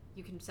again,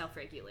 you can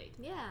self-regulate.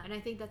 Yeah. And I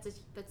think that's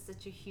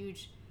such a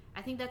huge,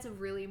 I think that's a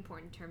really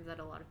important term that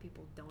a lot of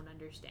people don't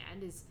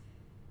understand is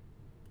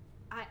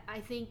I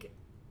think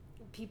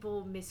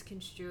people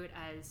misconstrue it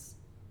as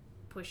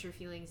push your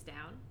feelings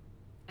down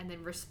and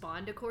then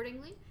respond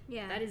accordingly.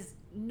 Yeah. That is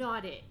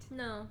not it.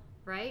 No.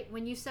 Right?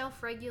 When you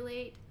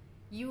self-regulate,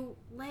 you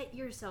let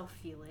yourself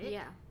feel it.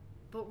 Yeah.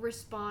 But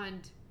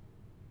respond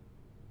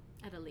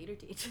at a later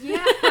date.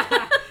 Yeah.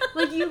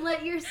 Like you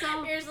let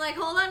yourself. You're just like,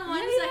 hold on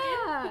one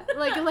second.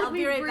 Like let I'll me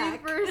be right breathe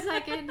back. for a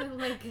second and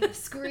like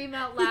scream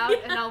out loud,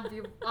 and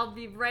I'll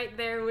be right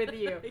there with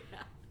you.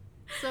 Yeah.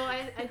 So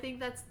I think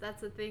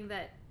that's a thing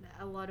that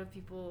a lot of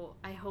people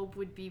I hope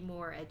would be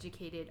more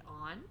educated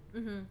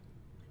on.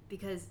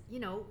 Because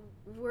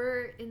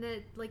we're in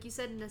like you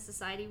said, in a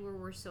society where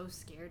we're so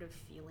scared of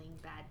feeling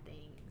bad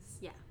things.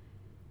 Yeah.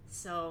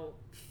 So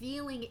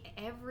feeling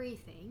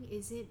everything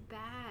isn't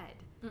bad.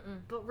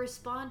 But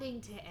responding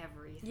to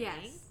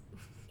everything,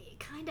 it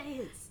kind of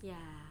is. Yeah.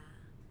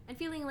 And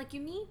feeling like you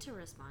need to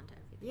respond to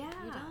everything.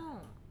 Yeah. You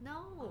don't.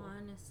 No.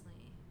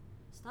 Honestly.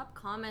 Stop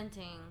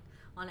commenting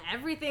on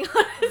everything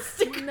on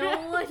Instagram.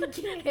 No one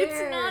cares.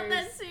 It's not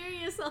that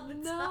serious all the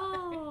time.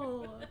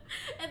 No.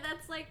 And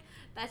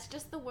that's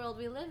just the world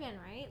we live in,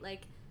 right?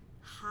 Like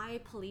high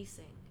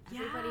policing.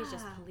 Everybody's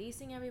just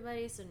policing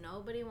everybody, so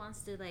nobody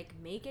wants to like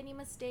make any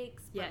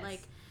mistakes. But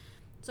like,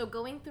 so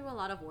going through a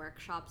lot of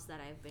workshops that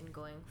I've been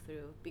going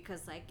through,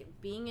 because like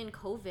being in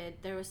COVID,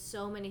 there was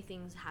so many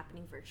things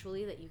happening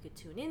virtually that you could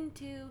tune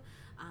into,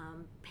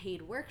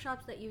 paid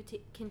workshops that you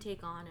can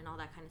take on and all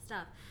that kind of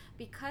stuff.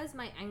 Because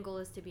my end goal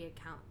is to be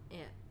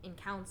in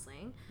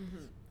counseling,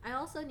 I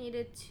also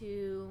needed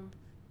to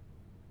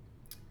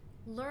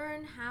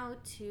learn how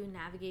to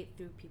navigate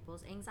through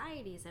people's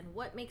anxieties and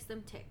what makes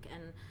them tick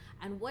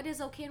and what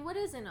is okay and what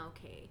isn't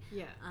okay.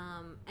 Yeah.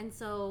 And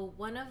so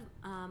one of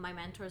my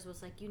mentors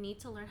was like, you need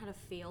to learn how to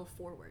fail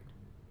forward.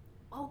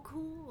 Oh,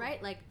 cool.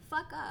 Right? Like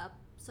fuck up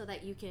so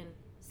that you can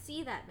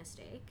see that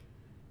mistake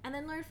and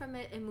then learn from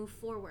it and move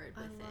forward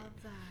with it. I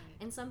love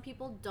that. And some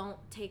people don't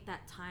take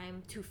that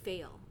time to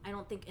fail. I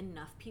don't think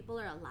enough people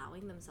are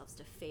allowing themselves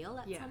to fail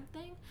at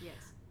something.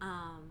 Yes.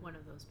 One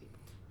of those people.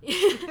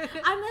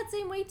 I'm that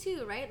same way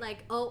too, right?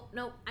 Like, oh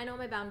no, I know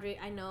my boundary,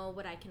 I know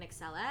what I can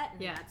excel at,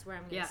 and that's where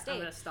I'm gonna stay. I'm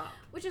gonna stop.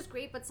 Which is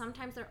great, but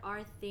sometimes there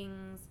are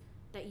things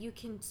that you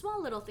can, small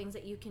little things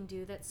that you can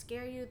do that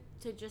scare you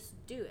to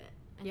just do it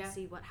and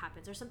see what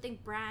happens, or something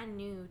brand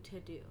new to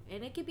do,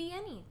 and it could be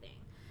anything.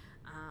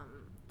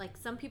 Like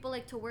some people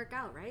like to work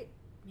out, right?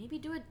 Maybe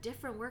do a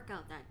different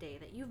workout that day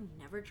that you've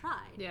never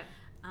tried. Yeah.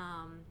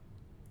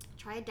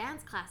 Try a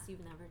dance class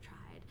you've never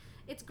tried.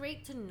 It's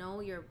great to know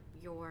your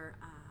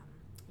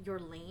your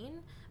lane,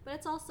 but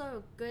it's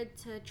also good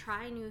to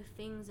try new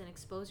things and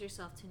expose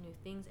yourself to new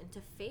things and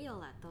to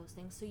fail at those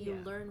things so you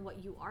learn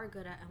what you are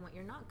good at and what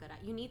you're not good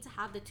at. You need to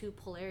have the two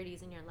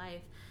polarities in your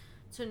life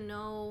to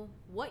know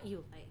what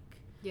you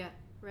like. Yeah.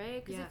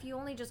 Right? Because if you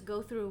only just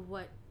go through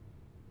what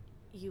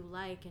you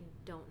like and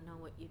don't know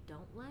what you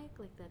don't like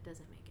that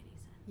doesn't make any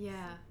sense.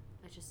 Yeah.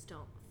 I just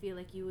don't feel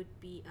like you would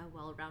be a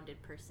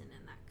well-rounded person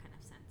in that kind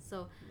of sense.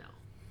 So no.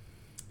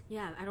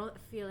 Yeah, I don't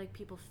feel like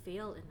people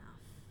fail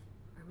enough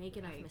or make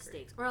enough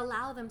mistakes or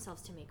allow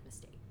themselves to make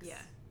mistakes.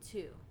 Yeah.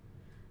 Too.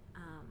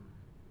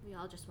 We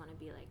all just want to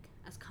be like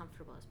as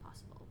comfortable as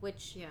possible,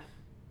 which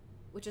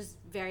is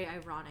very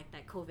ironic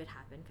that COVID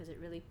happened because it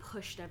really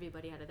pushed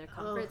everybody out of their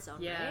comfort zone,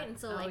 right? And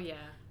so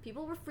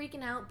people were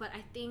freaking out, but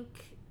I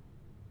think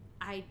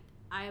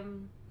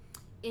I'm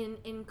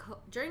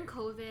during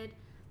COVID,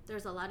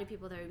 there's a lot of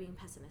people that are being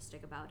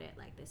pessimistic about it.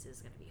 Like, this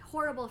is going to be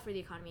horrible for the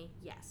economy.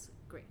 Yes,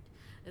 great.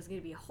 It's going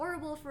to be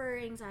horrible for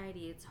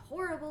anxiety. It's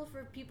horrible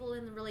for people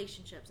in the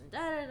relationships and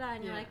da-da-da.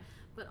 And you're like,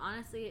 but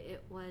honestly,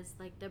 it was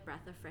like the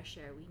breath of fresh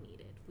air we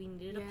needed. We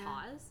needed a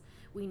pause.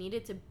 We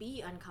needed to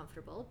be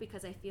uncomfortable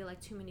because I feel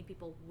like too many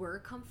people were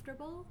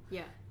comfortable.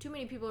 Yeah. Too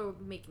many people were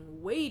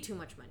making way too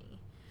much money.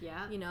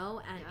 Yeah. You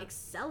know, and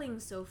excelling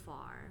so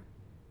far.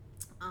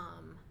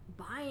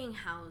 Buying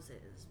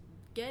houses,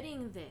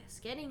 getting this,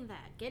 getting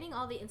that, getting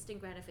all the instant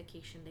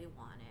gratification they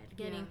wanted,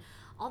 getting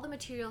all the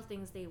material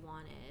things they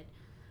wanted.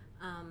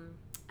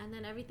 And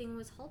then everything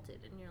was halted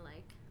and you're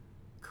like,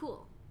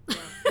 cool.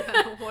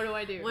 What do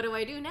I do? What do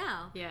I do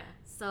now? Yeah.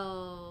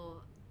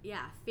 So,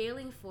 yeah,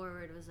 failing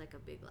forward was like a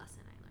big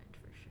lesson I learned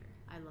for sure.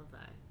 I love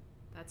that.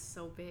 That's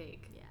so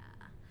big. Yeah.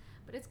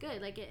 But it's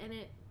good. Like,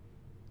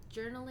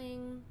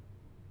 journaling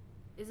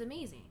is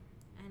amazing.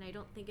 And I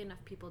don't think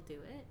enough people do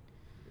it.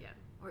 Yeah.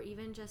 Or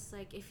even just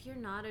like, if you're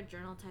not a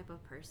journal type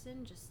of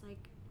person, just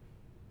like,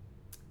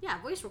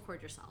 voice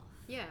record yourself.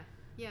 Yeah.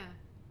 Yeah.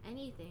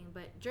 Anything,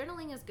 but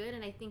journaling is good.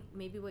 And I think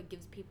maybe what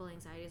gives people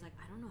anxiety is like,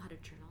 I don't know how to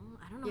journal.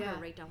 I don't know how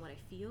to write down what I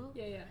feel.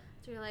 Yeah, yeah.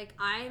 So you're like,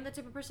 I'm the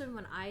type of person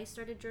when I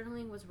started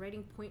journaling was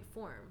writing point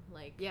form,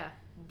 like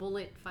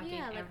bullet fucking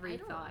every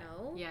thought. I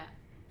don't know. Yeah.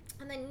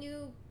 And then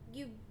you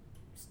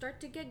start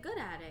to get good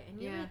at it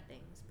and you write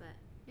things, but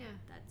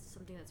that's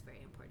something that's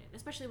very important,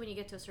 especially when you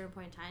get to a certain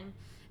point in time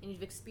and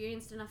you've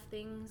experienced enough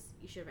things.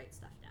 You should write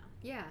stuff down.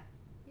 Yeah.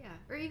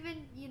 Or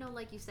even,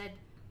 like you said,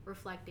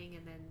 reflecting,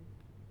 and then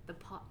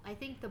I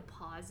think the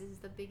pause is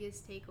the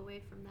biggest takeaway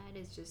from that.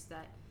 Is just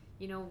that,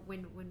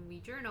 when we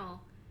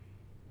journal,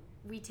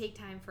 we take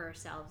time for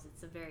ourselves.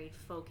 It's a very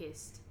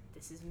focused,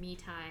 this is me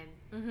time.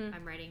 Mm-hmm.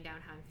 I'm writing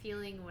down how I'm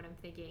feeling, what I'm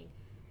thinking.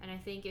 And I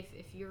think if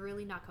you're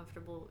really not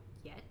comfortable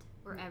yet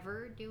or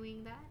ever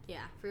doing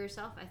that for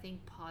yourself, I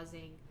think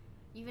pausing,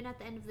 even at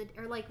the end of the,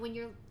 or like when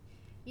you're,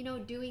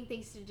 doing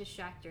things to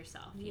distract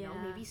yourself, you know,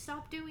 maybe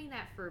stop doing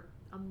that for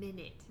a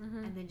minute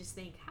and then just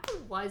think, how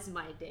was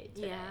my day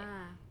today?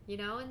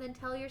 And then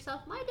tell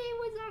yourself, my day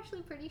was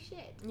actually pretty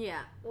shit.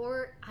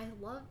 Or I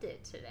loved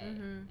it today.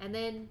 And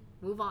then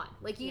move on.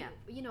 Like,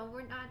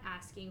 we're not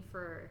asking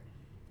for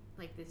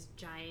like this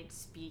giant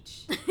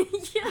speech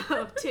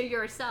to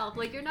yourself.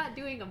 Like, you're not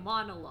doing a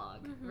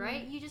monologue,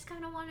 right? You just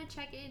kind of want to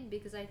check in,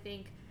 because I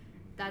think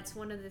that's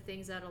one of the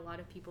things that a lot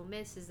of people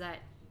miss, is that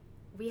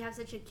we have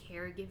such a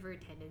caregiver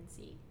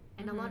tendency.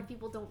 And a lot of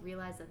people don't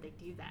realize that they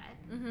do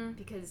that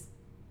because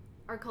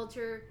our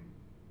culture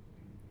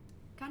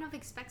kind of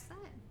expects that.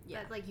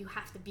 That, like, you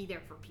have to be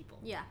there for people.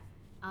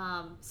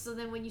 So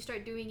then when you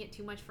start doing it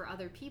too much for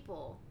other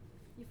people,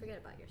 you forget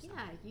about yourself.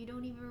 You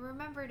don't even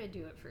remember to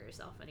do it for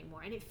yourself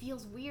anymore. And it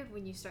feels weird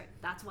when you start.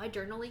 That's why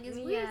journaling is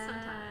weird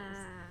sometimes.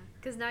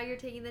 Because now you're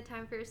taking the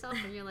time for yourself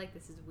and you're like,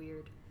 this is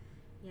weird.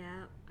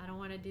 I don't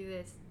want to do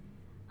this.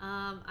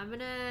 I'm going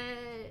to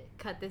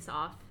cut this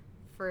off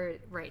for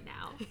right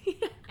now.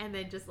 And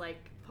then just,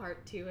 like,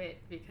 part to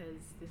it,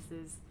 because this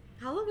is...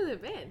 How long has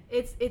it been?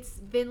 It's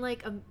been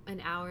like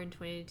an hour and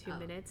 22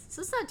 minutes,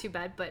 so it's not too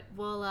bad. But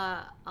we'll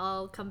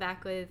I'll come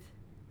back with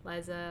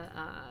Liza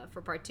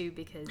for part 2,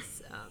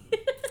 because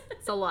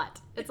it's a lot.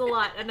 It's a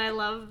lot, and I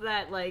love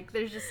that. Like,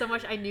 there's just so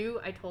much. I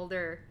told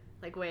her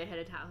like way ahead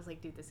of time. I was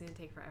like, dude, this is gonna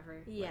take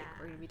forever. Like,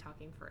 we're gonna be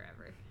talking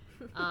forever.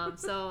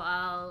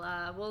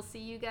 So we'll see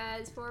you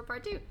guys for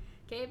part 2.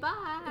 Okay,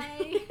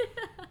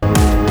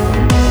 bye.